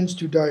your friends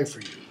to die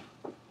for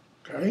you.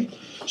 Okay?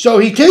 So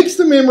he takes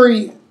the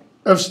memory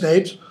of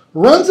Snape's,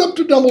 runs up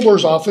to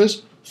Dumbledore's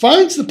office,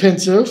 finds the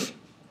pensive,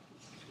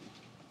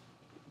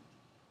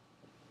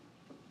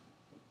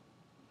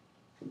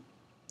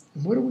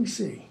 and what do we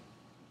see?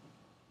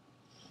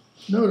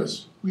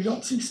 Notice, we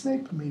don't see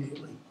Snape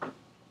immediately.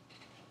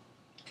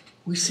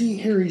 We see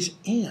Harry's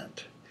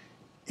aunt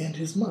and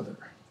his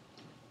mother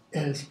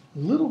as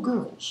little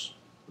girls,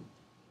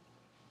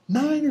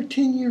 9 or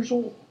 10 years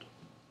old,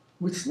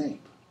 with Snape.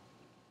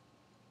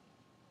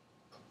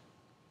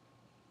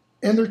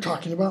 And they're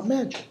talking about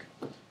magic.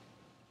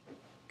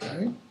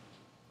 Okay?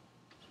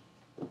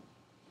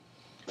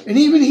 And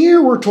even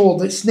here we're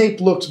told that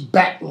Snape looks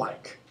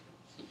bat-like.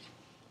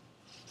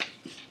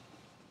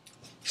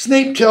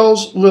 Snape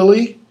tells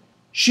Lily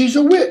she's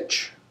a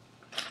witch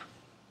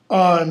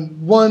on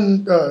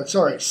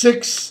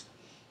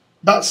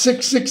about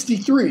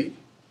 663.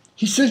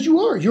 He says,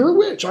 you're a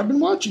witch. I've been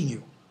watching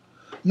you.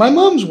 My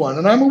mom's one,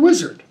 and I'm a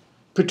wizard.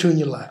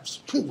 Petunia laughs.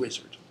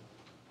 Wizard.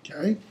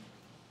 Okay?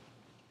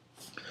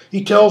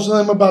 He tells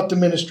them about the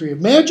Ministry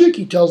of Magic.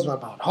 He tells them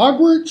about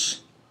Hogwarts.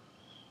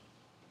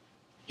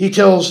 He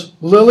tells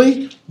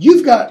Lily,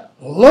 you've got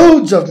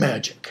loads of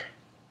magic.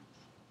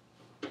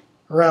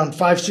 Around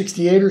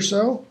 568 or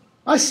so.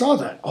 I saw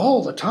that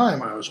all the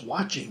time I was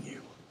watching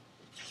you.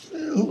 A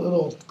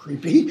little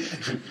creepy.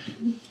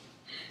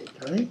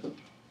 Okay.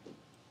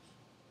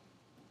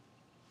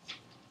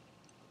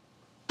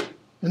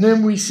 And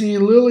then we see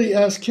Lily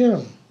ask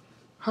him,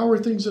 how are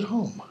things at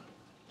home?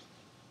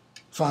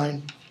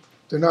 Fine.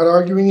 They're not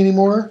arguing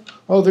anymore?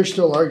 Oh, they're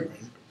still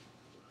arguing.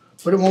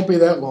 But it won't be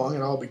that long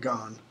and I'll be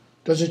gone.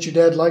 Doesn't your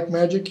dad like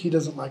magic? He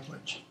doesn't like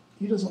much.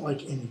 He doesn't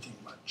like anything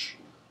much.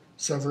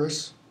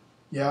 Severus,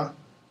 yeah?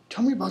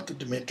 Tell me about the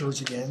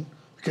Dementors again.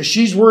 Because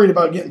she's worried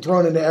about getting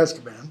thrown into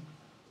Azkaban.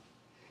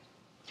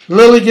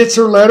 Lily gets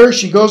her letter.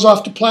 She goes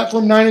off to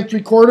platform 9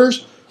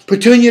 3/4.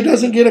 Petunia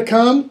doesn't get a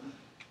come.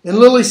 And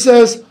Lily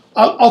says,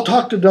 I'll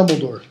talk to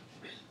Dumbledore.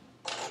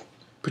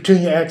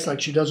 Petunia acts like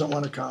she doesn't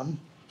want to come.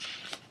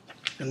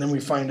 And then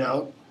we find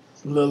out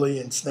Lily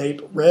and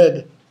Snape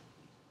read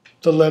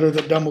the letter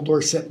that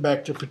Dumbledore sent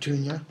back to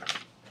Petunia.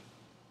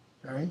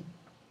 Okay.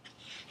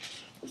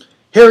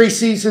 Harry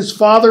sees his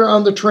father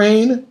on the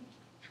train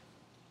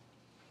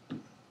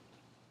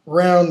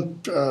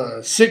around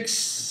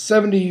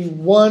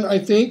 671, I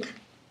think.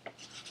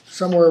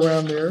 Somewhere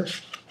around there.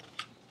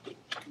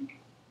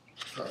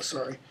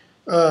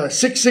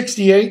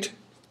 668.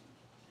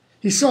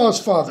 He saw his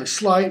father,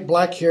 slight,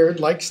 black-haired,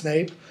 like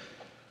Snape,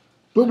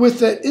 but with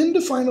that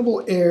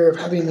indefinable air of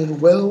having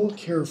been well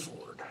cared for,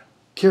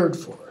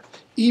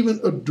 even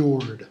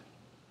adored,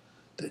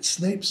 that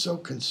Snape so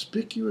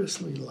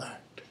conspicuously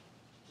lacked.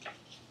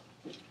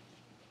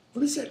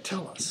 What does that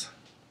tell us?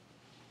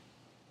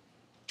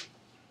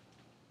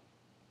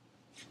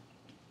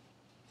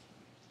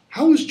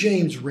 How was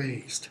James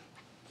raised?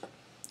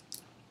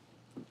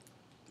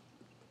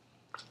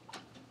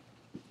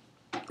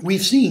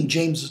 We've seen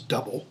James's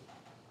double.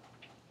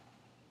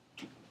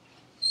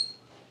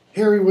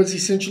 Harry was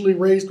essentially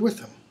raised with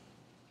him.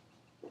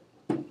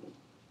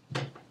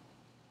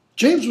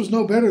 James was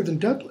no better than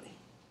Dudley.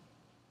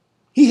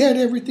 He had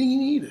everything he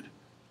needed.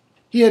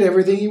 He had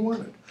everything he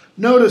wanted.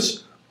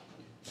 Notice,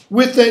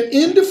 with that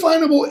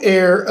indefinable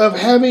air of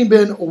having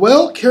been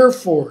well cared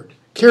for,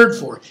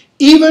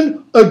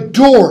 even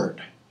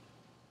adored,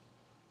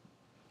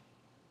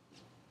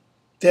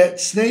 that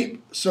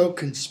Snape so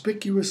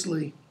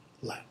conspicuously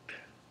lacked.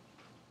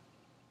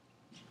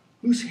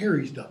 Who's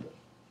Harry's double?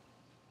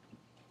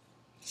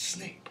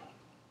 Snape.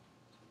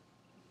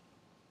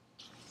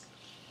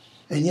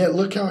 And yet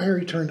look how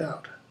Harry turned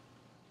out.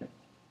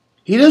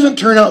 He doesn't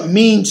turn out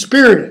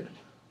mean-spirited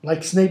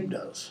like Snape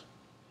does.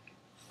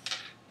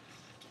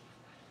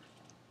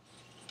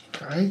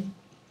 Okay.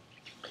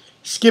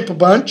 Skip a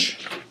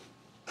bunch.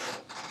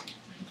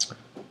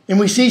 And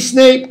we see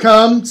Snape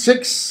come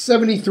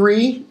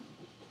 673.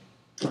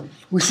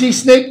 We see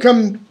Snape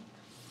come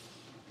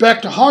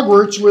back to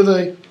Hogwarts with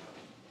a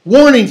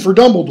warning for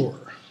Dumbledore.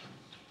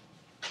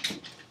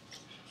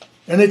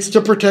 And it's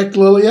to protect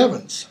Lily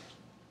Evans.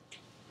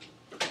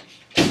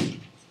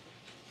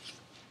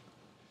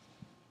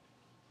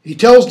 He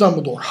tells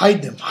Dumbledore,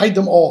 hide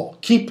them all.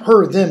 Keep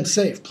them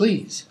safe,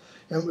 please.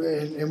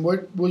 And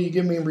what will you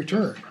give me in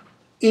return?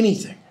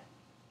 Anything.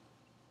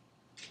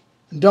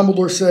 And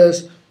Dumbledore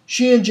says,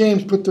 she and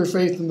James put their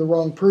faith in the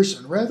wrong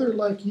person, rather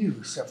like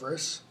you,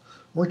 Severus.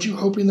 Weren't you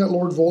hoping that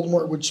Lord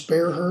Voldemort would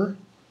spare her?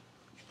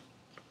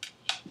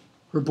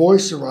 Her boy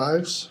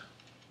survives.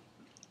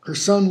 Her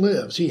son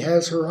lives. He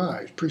has her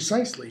eyes,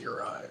 precisely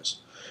her eyes.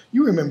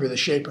 You remember the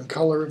shape and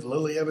color of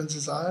Lily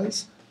Evans'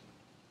 eyes,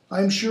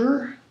 I'm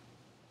sure.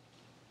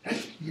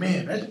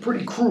 Man, that's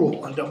pretty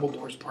cruel on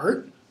Dumbledore's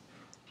part.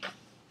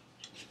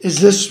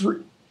 Is this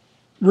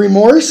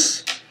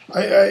remorse?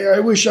 I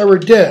wish I were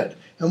dead.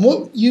 And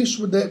what use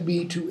would that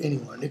be to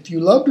anyone? If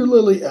you loved her,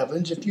 Lily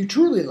Evans, if you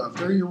truly loved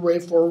her, your way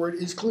forward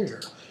is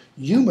clear.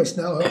 You must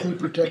now help me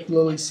protect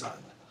Lily's son.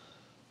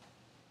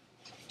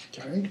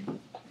 Okay?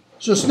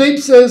 So Snape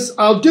says,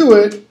 I'll do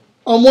it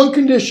on one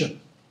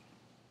condition.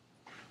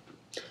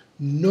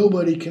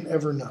 Nobody can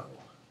ever know.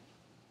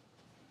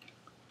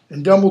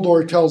 And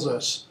Dumbledore tells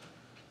us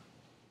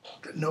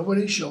that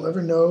nobody shall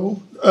ever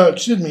know,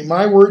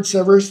 my word,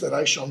 Severus, that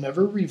I shall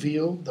never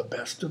reveal the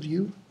best of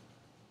you.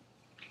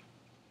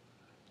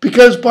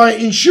 Because by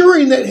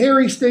ensuring that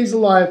Harry stays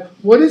alive,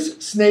 what is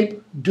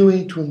Snape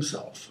doing to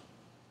himself?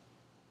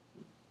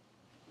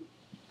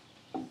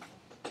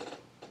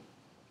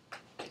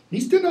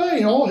 He's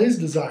denying all his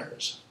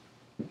desires.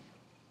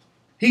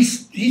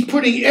 He's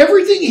putting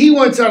everything he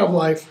wants out of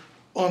life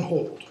on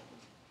hold.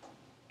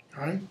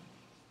 All right?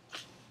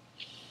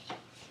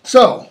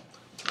 So,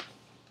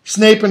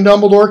 Snape and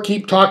Dumbledore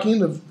keep talking.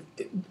 The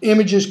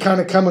images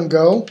kind of come and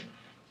go.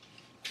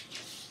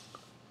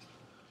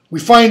 We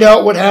find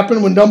out what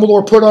happened when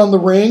Dumbledore put on the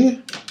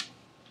ring.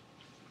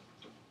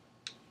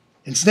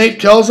 And Snape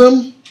tells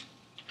him,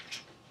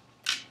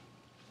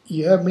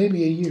 you have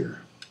maybe a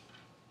year.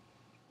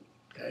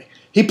 Okay.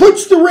 He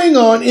puts the ring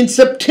on in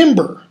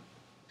September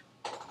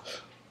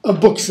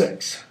of Book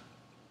 6.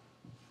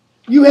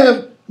 You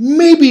have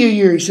maybe a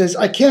year, he says.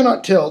 I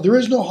cannot tell. There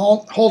is no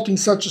halting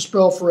such a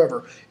spell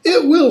forever.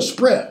 It will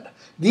spread.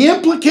 The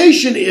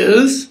implication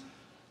is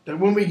that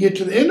when we get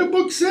to the end of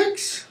Book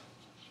 6,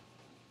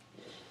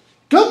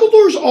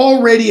 Dumbledore's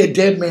already a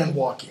dead man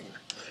walking.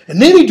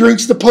 And then he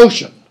drinks the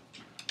potion.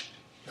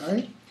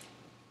 Okay?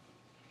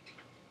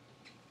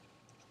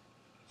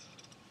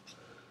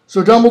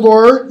 So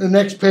Dumbledore, the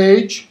next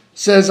page,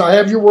 says, I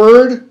have your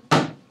word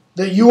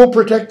that you will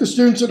protect the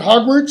students at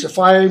Hogwarts if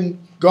I'm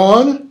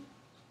gone.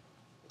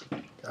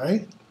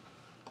 Okay?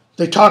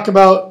 They talk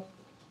about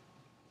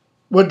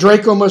what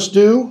Draco must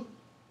do.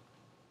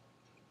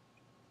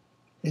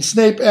 And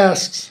Snape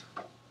asks,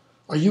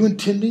 are you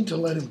intending to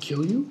let him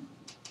kill you?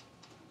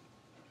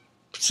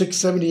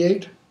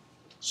 678?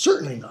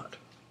 Certainly not.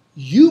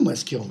 You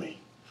must kill me.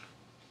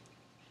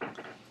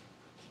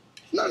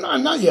 No,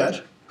 not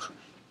yet.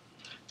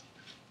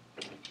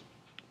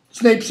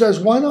 Snape says,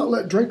 why not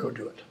let Draco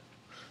do it?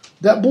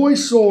 That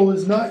boy's soul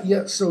is not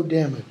yet so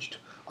damaged.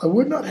 I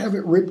would not have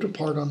it ripped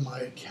apart on my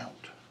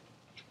account.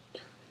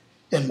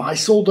 And my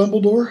soul,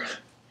 Dumbledore?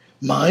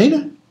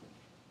 Mine?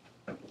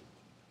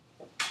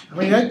 I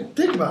mean,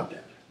 think about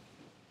that.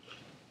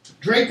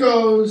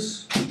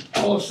 Draco's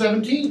all of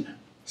 16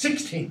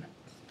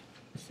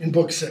 in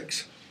Book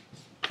 6.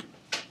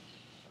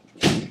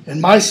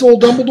 And my soul,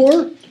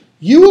 Dumbledore?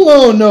 You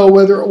alone know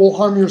whether it will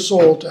harm your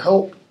soul to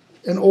help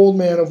an old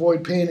man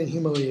avoid pain and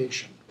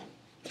humiliation.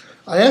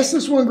 I ask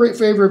this one great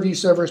favor of you,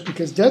 Severus,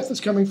 because death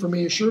is coming for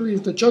me as surely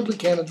as the Chudley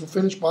Cannons will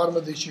finish bottom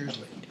of this year's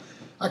league.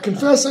 I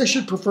confess I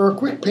should prefer a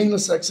quick,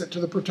 painless exit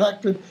to the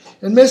protracted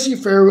and messy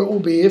affair it will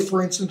be if,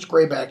 for instance,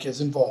 Greyback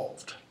is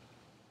involved.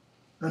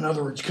 In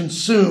other words,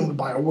 consumed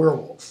by a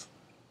werewolf.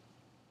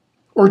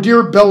 Or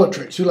dear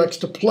Bellatrix, who likes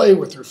to play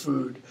with her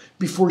food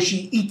before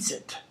she eats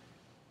it.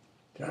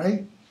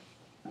 Okay?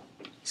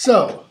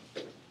 So,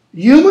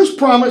 you must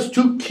promise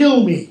to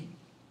kill me.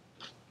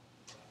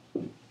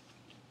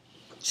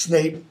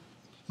 Snape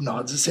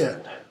nods his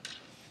head.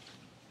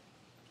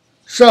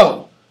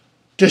 So,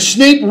 does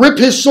Snape rip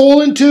his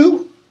soul in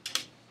two?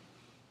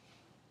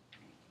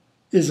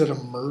 Is it a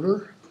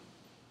murder?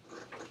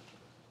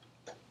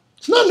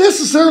 It's not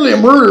necessarily a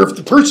murder if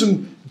the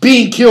person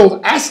being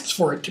killed asks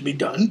for it to be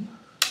done.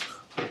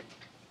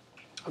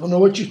 I don't know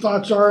what your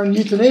thoughts are on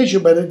euthanasia,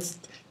 but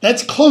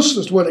that's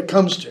closest what it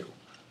comes to.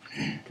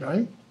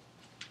 Okay?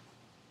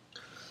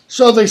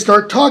 So they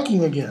start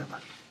talking again.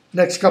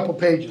 Next couple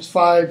pages,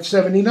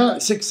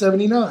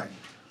 679.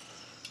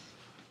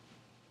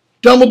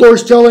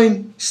 Dumbledore's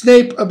telling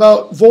Snape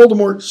about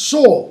Voldemort's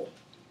soul.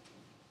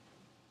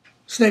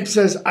 Snape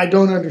says, I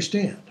don't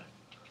understand.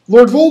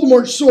 Lord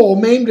Voldemort's soul,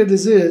 maimed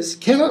as it is,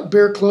 cannot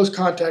bear close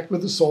contact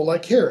with a soul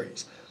like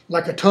Harry's,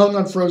 like a tongue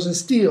on frozen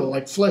steel,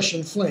 like flesh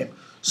in flame.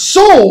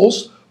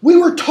 Souls? We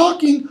were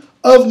talking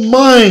of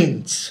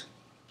minds.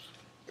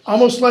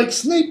 Almost like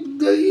Snape,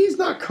 he's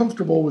not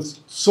comfortable with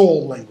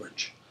soul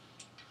language.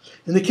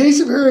 In the case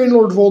of Harry and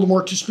Lord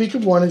Voldemort, to speak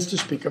of one is to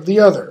speak of the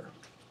other.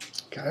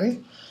 Okay?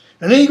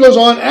 And then he goes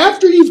on,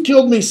 after you've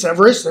killed me,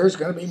 Severus, there's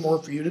going to be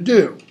more for you to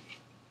do.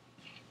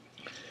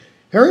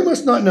 Harry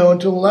must not know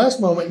until the last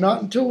moment,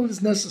 not until it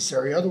is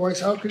necessary.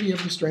 Otherwise, how could he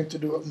have the strength to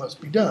do what must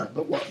be done?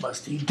 But what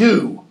must he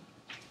do?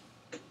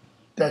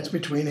 That's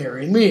between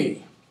Harry and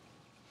me.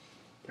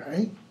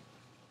 Okay?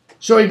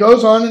 So he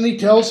goes on and he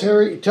tells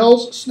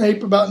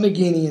Snape about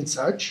Nagini and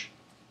such.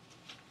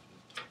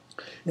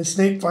 And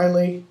Snape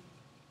finally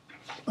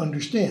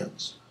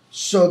understands.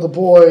 So the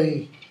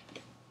boy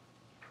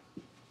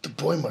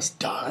must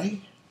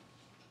die?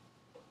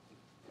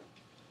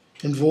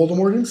 And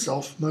Voldemort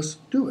himself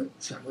must do it,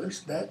 Severus.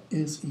 That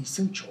is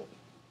essential.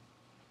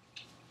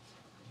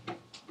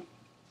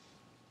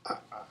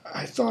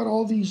 I thought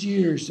all these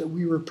years that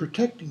we were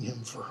protecting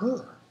him for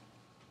her,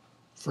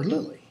 for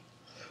Lily.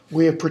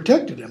 We have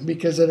protected him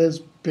because it has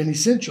been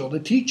essential to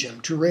teach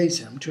him, to raise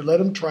him, to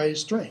let him try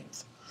his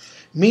strength.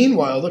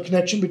 Meanwhile, the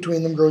connection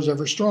between them grows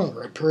ever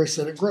stronger, a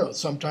parasitic growth.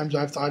 Sometimes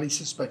I've thought he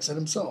suspects it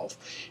himself.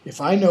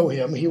 If I know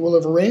him, he will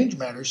have arranged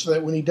matters so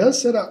that when he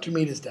does set out to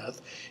meet his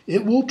death,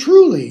 it will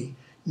truly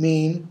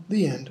mean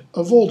the end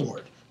of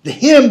Voldemort. The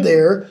him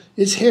there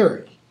is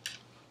Harry.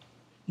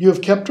 You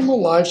have kept him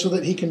alive so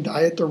that he can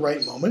die at the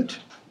right moment?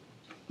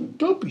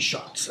 Don't be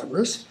shocked,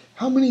 Severus.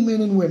 How many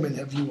men and women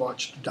have you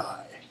watched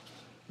die?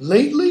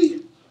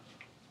 Lately,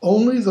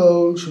 only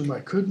those whom I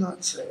could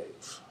not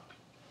save.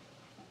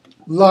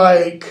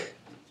 Like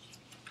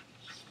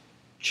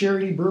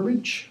Charity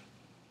Burbage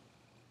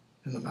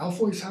in the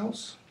Malfoy's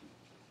house.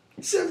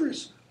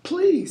 Severus,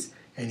 please.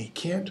 And he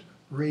can't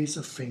raise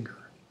a finger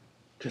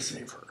to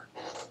save her.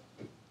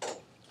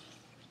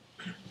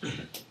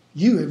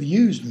 You have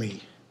used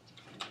me.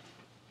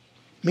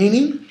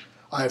 Meaning,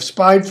 I have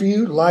spied for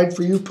you, lied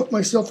for you, put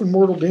myself in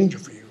mortal danger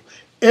for you.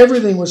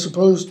 Everything was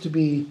supposed to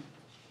be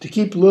to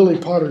keep Lily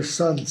Potter's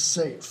son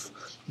safe.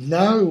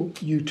 Now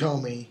you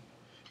tell me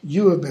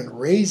you have been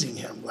raising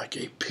him like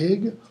a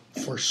pig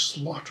for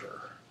slaughter.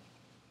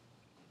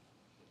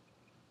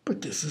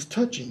 But this is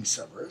touching,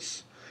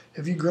 Severus.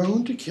 Have you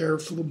grown to care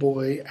for the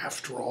boy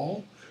after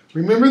all?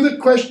 Remember the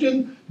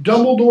question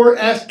Dumbledore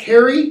asked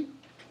Harry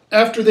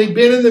after they'd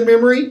been in the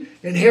memory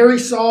and Harry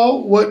saw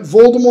what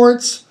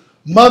Voldemort's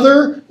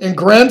mother and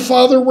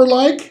grandfather were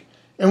like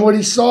and what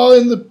he saw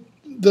in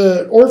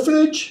the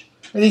orphanage?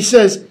 And he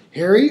says,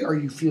 Harry, are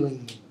you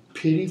feeling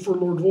pity for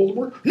Lord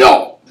Voldemort?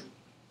 No!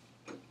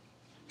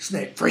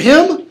 Snape, for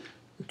him,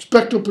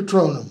 expecto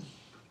patronum.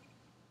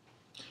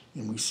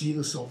 And we see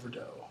the silver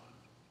doe.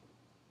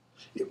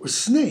 It was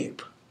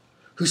Snape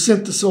who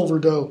sent the silver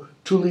doe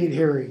to lead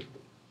Harry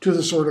to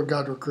the sword of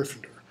Godric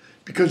Gryffindor.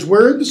 Because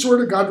where had the sword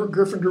of Godric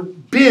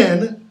Gryffindor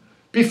been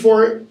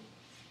before it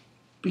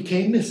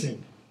became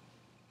missing?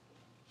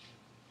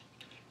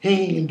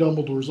 Hanging in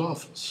Dumbledore's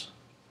office.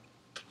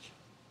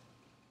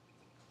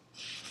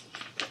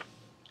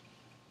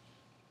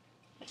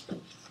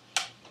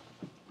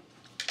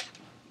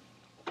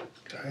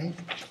 Okay.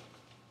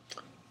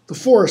 The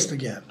forest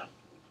again.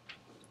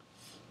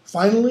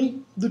 Finally,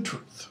 the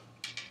truth.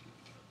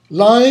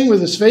 Lying with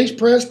his face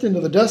pressed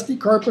into the dusty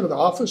carpet of the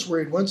office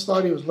where he'd once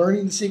thought he was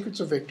learning the secrets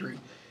of victory,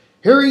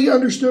 Harry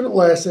understood at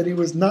last that he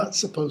was not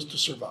supposed to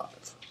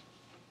survive.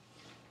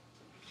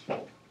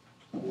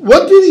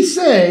 What did he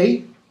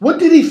say? What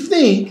did he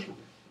think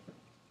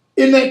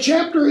in that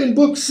chapter in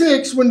Book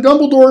 6 when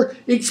Dumbledore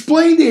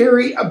explained to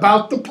Harry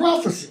about the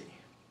prophecy?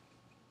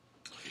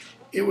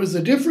 It was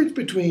the difference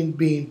between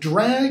being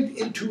dragged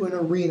into an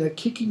arena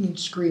kicking and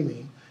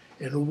screaming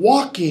and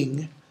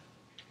walking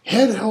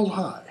head held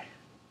high.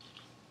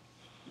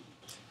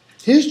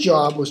 His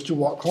job was to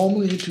walk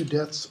calmly into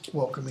death's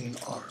welcoming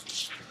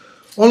arms.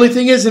 Only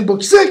thing is, in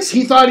Book 6,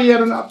 he thought he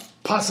had a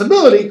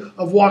possibility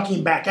of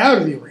walking back out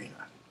of the arena.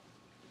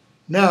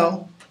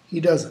 Now, he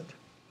doesn't.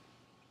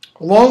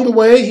 Along the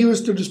way, he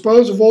was to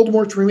dispose of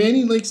Voldemort's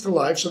remaining links to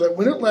life so that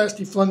when at last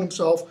he flung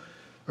himself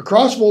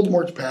across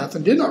Voldemort's path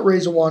and did not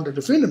raise a wand to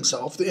defend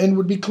himself, the end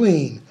would be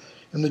clean,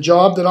 and the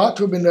job that ought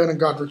to have been done in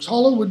Godric's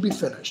Hollow would be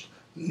finished.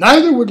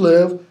 Neither would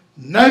live,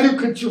 neither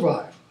could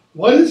survive.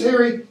 What is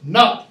Harry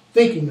not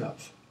thinking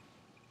of?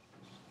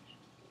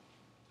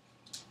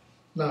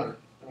 Louder.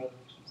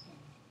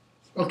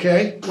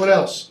 Okay, what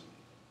else?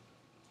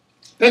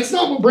 That's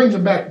not what brings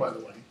him back, by the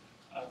way.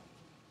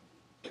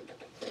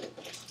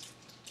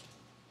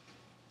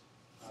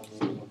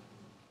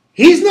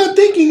 He's not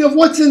thinking of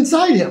what's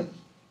inside him.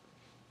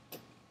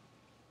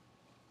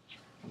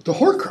 The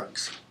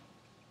Horcrux.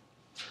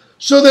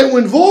 So that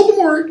when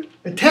Voldemort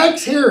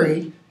attacks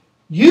Harry,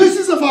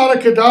 uses Avada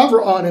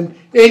Kedavra on him,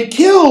 and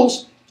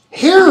kills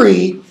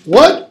Harry,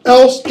 what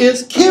else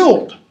is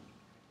killed?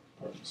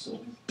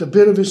 The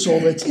bit of his soul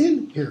that's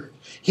in Harry.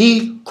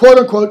 He, quote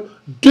unquote,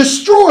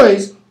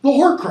 destroys the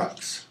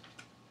Horcrux.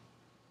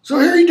 So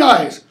Harry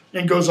dies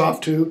and goes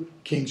off to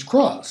King's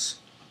Cross.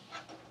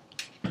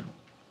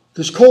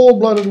 This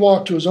cold-blooded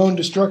walk to his own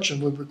destruction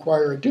would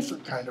require a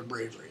different kind of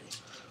bravery.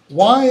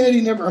 Why had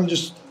he never... I'm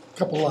just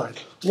couple lines.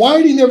 Why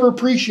had he never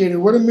appreciated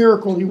what a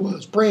miracle he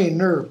was? Brain,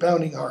 nerve,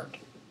 bounding heart.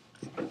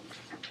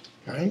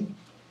 Okay?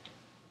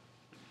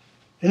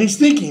 And he's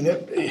thinking,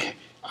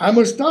 I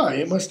must die,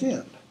 it must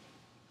end.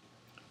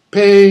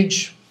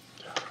 Page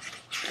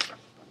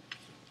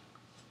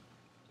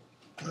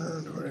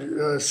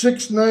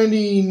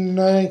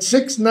 699,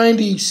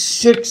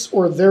 696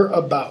 or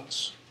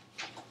thereabouts.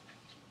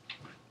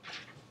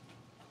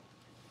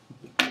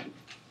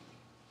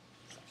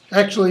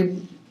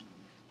 Actually,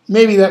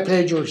 maybe that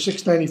page or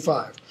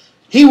 695.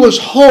 He was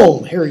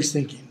home, Harry's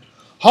thinking.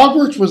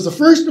 Hogwarts was the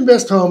first and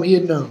best home he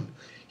had known.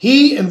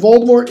 He and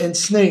Voldemort and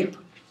Snape,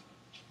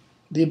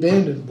 the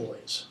abandoned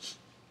boys,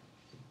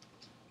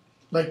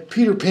 like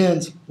Peter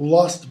Pan's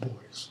lost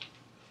boys,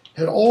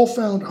 had all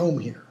found home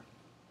here.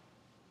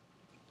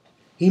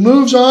 He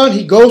moves on.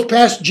 He goes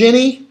past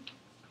Ginny.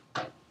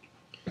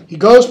 He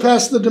goes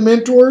past the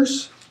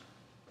Dementors.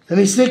 And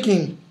he's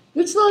thinking,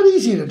 it's not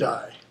easy to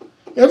die.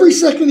 Every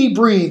second he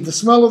breathed, the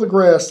smell of the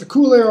grass, the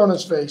cool air on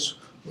his face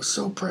was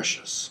so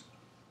precious.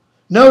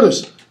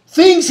 Notice,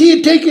 things he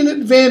had taken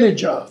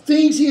advantage of,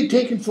 things he had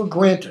taken for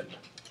granted.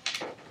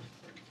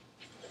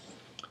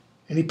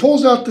 And he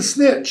pulls out the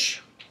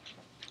snitch.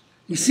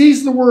 He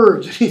sees the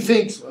words and he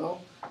thinks,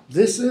 well,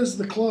 this is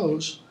the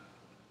close.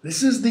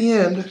 This is the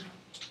end.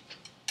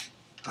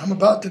 I'm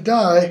about to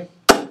die.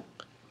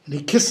 And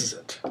he kisses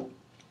it.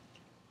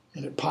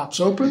 And it pops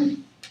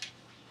open.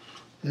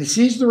 And he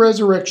sees the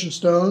resurrection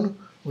stone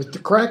with the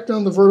crack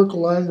down the vertical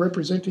line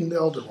representing the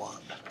Elder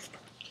Wand.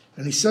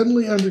 And he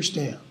suddenly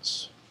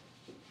understands.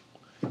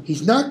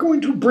 He's not going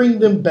to bring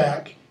them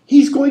back.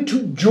 He's going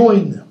to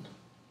join them.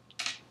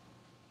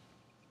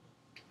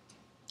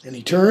 And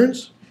he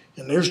turns,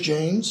 and there's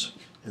James,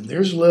 and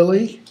there's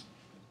Lily,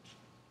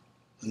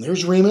 and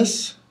there's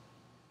Remus,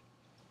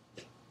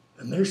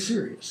 and there's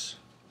Sirius.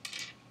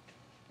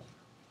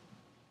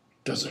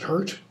 Does it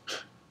hurt?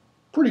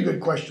 Pretty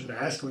good question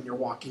to ask when you're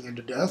walking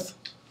into death.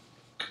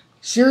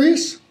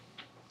 Sirius?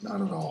 Not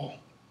at all.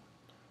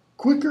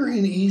 Quicker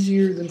and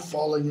easier than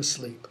falling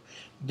asleep.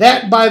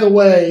 That, by the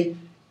way,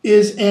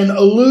 is an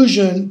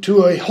allusion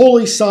to a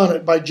holy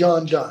sonnet by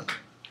John Donne.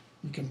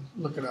 You can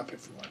look it up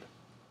if you want.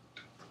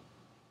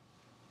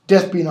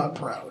 Death be not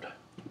proud.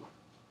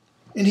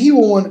 And he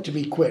will want it to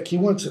be quick. He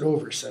wants it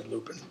over, said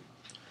Lupin.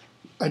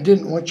 I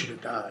didn't want you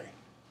to die,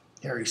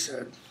 Harry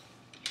said.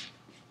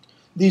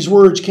 These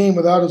words came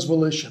without his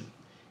volition.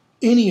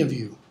 Any of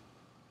you,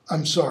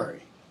 I'm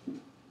sorry.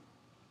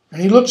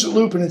 And he looks at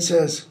Lupin and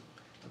says,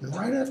 and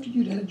right after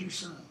you'd had your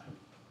son,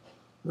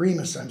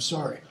 Remus, I'm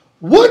sorry.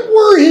 What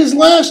were his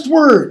last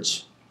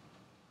words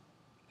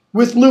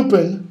with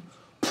Lupin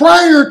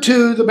prior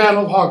to the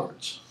Battle of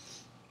Hogwarts?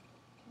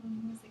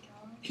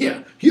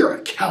 Yeah, you're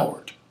a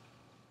coward.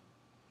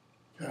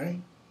 Okay?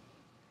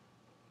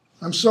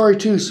 I'm sorry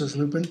too, says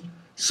Lupin.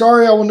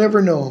 Sorry I will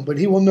never know him, but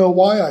he will know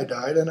why I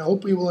died, and I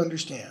hope he will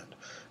understand.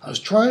 I was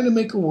trying to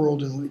make a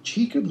world in which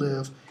he could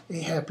live a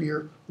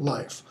happier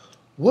life.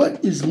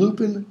 What is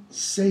Lupin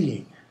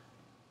saying?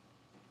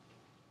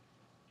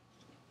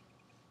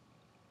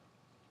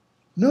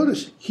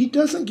 Notice, he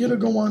doesn't get to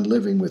go on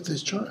living with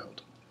his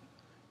child.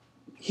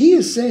 He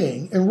is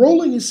saying, and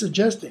Rowling is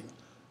suggesting,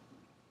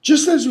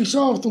 just as we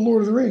saw with the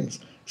Lord of the Rings,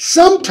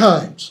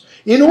 sometimes,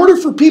 in order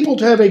for people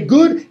to have a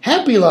good,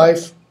 happy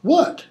life,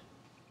 what?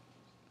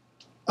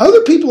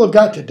 Other people have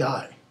got to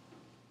die.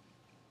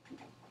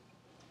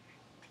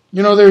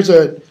 You know, there's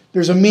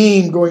a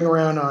meme going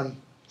around on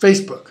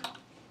Facebook.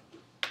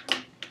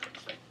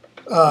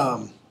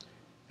 And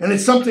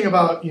it's something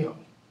about,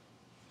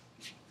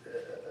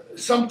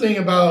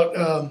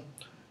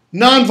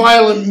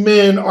 nonviolent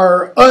men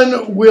are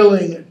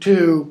unwilling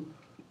to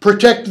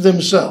protect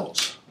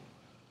themselves.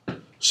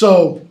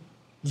 So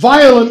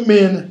violent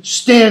men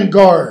stand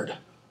guard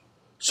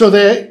so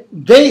that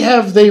they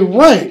have the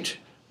right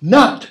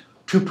not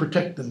to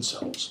protect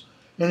themselves.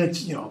 And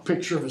it's, a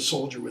picture of a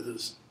soldier with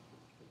his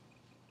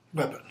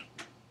weapon.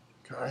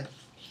 Okay.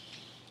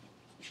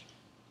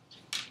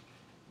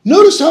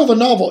 Notice how the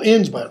novel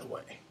ends, by the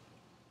way.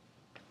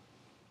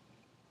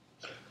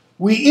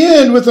 We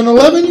end with an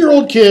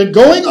 11-year-old kid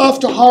going off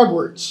to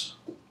Hogwarts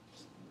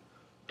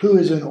who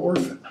is an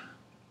orphan,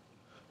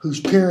 whose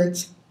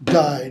parents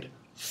died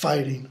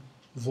fighting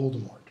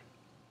Voldemort.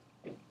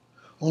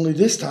 Only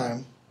this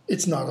time,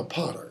 it's not a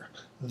Potter.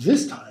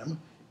 This time,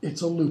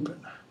 it's a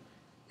Lupin.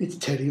 It's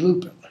Teddy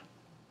Lupin.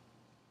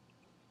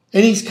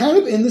 And he's kind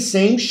of in the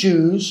same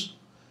shoes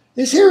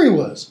as Harry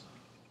was.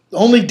 The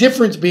only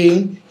difference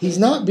being, he's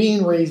not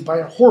being raised by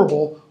a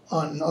horrible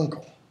aunt and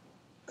uncle.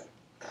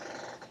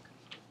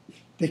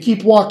 They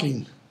keep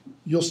walking.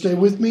 You'll stay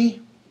with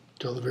me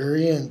till the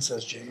very end,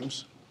 says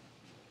James.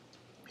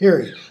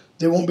 Harry,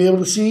 they won't be able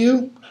to see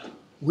you?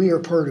 We are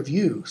part of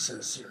you,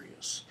 says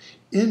Sirius,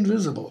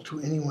 invisible to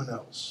anyone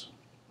else.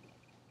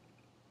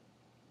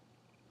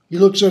 He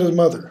looks at his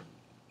mother.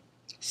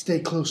 Stay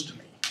close to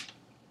me.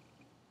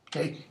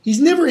 Okay? He's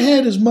never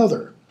had his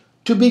mother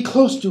to be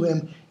close to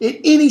him at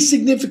any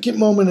significant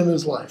moment in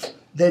his life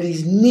that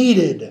he's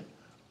needed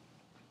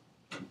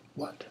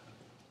what?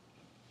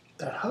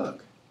 that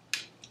hug.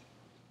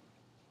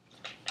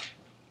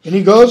 And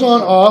he goes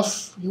on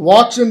off. He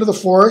walks into the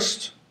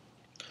forest.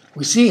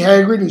 We see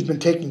Hagrid, who's been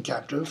taken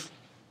captive.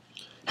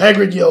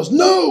 Hagrid yells,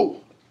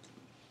 "No!"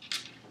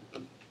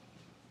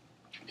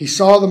 He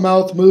saw the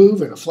mouth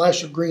move and a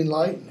flash of green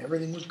light, and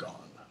everything was gone.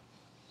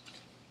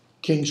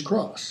 King's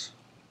Cross.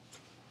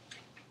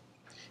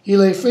 He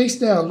lay face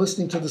down,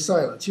 listening to the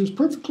silence. He was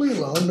perfectly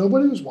alone.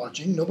 Nobody was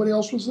watching. Nobody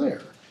else was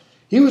there.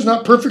 He was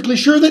not perfectly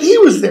sure that he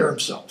was there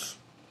himself.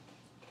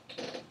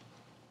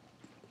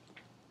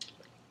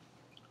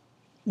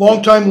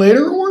 Long time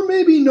later, or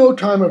maybe no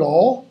time at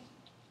all.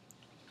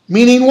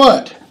 Meaning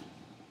what?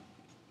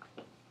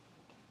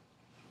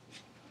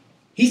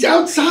 He's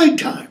outside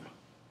time.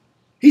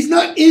 He's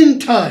not in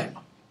time.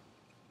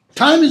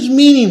 Time is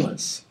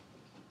meaningless.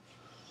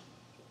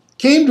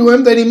 Came to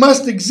him that he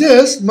must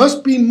exist,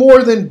 must be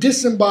more than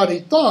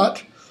disembodied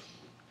thought,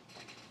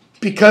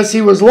 because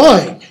he was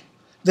lying.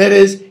 That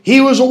is,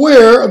 he was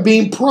aware of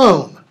being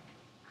prone.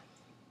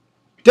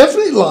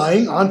 Definitely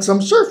lying on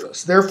some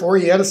surface. Therefore,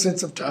 he had a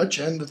sense of touch,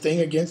 and the thing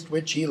against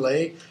which he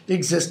lay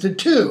existed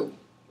too.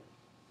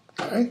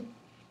 Okay?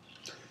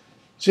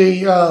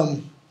 See,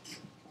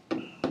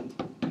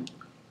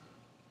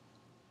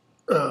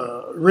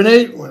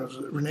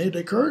 Rene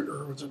Descartes,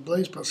 or was it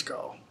Blaise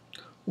Pascal?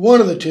 One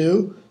of the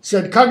two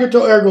said,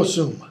 "Cogito ergo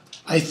sum."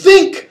 I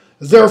think,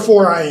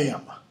 therefore I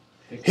am.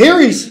 Here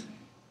he's,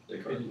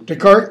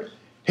 Descartes,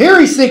 here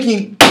he's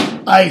thinking,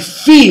 I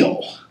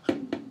feel,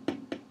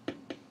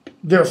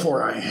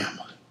 therefore I am.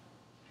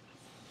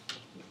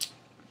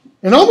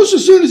 And almost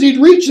as soon as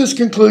he'd reached this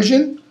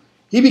conclusion,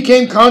 he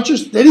became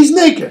conscious that he's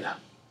naked.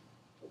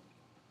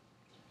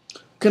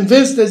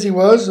 Convinced as he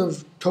was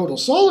of total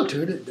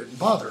solitude, it didn't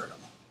bother him.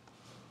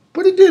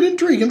 But it did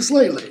intrigue him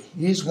slightly.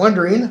 He's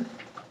wondering,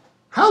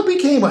 how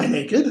became I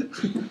naked?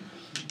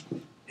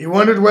 He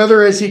wondered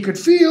whether, as he could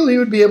feel, he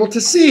would be able to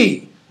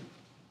see,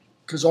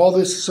 because all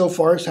this so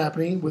far is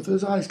happening with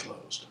his eyes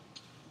closed.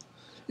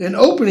 In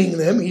opening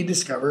them, he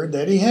discovered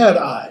that he had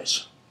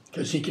eyes,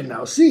 because he can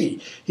now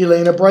see. He lay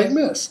in a bright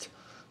mist.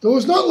 Though it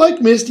was not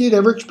like mist he had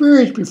ever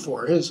experienced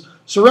before. His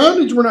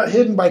surroundings were not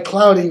hidden by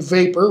cloudy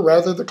vapor.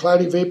 Rather, the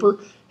cloudy vapor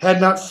had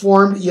not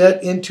formed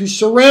yet into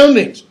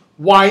surroundings.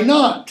 Why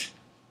not?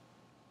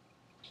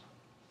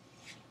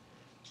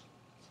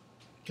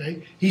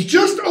 Okay. He's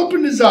just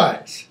opened his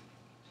eyes.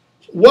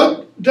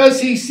 What does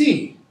he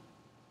see?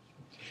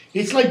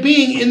 It's like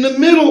being in the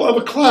middle of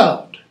a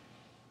cloud.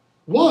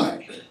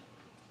 Why?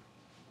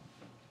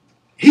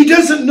 He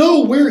doesn't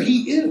know where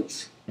he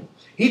is.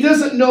 He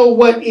doesn't know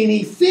what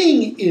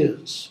anything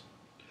is.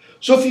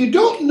 So if you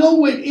don't know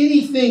what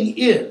anything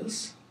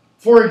is,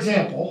 for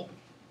example,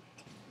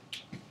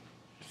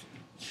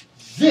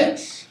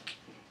 this,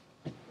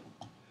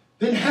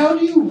 then how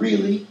do you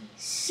really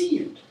see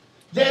it?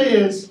 That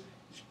is,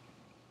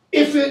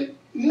 if it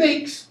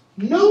makes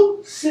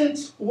no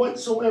sense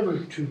whatsoever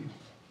to you.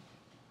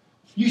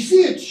 You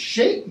see its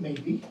shape,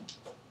 maybe,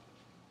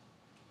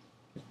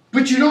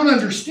 but you don't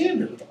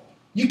understand it at all.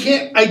 You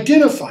can't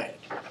identify it.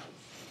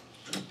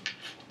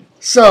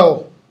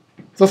 So,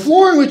 the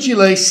floor on which he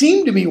lay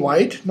seemed to be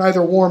white,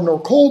 neither warm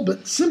nor cold,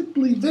 but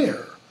simply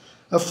there.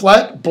 A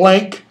flat,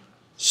 blank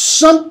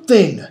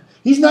something.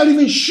 He's not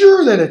even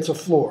sure that it's a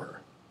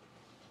floor.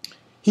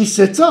 He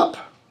sits up.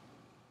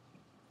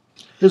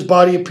 His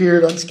body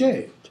appeared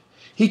unscathed.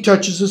 He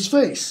touches his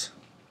face.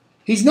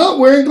 He's not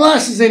wearing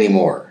glasses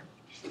anymore.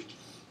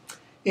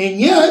 And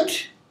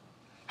yet,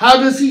 how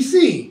does he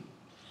see?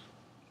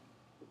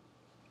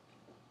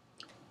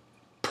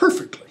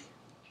 Perfectly.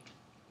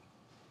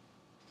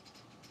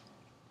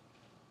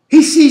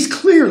 He sees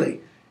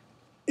clearly,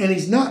 and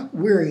he's not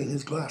wearing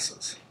his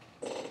glasses.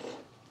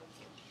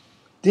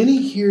 Then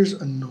he hears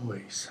a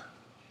noise.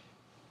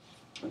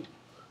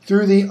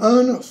 Through the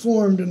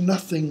unformed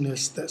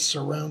nothingness that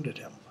surrounded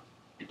him.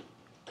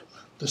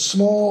 The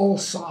small,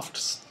 soft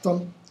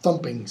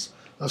thumpings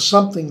of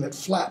something that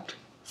flapped,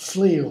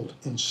 flailed,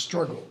 and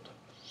struggled.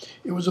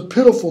 It was a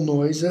pitiful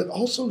noise, yet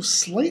also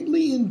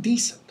slightly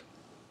indecent.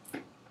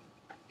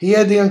 He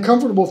had the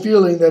uncomfortable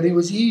feeling that he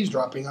was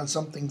eavesdropping on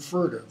something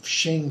furtive,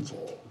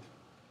 shameful.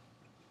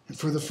 And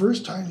for the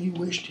first time he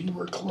wished he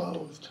were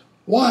clothed.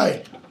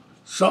 Why?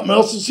 Something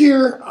else is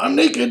here. I'm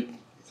naked.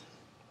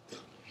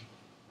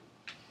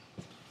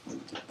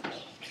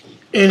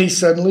 And he's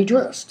suddenly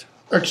dressed.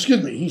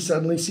 He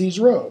suddenly sees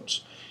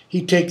robes.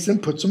 He takes them,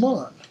 puts them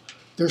on.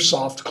 They're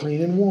soft,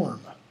 clean, and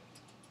warm.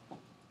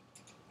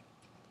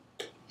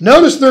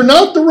 Notice they're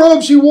not the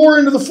robes he wore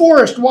into the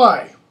forest.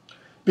 Why?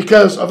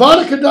 Because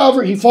Avada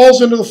Kedavra, he falls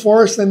into the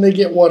forest, then they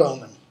get what on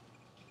them?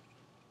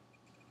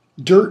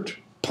 Dirt,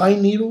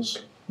 pine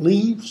needles,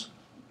 leaves.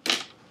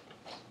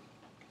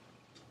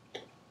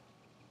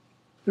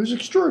 It was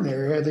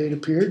extraordinary how they had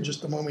appeared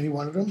just the moment he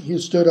wanted them. He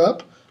stood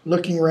up,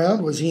 looking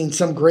around. Was he in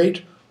some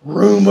great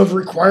room of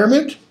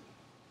requirement?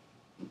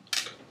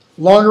 The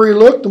longer he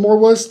looked, the more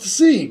was to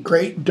see.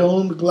 Great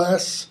domed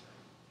glass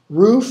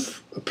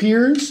roof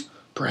appears.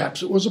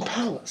 Perhaps it was a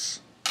palace.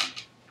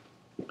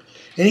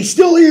 And he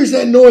still hears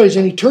that noise,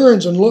 and he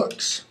turns and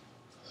looks.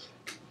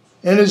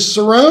 and his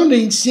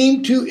surroundings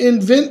seemed to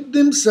invent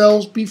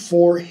themselves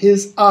before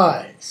his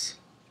eyes.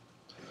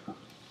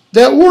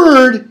 That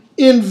word,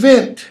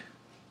 invent,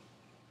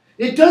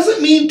 it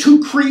doesn't mean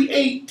to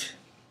create,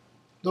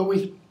 though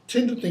we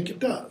tend to think it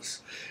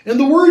does. And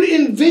the word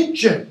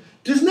invention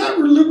does not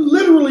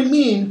literally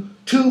mean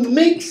to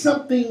make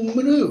something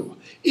new.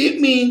 It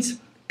means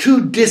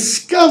to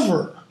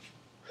discover,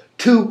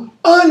 to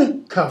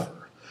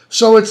uncover.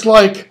 So it's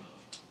like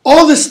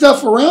all this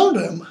stuff around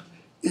him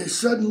is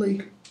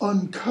suddenly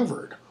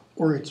uncovered,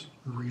 or it's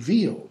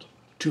revealed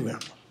to him.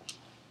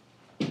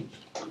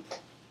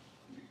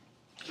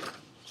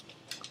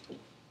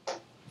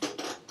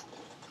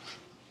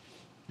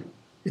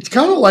 It's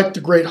kind of like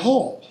the Great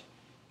Hall,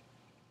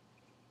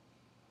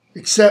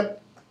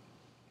 except,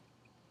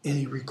 and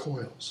he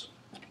recoils.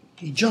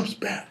 He jumps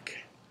back.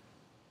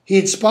 He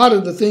had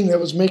spotted the thing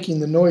that was making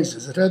the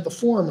noises. It had the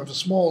form of a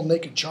small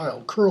naked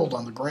child curled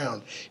on the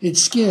ground,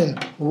 its skin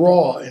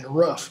raw and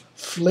rough,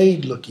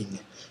 flayed looking.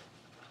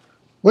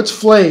 What's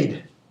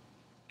flayed?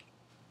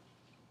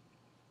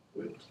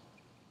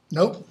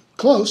 Nope,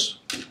 close.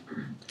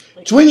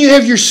 It's when you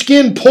have your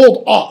skin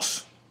pulled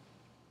off.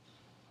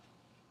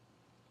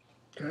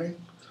 Okay?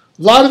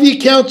 A lot of the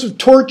accounts of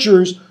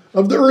tortures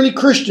of the early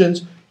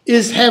Christians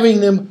is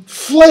having them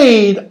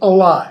flayed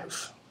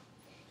alive.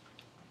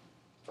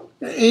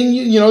 And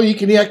you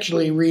can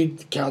actually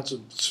read accounts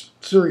of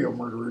serial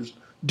murderers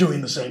doing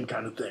the same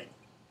kind of thing.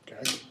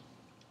 Okay?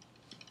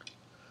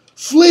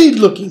 Flayed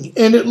looking,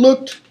 and it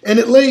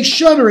lay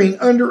shuddering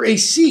under a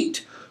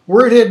seat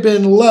where it had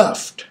been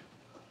left,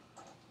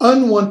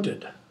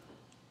 unwanted,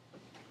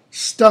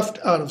 stuffed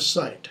out of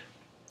sight,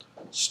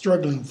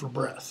 struggling for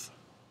breath.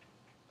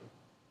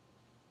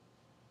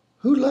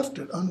 Who left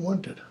it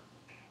unwanted,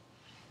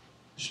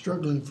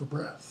 struggling for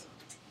breath?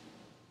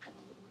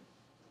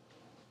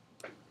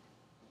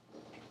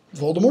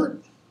 Voldemort?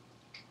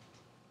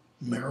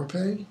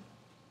 Merope?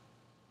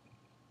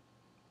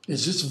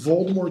 Is this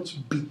Voldemort's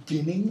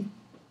beginning?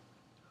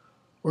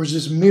 Or is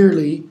this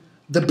merely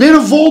the bit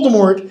of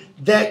Voldemort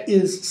that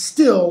is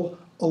still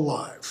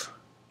alive?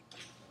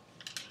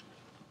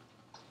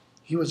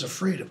 He was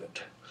afraid of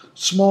it.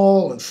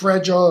 Small and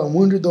fragile and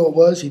wounded though it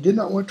was, he did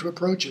not want to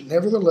approach it.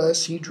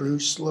 Nevertheless, he drew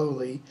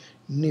slowly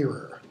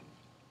nearer.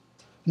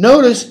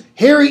 Notice,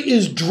 Harry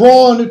is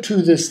drawn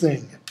to this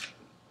thing.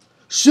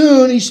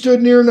 Soon he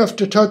stood near enough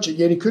to touch it,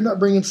 yet he could not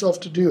bring himself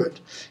to do it.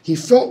 He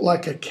felt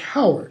like a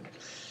coward.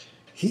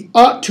 He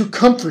ought to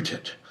comfort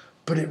it,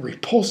 but it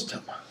repulsed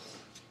him.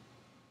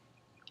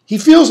 He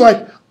feels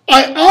like,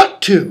 I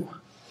ought to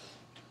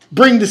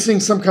bring this thing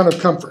some kind of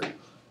comfort.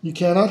 You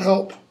cannot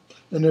help,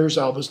 and there's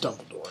Albus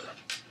Dumbledore.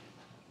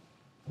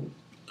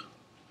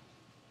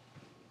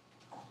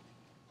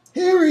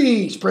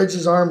 Harry spreads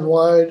his arms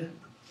wide.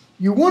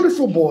 You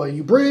wonderful boy,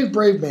 you brave,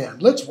 brave man,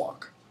 let's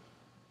walk.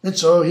 And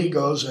so he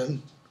goes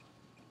and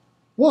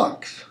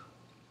walks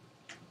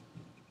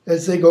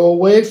as they go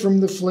away from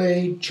the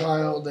flayed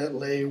child that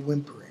lay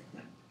whimpering.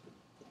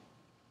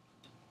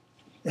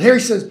 And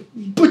Harry says,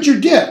 but you're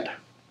dead.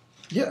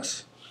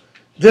 Yes.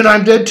 Then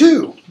I'm dead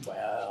too.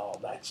 Well,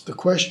 that's the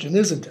question,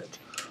 isn't it?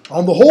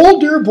 On the whole,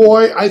 dear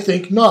boy, I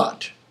think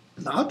not.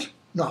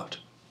 Not.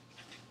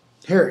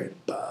 Harry,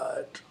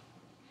 but...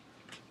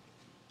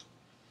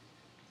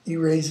 He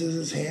raises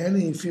his hand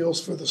and he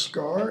feels for the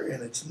scar,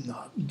 and it's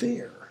not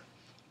there.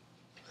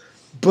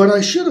 But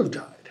I should have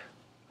died.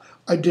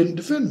 I didn't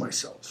defend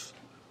myself.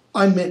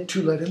 I meant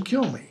to let him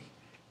kill me.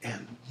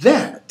 And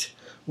that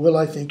will,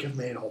 I think, have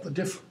made all the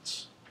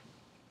difference.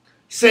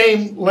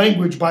 Same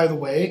language, by the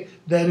way,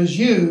 that is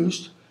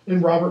used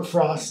in Robert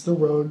Frost's The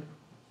Road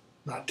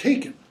Not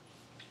Taken.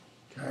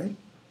 Okay?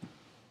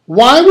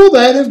 Why will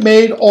that have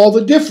made all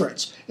the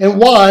difference? And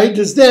why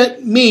does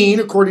that mean,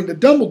 according to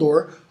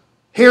Dumbledore,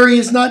 Harry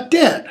is not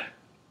dead?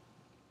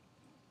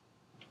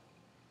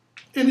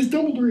 And is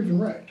Dumbledore even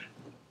right?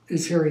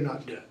 Is Harry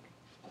not dead?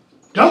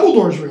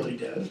 Dumbledore's really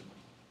dead.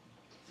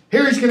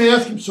 Harry's going to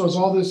ask him, so is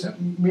all this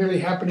merely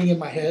happening in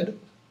my head?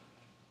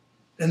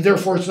 And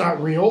therefore it's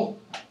not real?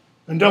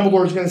 And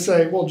Dumbledore's going to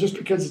say, well, just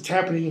because it's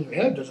happening in your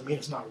head doesn't mean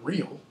it's not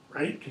real,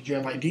 right? Because you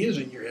have ideas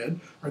in your head.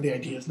 Are the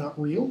ideas not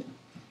real?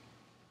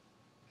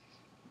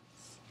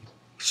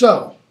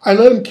 So, I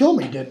let him kill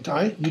me, didn't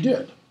I? You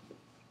did.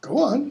 Go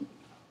on.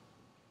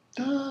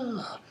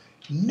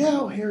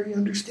 Now Harry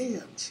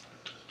understands.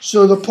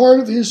 So the part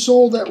of his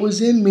soul that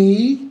was in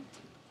me,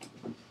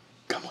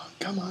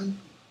 come on.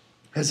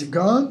 Has it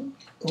gone?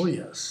 Oh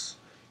yes.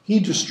 He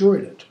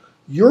destroyed it.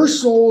 Your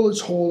soul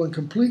is whole and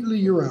completely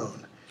your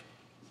own.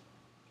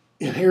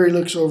 And Harry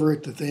looks over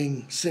at the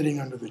thing sitting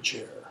under the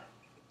chair.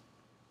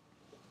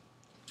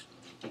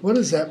 What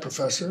is that,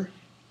 Professor?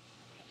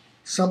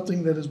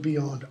 Something that is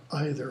beyond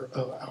either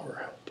of our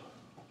help.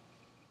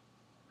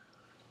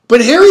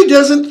 But Harry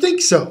doesn't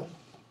think so.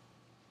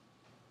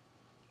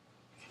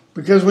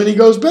 Because when he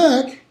goes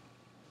back,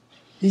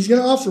 he's going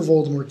to offer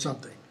Voldemort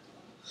something.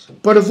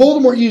 But if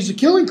Voldemort used a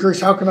killing curse,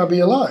 how can I be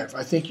alive?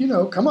 I think you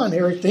know. Come on,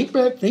 Harry, think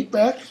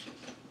back.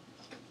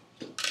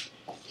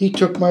 He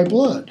took my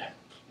blood.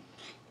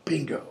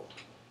 Bingo.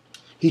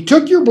 He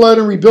took your blood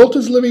and rebuilt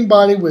his living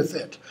body with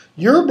it.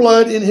 Your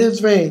blood in his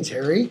veins,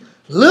 Harry.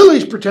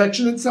 Lily's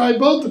protection inside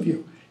both of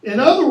you. In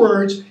other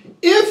words,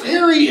 if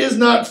Harry is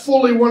not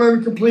fully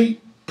 100%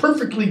 complete,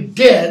 perfectly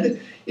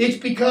dead, it's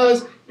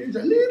because there's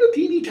a little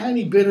teeny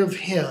tiny bit of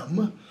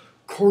him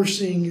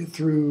coursing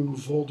through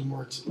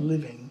Voldemort's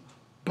living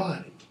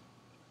body.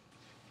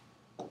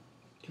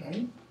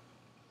 Okay?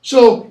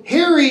 So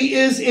Harry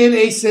is, in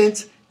a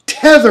sense,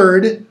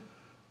 tethered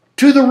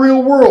to the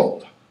real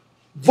world.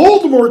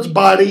 Voldemort's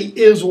body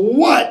is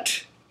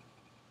what,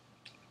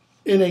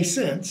 in a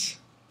sense,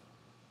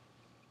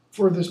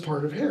 for this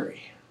part of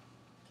Harry?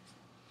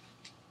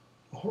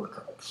 A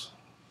Horcrux.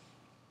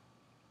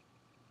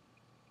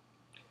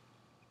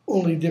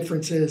 Only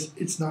difference is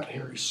it's not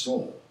Harry's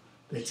soul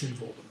that's in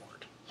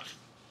Voldemort.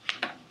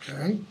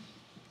 Okay?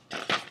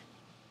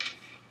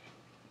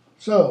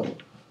 So,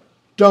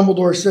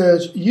 Dumbledore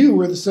says, you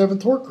were the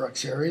seventh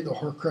Horcrux, Harry, the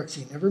Horcrux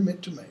he never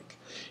meant to make.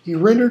 He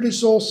rendered his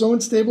soul so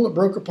unstable it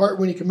broke apart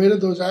when he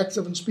committed those acts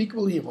of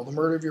unspeakable evil, the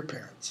murder of your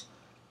parents.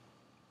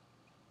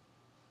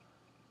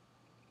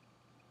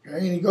 Okay,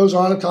 and he goes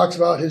on and talks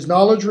about his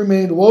knowledge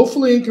remained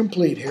woefully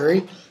incomplete,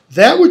 Harry.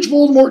 That which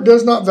Voldemort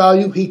does not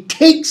value, he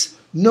takes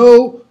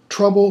no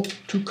trouble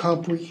to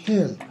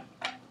comprehend.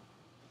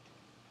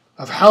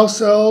 Of house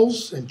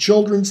elves and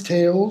children's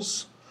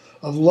tales,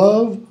 of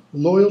love,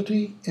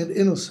 loyalty, and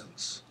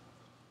innocence,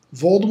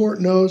 Voldemort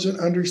knows and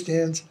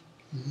understands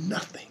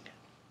nothing.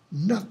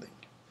 Nothing.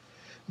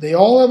 They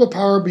all have a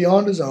power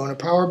beyond his own, a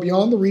power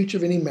beyond the reach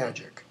of any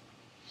magic.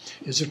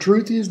 It's a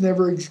truth he has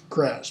never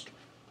grasped.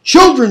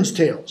 Children's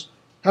tales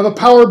have a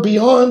power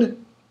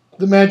beyond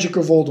the magic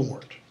of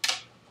Voldemort.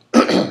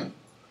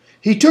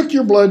 He took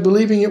your blood,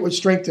 believing it would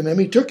strengthen him.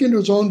 He took into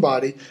his own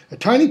body a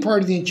tiny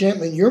part of the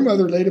enchantment your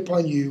mother laid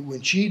upon you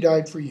when she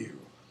died for you.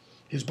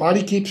 His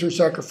body keeps her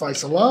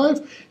sacrifice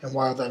alive, and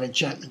while that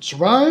enchantment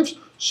survives,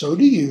 so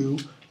do you,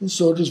 and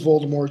so does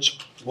Voldemort's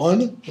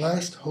one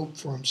last hope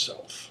for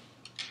himself.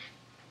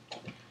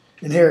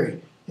 And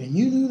Harry, and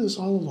you knew this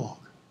all along.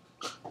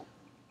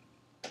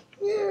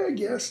 Yeah, I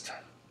guessed.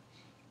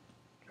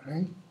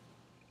 Okay.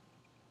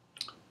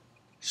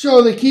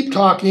 So they keep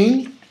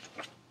talking.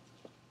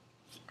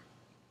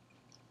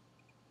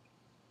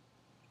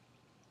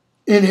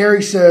 And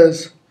Harry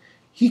says,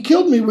 he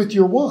killed me with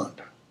your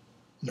wand.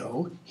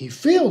 No, he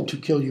failed to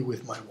kill you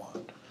with my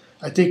wand.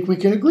 I think we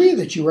can agree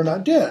that you are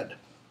not dead.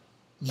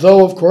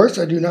 Though, of course,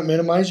 I do not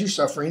minimize your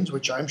sufferings,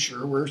 which I'm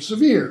sure were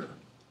severe.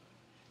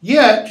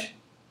 Yet,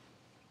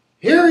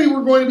 Harry,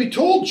 we're going to be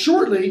told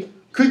shortly,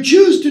 could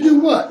choose to do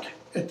what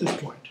at this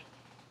point?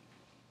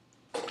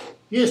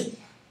 He has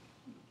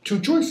two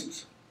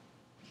choices.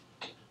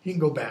 He can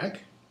go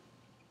back,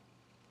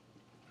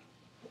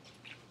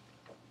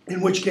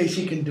 in which case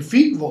he can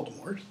defeat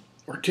Voldemort,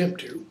 or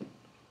attempt to,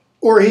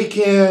 or he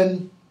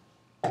can,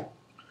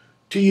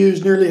 to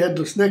use Nearly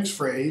Headless Nick's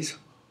phrase,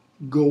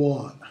 go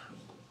on.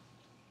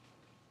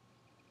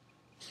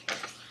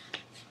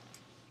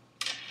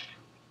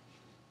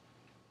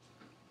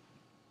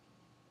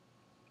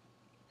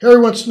 Harry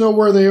wants to know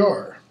where they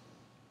are.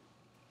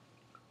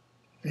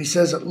 And he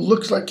says, it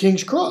looks like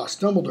King's Cross.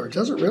 Dumbledore,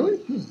 does it really?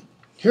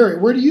 Harry,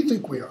 where do you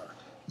think we are?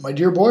 My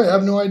dear boy, I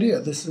have no idea.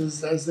 This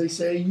is, as they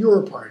say,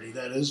 your party.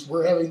 That is,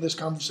 we're having this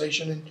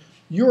conversation in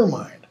your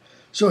mind.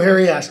 So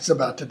Harry asks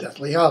about the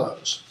Deathly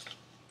Hallows.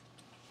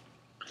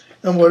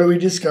 And what do we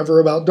discover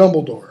about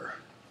Dumbledore?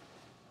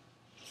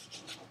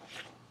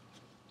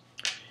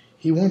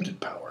 He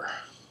wanted power.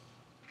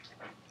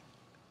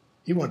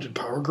 He wanted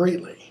power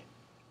greatly.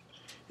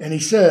 And he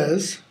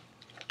says,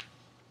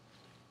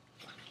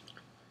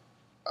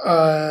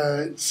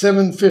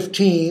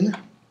 7:15,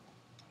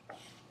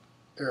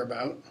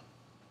 thereabout,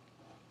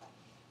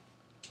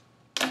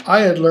 I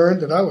had learned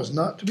that I was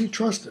not to be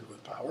trusted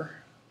with power.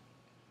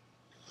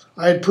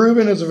 I had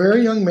proven as a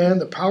very young man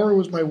that power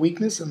was my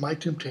weakness and my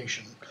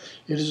temptation.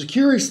 It is a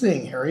curious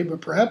thing, Harry,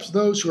 but perhaps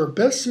those who are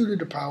best suited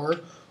to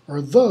power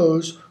are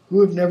those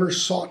who have never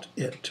sought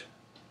it.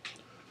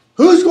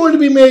 Who's going to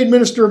be made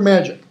Minister of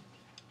Magic?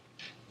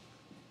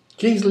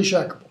 Kingsley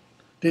Shacklebolt.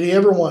 Did he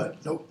ever want it?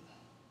 Nope.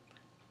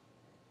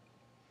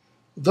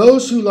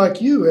 Those who,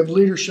 like you, have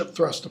leadership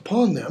thrust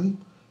upon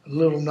them, a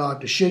little nod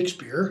to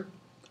Shakespeare,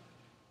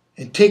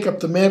 and take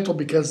up the mantle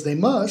because they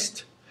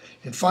must,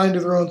 and find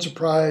to their own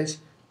surprise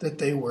that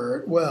they wear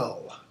it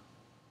well.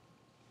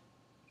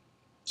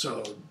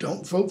 So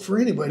don't vote for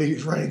anybody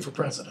who's running for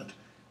president,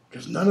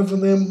 because none of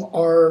them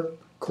are,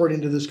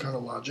 according to this kind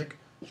of logic,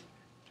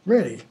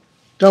 ready.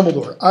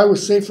 Dumbledore, I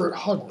was safer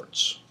at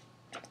Hogwarts.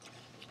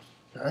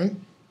 Okay?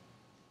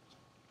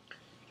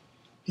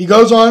 He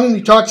goes on and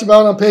he talks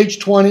about on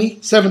page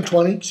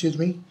 720, excuse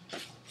me.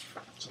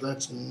 So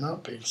that's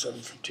not page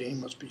 715,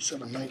 must be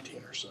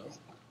 719 or so.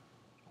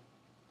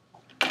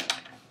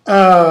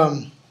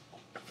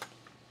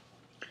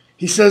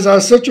 He says, I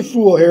was such a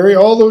fool, Harry.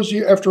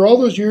 After all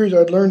those years,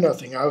 I'd learned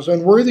nothing. I was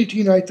unworthy to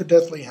unite the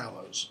Deathly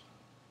Hallows.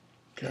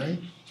 Okay?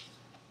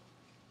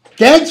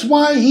 That's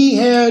why he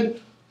had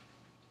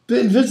the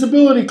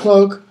invisibility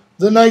cloak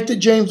the night that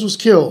James was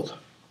killed.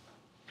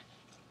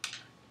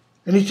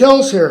 And he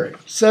tells Harry,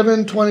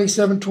 7:20,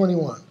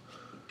 7:21,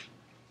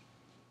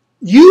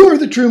 you are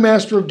the true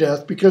master of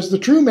death, because the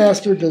true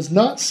master does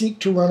not seek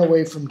to run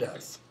away from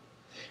death.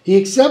 He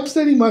accepts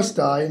that he must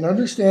die and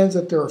understands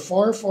that there are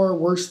far, far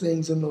worse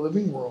things in the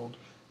living world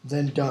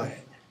than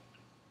dying.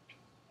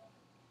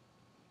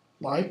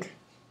 Like?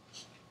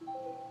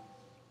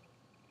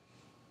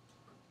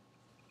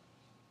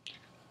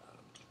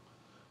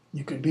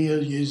 You could be a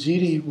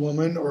Yazidi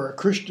woman or a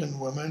Christian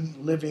woman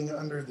living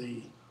under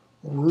the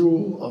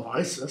rule of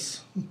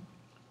ISIS.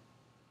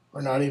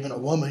 Or not even a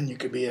woman, you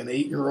could be an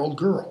 8-year-old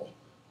girl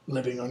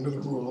living under the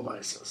rule of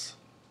ISIS.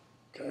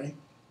 Okay?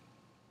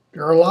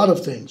 There are a lot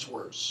of things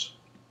worse.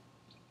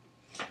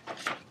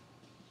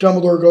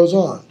 Dumbledore goes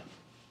on.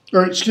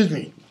 Or, excuse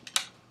me.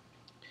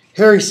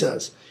 Harry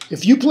says,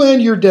 if you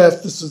planned your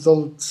death, this is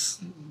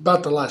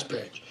about the last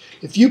page.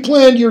 If you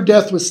planned your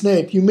death with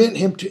Snape, you meant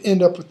him to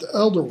end up with the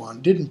Elder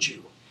Wand, didn't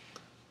you?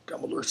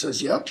 Dumbledore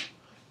says, yep.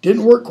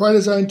 Didn't work quite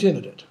as I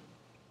intended it.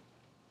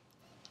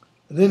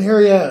 And then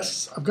Harry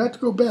asks, I've got to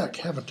go back,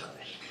 haven't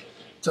I?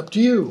 It's up to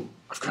you.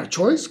 I've got a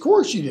choice? Of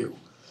course you do.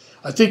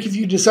 I think if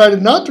you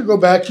decided not to go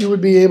back, you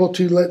would be able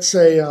to, let's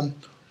say,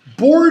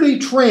 board a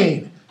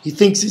train. He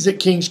thinks he's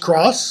at King's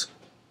Cross.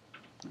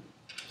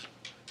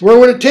 Where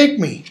would it take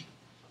me?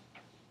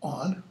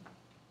 On.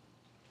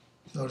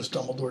 Notice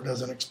Dumbledore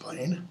doesn't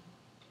explain.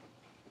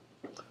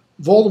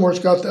 Voldemort's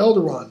got the Elder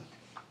Wand.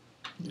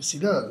 Yes, he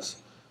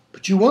does.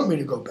 But you want me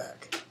to go back.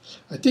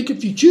 I think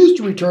if you choose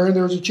to return,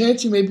 there is a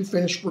chance you may be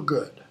finished for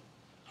good.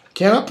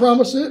 Cannot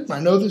promise it. I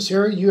know this,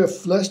 Harry. You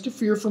have less to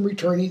fear from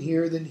returning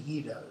here than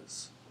he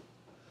does.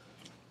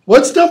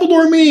 What's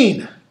Dumbledore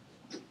mean?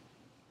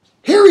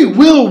 Harry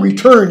will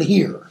return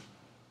here,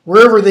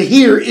 wherever the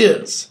here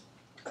is.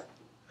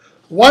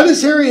 Why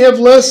does Harry have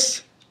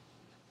less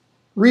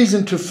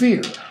reason to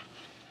fear?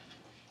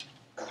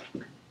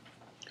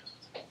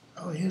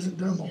 Oh, he hasn't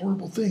done the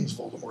horrible things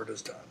Voldemort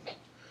has done.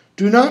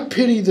 Do not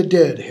pity the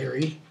dead,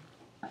 Harry.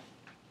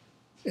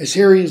 As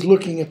Harry is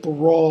looking at the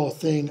raw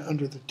thing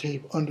under the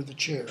table, under the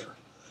chair.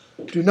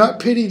 Do not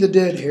pity the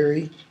dead,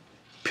 Harry.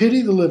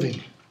 Pity the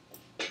living.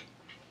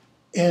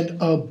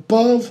 And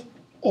above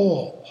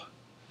all,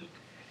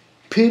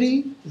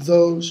 pity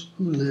those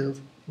who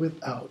live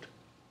without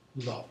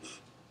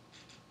love.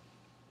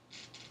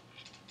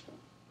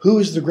 Who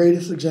is the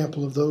greatest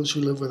example of those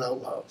who live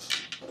without love?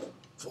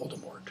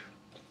 Voldemort.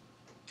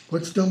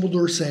 What's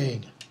Dumbledore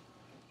saying?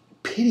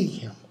 Pity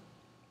him.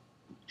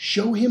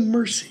 Show him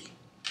mercy.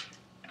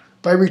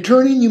 By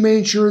returning, you may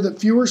ensure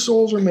that fewer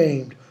souls are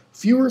maimed,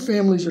 fewer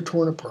families are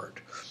torn apart.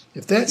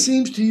 If that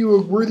seems to you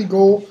a worthy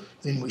goal,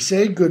 then we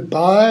say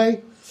goodbye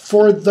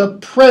for the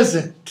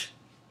present.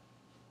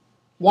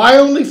 Why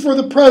only for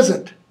the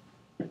present?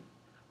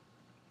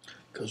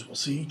 Because we'll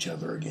see each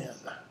other again.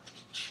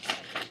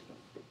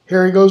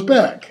 Harry goes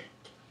back.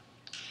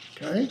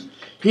 Okay.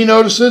 He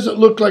notices it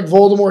looked like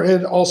Voldemort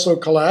had also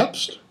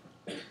collapsed,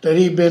 that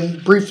he'd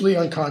been briefly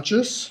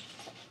unconscious.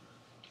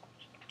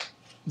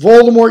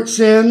 Voldemort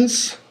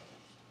sends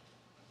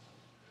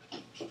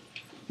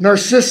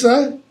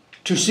Narcissa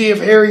to see if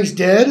Harry's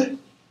dead.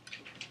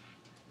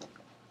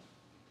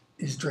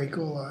 Is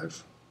Draco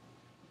alive?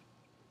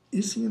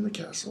 Is he in the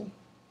castle?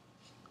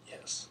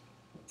 Yes.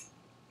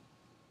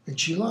 And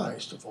she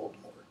lies to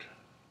Voldemort.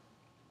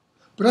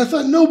 But I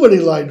thought nobody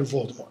lied to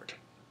Voldemort.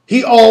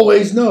 He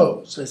always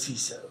knows, as he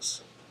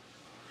says.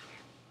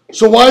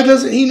 So why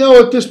doesn't he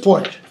know at this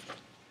point?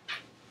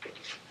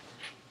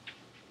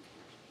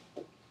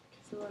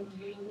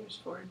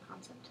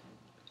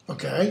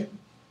 Okay.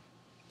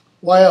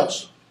 Why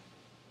else?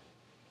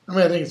 I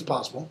mean, I think it's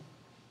possible.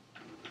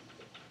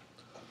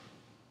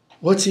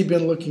 What's he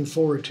been looking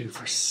forward to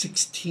for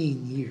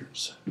 16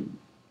 years?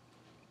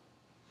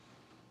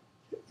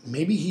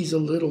 Maybe he's a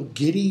little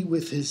giddy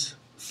with his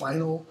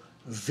final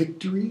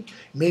victory.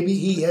 Maybe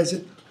he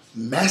hasn't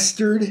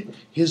mastered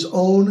his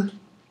own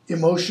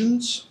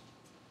emotions.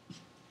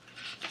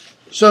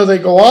 So they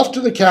go off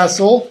to the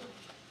castle.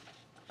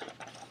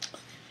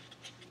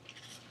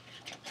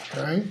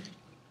 Okay.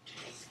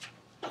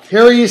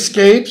 Harry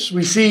escapes.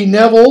 We see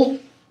Neville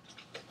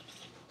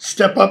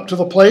step up to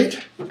the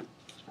plate.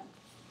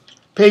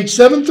 Page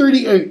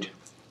 738.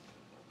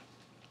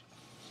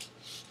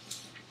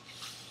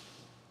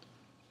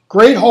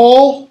 Great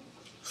Hall,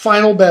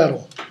 final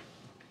battle.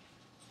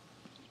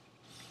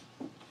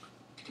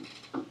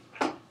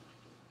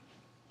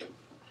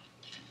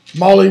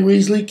 Molly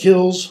Weasley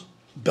kills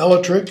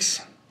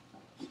Bellatrix.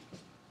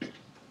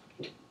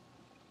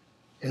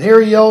 And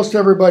Harry yells to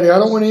everybody, I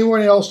don't want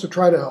anyone else to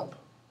try to help.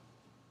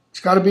 It's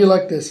got to be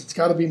like this. It's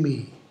got to be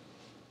me.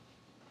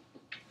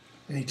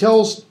 And he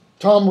tells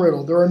Tom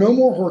Riddle, there are no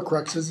more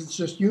Horcruxes. It's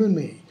just you and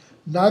me.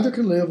 Neither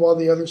can live while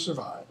the other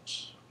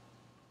survives.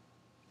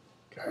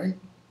 Okay?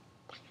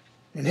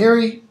 And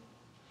Harry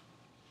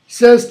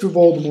says to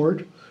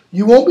Voldemort,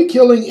 you won't be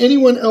killing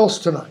anyone else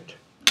tonight.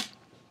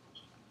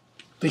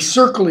 They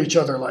circle each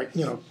other like,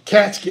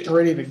 cats getting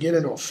ready to get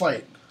into a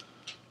fight.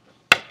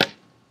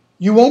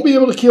 You won't be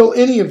able to kill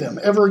any of them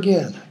ever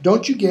again.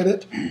 Don't you get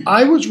it?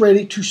 I was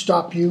ready to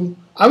stop you.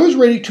 I was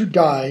ready to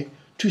die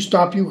to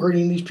stop you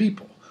hurting these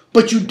people.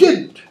 But you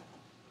didn't.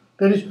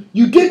 That is,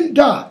 you didn't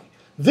die.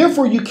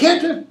 Therefore, you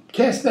can't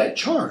cast that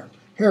charm,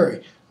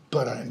 Harry.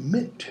 But I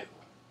meant to.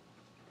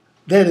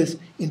 That is,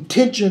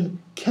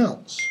 intention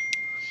counts.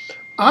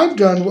 I've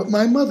done what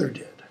my mother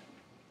did.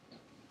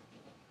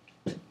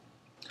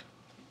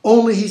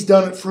 Only he's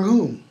done it for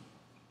whom?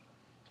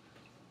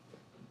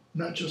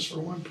 Not just for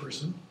one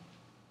person.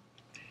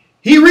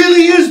 He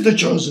really is the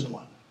chosen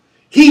one.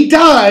 He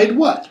died,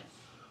 what?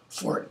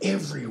 For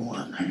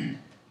everyone.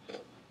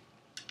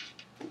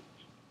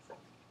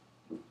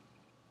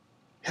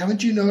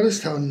 Haven't you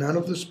noticed how none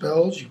of the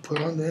spells you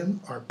put on them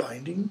are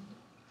binding?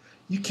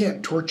 You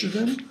can't torture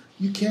them.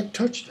 You can't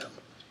touch them.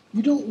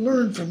 You don't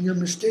learn from your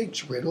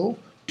mistakes, Riddle,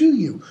 do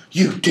you?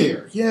 You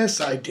dare. Yes,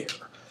 I dare.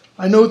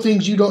 I know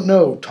things you don't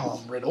know,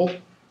 Tom Riddle.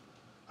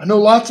 I know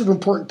lots of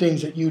important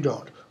things that you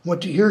don't.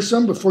 Want to hear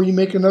some before you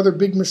make another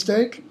big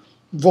mistake?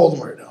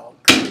 Voldemort. Oh,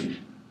 great.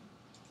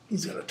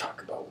 He's going to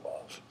talk about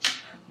love.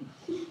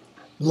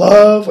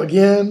 Love,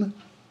 again.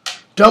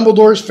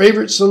 Dumbledore's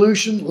favorite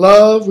solution.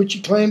 Love, which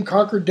he claimed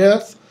conquered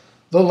death.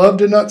 Though love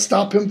did not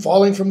stop him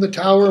falling from the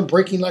tower and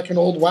breaking like an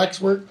old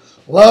waxwork.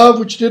 Love,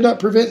 which did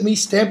not prevent me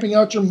stamping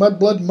out your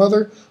mudblood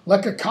mother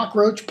like a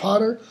cockroach,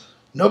 Potter.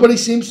 Nobody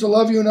seems to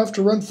love you enough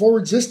to run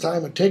forwards this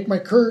time and take my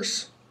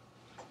curse.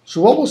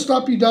 So what will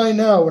stop you dying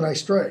now when I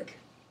strike?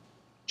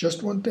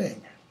 Just one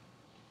thing.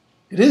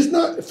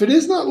 If it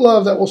is not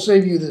love that will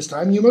save you this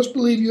time, you must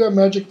believe you have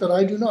magic that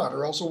I do not,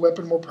 or else a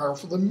weapon more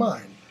powerful than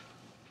mine.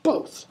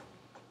 Both.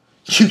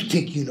 You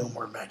think you know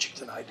more magic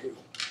than I do.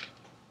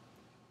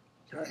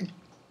 Okay?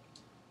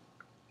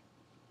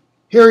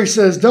 Harry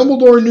says,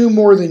 Dumbledore knew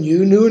more than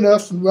you, knew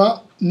enough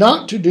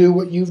not to do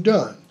what you've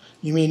done.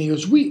 You mean he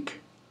was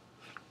weak?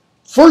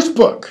 First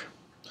book.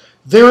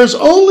 There is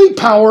only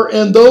power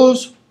in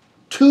those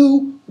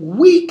too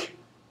weak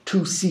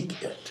to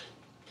seek it.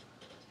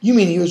 You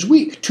mean he was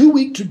weak, too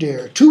weak to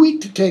dare, too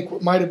weak to take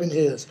what might have been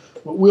his,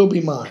 what will be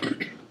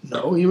mine.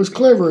 No, he was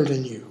cleverer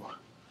than you.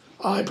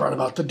 I brought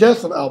about the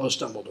death of Albus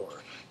Dumbledore.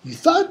 You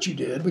thought you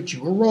did, but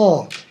you were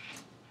wrong.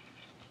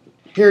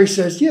 Harry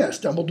says, yes,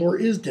 Dumbledore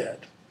is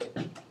dead,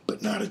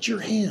 but not at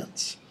your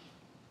hands.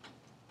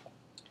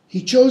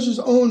 He chose his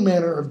own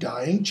manner of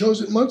dying,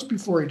 chose it months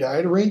before he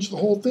died, arranged the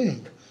whole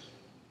thing.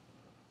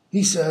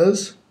 He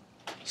says,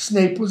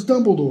 Snape was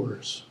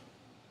Dumbledore's.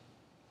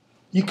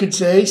 You could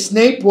say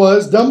Snape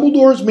was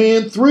Dumbledore's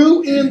man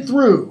through and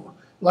through,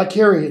 like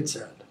Harry had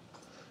said.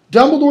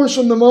 Dumbledore's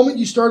from the moment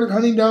you started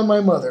hunting down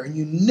my mother, and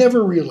you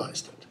never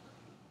realized it,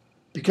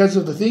 because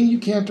of the thing you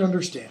can't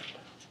understand.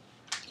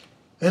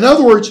 In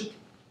other words,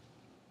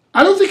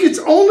 I don't think it's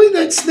only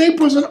that Snape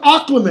was an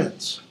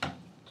occlumens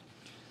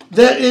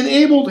that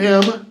enabled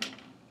him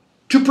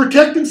to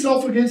protect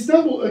himself against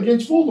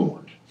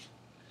Voldemort.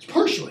 It's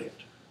partially it.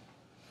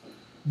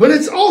 But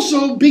it's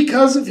also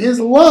because of his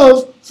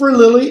love for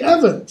Lily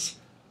Evans.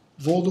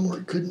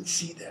 Voldemort couldn't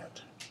see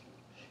that.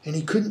 And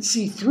he couldn't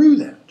see through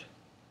that.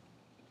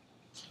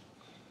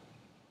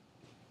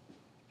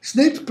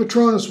 Snape's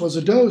Patronus was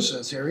a doe,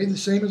 says Harry, the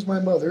same as my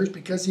mother's,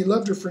 because he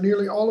loved her for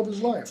nearly all of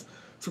his life,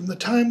 from the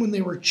time when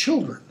they were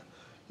children.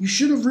 You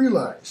should have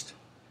realized.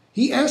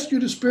 He asked you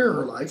to spare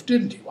her life,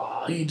 didn't he?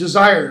 Well, he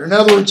desired her. In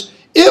other words,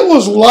 it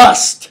was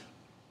lust.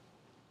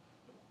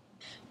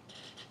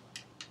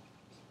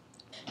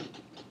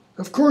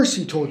 Of course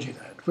he told you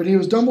that, but he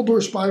was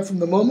Dumbledore's spy from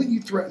the moment you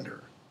threatened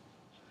her.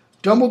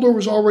 Dumbledore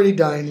was already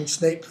dying and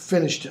Snape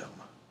finished him.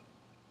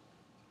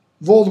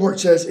 Voldemort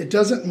says, it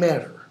doesn't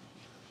matter.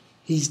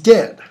 He's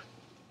dead.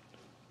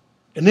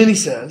 And then he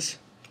says,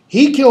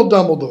 he killed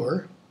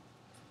Dumbledore.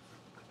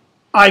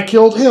 I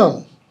killed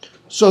him.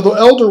 So the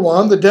Elder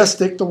Wand, the Death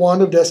Stick, the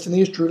Wand of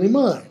Destiny is truly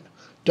mine.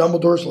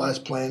 Dumbledore's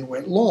last plan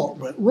went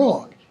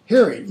wrong.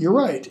 Harry, you're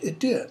right, it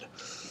did.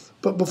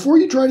 But before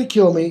you try to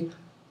kill me,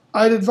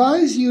 I'd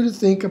advise you to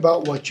think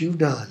about what you've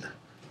done.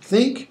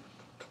 Think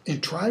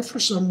and try for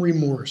some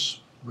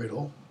remorse,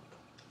 Riddle.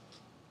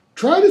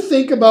 Try to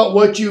think about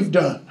what you've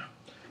done.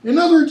 In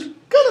other words,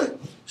 kind of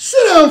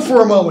sit down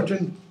for a moment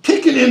and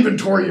take an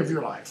inventory of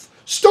your life.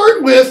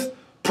 Start with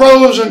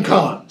pros and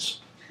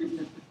cons.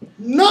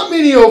 Not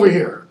many over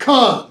here.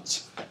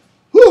 Cons.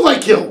 Who have I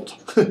killed?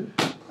 Who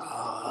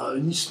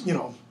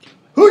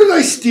did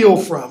I steal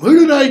from? Who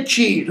did I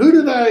cheat?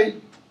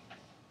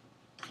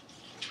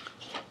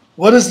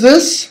 What is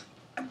this?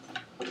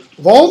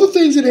 Of all the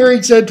things that Harry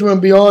had said to him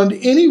beyond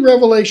any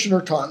revelation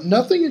or taunt,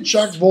 nothing had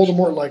shocked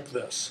Voldemort like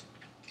this.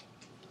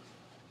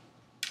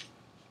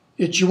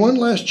 It's your one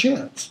last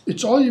chance.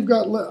 It's all you've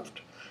got left.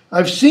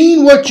 I've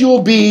seen what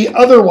you'll be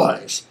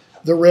otherwise.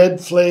 The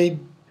red flayed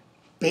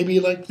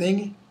baby-like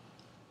thing.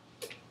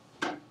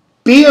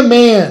 Be a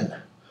man.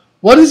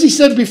 What has he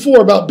said before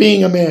about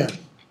being a man?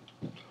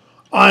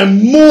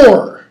 I'm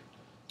more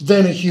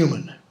than a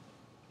human.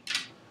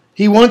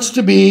 He wants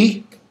to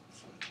be,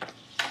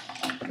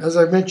 as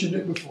I've mentioned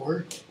it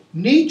before,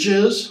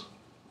 Nietzsche's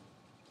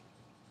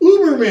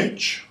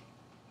Übermensch,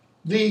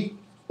 the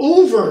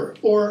over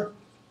or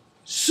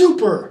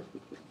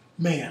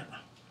Superman.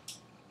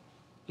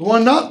 The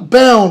one not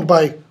bound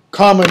by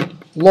common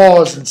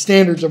laws and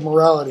standards of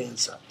morality and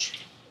such.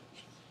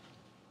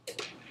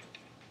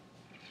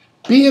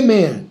 Be a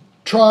man.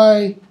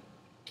 Try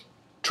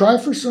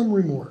for some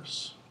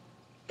remorse.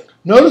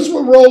 Notice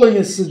what Rowling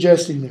is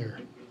suggesting there.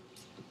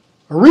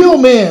 A real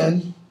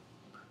man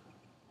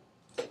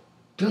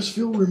does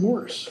feel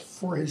remorse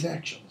for his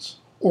actions.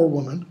 Or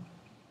woman.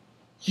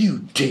 You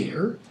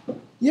dare?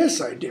 Yes,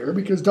 I dare,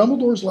 because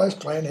Dumbledore's last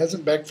plan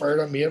hasn't backfired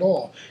on me at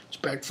all. It's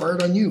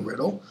backfired on you,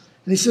 Riddle.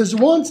 And he says, the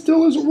wand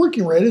still isn't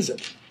working right, is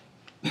it?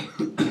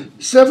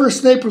 Severus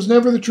Snape was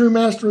never the true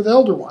master of the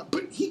Elder Wand,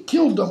 but he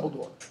killed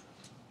Dumbledore.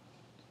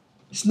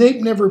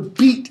 Snape never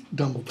beat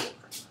Dumbledore.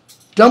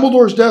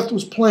 Dumbledore's death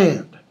was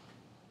planned.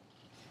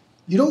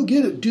 You don't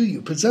get it, do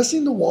you?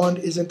 Possessing the wand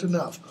isn't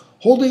enough.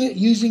 Holding it,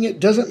 using it,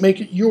 doesn't make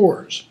it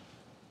yours.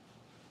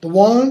 The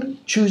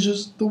wand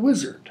chooses the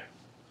wizard.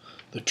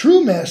 The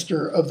true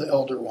master of the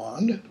Elder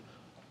Wand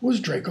was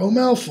Draco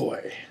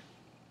Malfoy.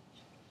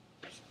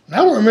 And I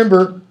don't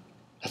remember,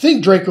 I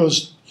think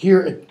Draco's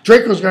here.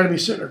 Draco's got to be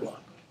sitting there going,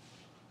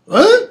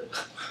 what?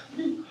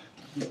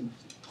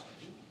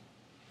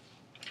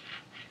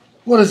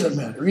 What does it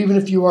matter? Even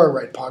if you are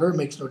right, Potter, it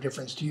makes no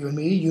difference to you and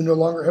me. You no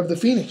longer have the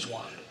Phoenix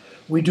Wand.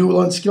 We duel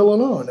on skill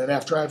alone, and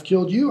after I've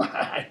killed you,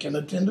 I can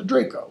attend to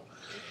Draco.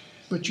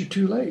 But you're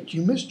too late.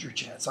 You missed your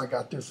chance. I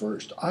got there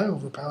first. I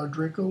overpowered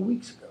Draco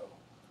weeks ago.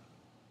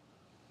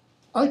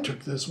 I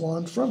took this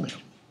wand from him.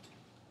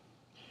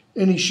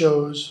 And he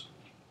shows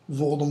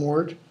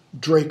Voldemort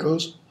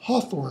Draco's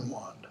Hawthorn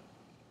wand.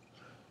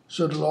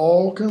 So it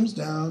all comes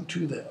down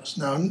to this.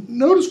 Now,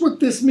 notice what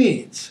this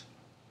means.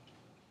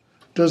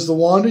 Does the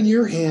wand in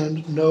your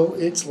hand know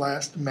its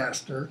last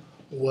master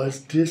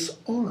was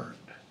disarmed?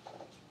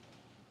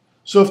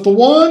 So if the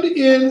wand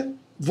in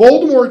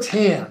Voldemort's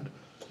hand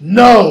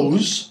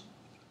knows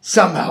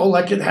somehow,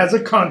 like it has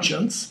a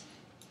conscience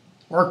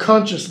or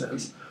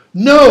consciousness,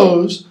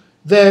 knows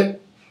that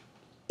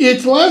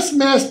its last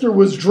master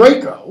was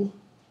Draco,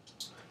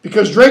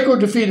 because Draco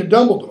defeated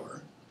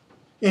Dumbledore,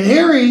 and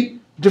Harry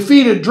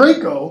defeated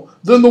Draco,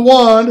 then the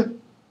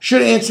wand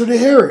should answer to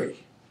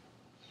Harry.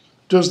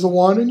 Does the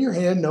wand in your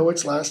hand know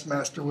its last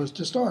master was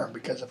disarmed?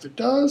 Because if it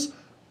does,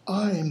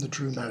 I am the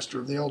true master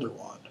of the Elder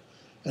Wand.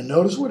 And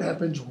notice what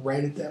happens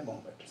right at that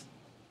moment.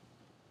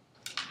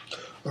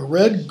 A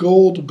red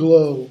gold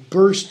glow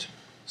burst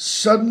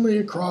suddenly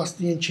across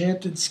the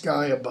enchanted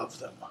sky above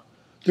them.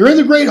 They're in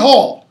the Great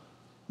Hall.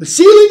 The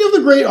ceiling of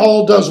the Great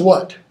Hall does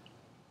what?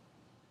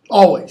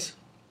 Always.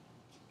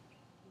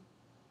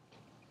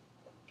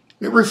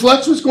 It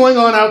reflects what's going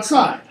on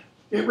outside.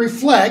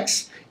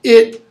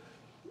 It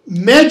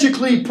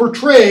magically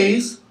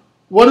portrays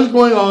what is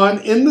going on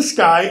in the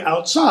sky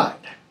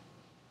outside.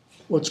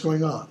 What's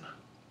going on?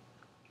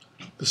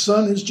 The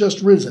sun has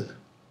just risen.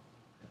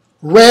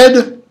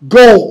 Red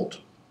gold.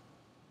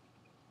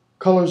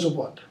 Colors of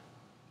what?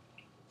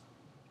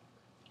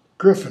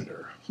 Gryffindor.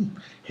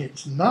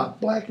 It's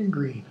not black and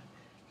green.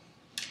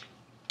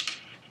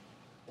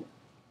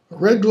 A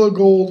red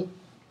glow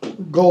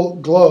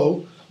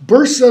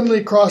burst suddenly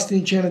across the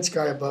enchanted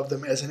sky above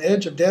them as an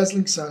edge of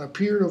dazzling sun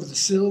appeared over the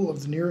sill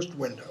of the nearest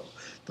window.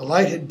 The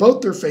light hit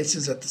both their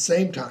faces at the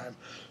same time,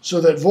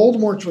 so that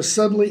Voldemort's was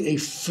suddenly a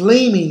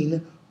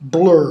flaming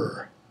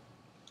blur.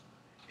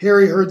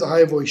 Harry heard the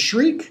high voice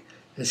shriek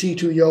as he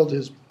too yelled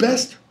his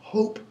best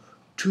hope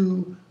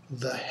to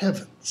the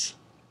heavens.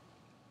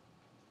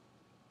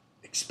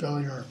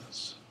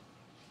 Expelliarmus.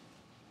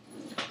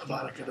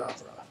 Avada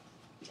Kedavra.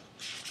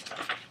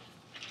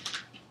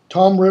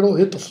 Tom Riddle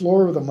hit the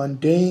floor with a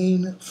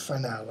mundane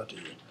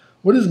finality.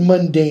 What does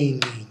mundane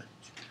mean?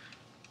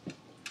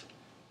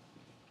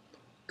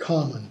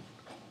 Common,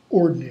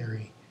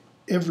 ordinary,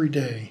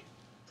 everyday.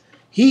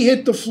 He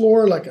hit the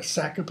floor like a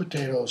sack of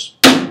potatoes.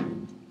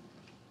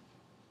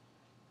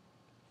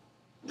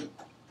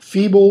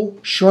 Feeble,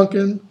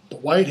 shrunken, the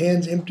white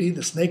hands empty,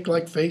 the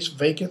snake-like face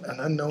vacant and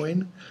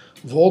unknowing,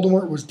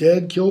 Voldemort was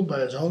dead, killed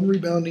by his own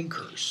rebounding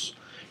curse.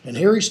 And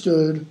Harry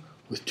stood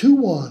with two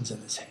wands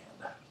in his hand,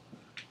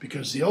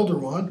 because the Elder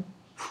Wand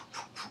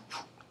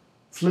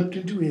flipped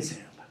into his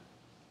hand.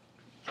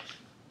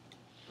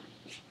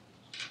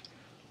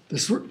 The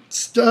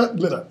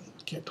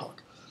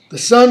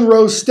sun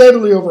rose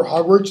steadily over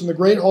Hogwarts, and the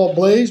Great Hall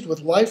blazed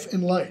with life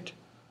and light.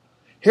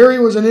 Harry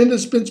was an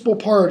indispensable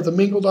part of the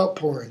mingled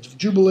outpourings of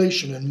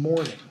jubilation and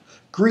mourning,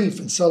 grief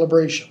and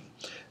celebration.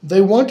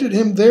 They wanted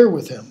him there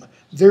with them,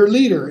 their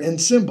leader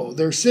and symbol,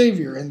 their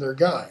savior and their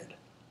guide.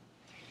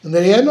 And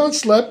that he had not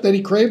slept, that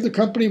he craved the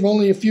company of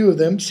only a few of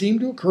them, seemed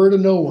to occur to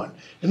no one.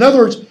 In other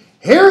words,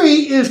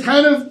 Harry is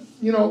kind of,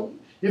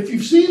 if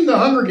you've seen the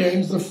Hunger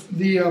Games,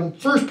 the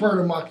first part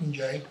of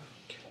Mockingjay,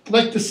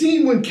 like the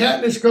scene when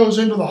Katniss goes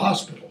into the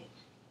hospital.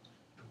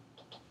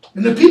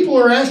 And the people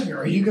are asking her,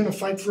 are you going to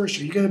fight for us?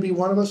 Are you going to be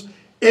one of us?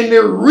 And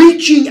they're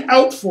reaching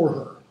out for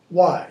her.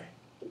 Why?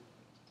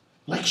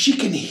 Like she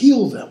can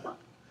heal them.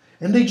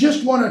 And they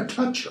just want to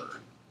touch her.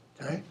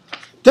 Okay?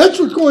 That's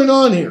what's going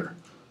on here.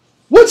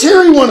 What's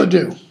Harry want to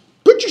do?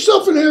 Put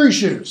yourself in Harry's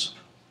shoes.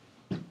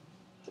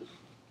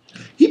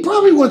 He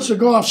probably wants to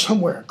go off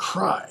somewhere and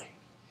cry.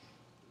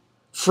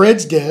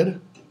 Fred's dead.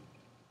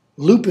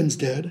 Lupin's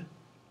dead.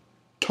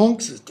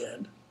 Tonks is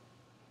dead.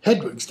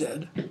 Hedwig's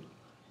dead.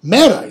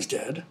 Mad Eye's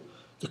dead.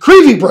 The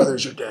Creevy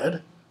brothers are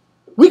dead.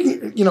 We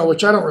can,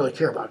 which I don't really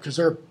care about because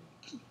they're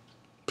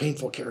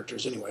painful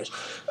characters anyways.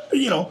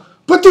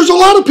 But there's a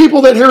lot of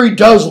people that Harry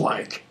does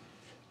like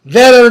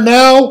that are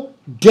now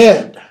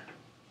dead.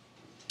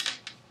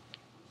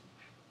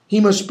 He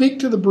must speak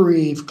to the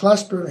bereaved,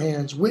 clasp their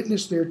hands,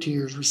 witness their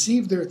tears,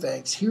 receive their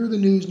thanks, hear the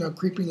news now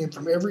creeping in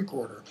from every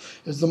quarter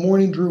as the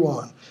morning drew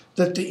on,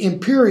 that the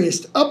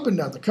imperious up and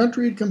down the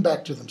country had come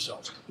back to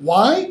themselves.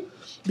 Why?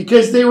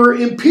 Because they were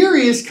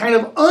imperious kind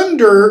of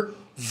under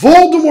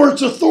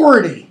Voldemort's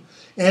authority.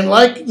 And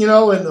like, in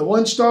the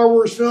one Star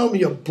Wars film,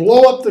 you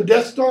blow up the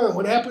Death Star, and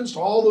what happens to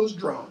all those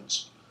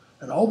drones?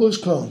 And all those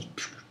clones,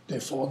 they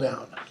fall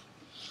down.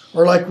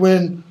 Or like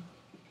when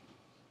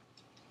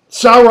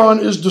Sauron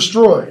is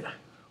destroyed,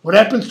 what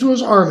happens to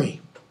his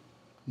army?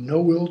 No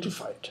will to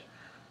fight.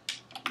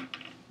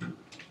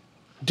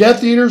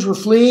 Death Eaters were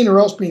fleeing or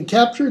else being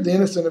captured. The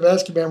innocent of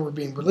Azkaban were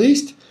being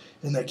released.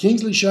 And that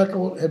Kingsley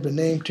Shacklebolt had been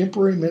named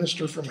temporary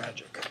minister for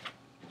magic.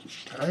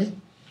 Okay.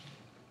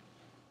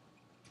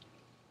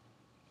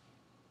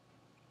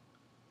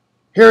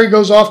 Harry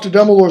goes off to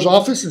Dumbledore's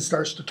office and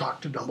starts to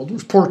talk to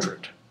Dumbledore's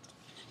portrait.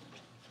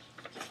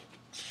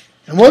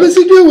 And what does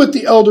he do with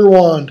the Elder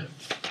Wand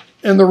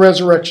and the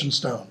Resurrection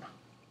Stone?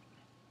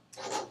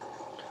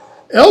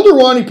 Elder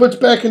Wand he puts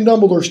back in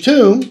Dumbledore's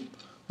tomb.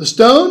 The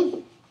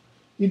stone,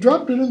 he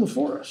dropped it in the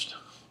forest.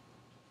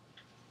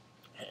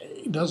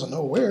 He doesn't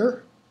know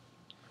where.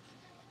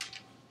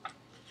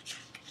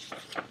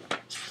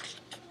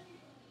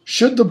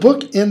 Should the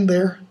book end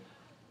there?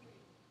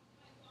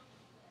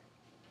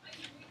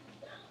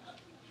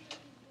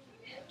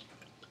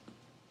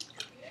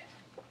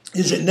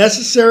 Is it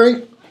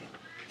necessary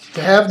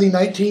to have the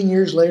 19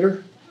 years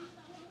later,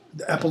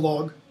 the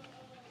epilogue?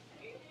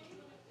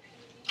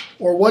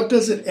 Or what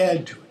does it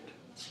add to it?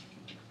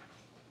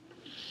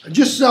 I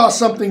just saw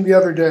something the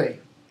other day.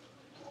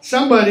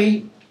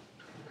 Somebody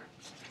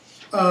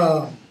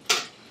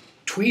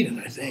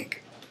tweeted, I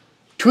think,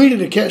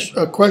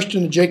 a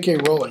question to J.K.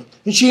 Rowling,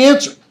 and she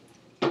answered.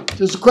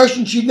 There's a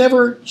question she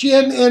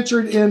hadn't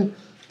answered in,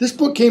 this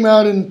book came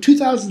out in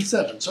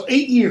 2007, so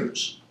 8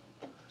 years.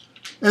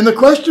 And the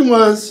question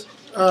was,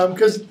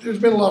 because there's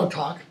been a lot of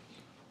talk,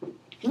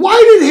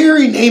 why did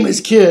Harry name his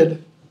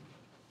kid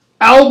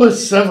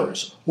Albus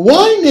Severus?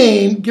 Why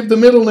give the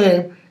middle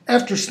name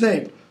after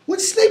Snape, when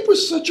Snape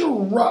was such a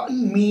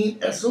rotten, mean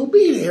SOB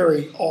to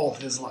Harry all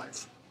his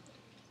life?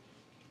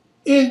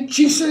 And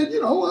she said,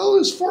 well,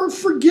 it's for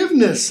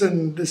forgiveness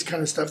and this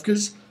kind of stuff,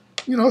 because,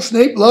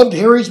 Snape loved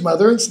Harry's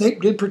mother, and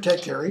Snape did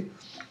protect Harry.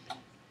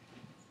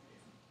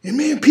 And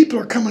man, people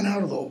are coming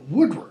out of the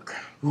woodwork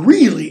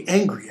really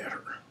angry at her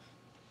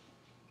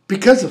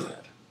because of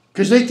that.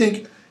 Because they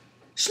think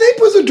Snape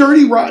was a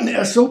dirty, rotten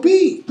SOB.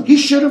 He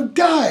should have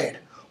died.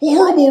 A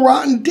horrible,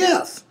 rotten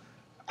death.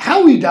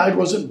 How he died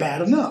wasn't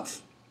bad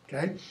enough.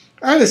 Okay?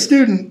 I had a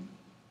student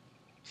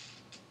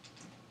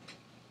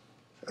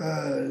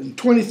in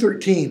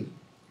 2013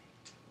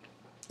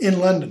 in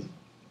London.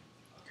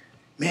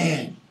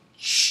 Man,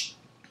 she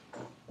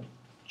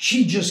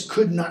just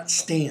could not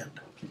stand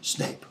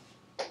Snape.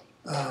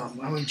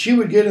 She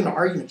would get into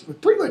arguments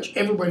with pretty much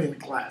everybody in the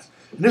class.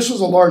 And this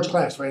was a large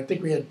class, right? I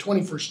think we had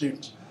 21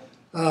 students.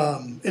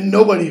 And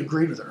nobody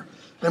agreed with her.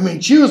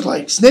 She was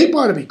like, Snape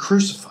ought to be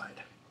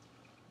crucified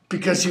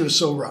because he was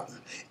so rotten.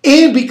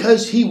 And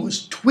because he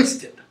was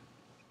twisted.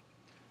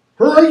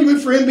 Her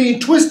argument for him being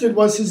twisted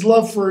was his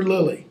love for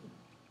Lily.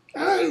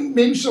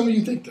 Maybe some of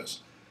you think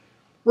this.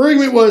 Her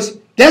argument was,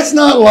 that's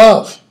not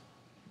love.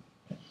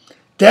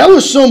 That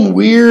was some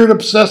weird,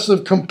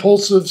 obsessive,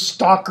 compulsive,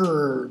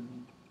 stalker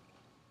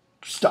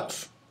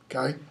stuff.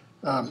 Okay?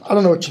 I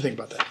don't know what you think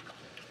about that.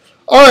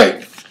 All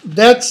right.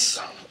 That's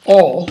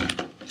all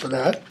for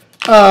that.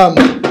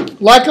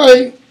 Like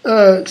I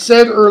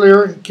said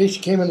earlier, in case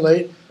you came in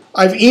late,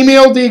 I've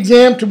emailed the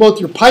exam to both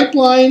your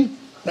pipeline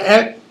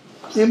at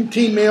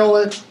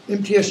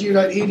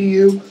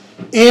mtmail@mtsu.edu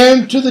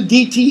and to the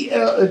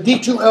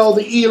D2L,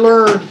 the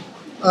eLearn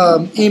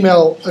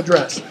email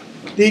address.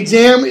 The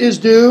exam is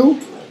due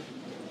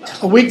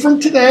a week from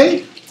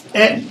today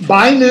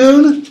by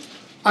noon,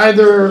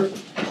 either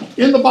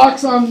in the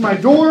box on my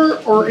door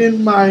or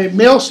in my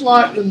mail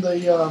slot in the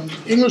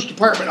English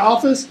department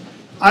office.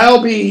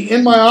 I'll be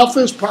in my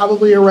office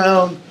probably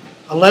around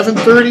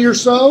 11:30 or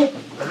so,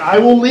 and I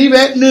will leave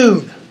at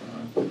noon.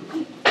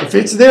 If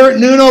it's there at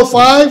noon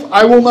 05,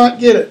 I will not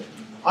get it.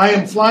 I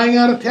am flying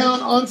out of town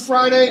on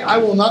Friday. I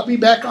will not be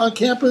back on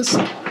campus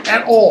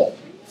at all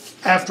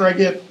after I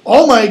get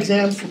all my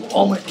exams from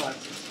all my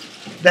classes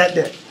that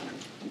day.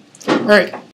 All right.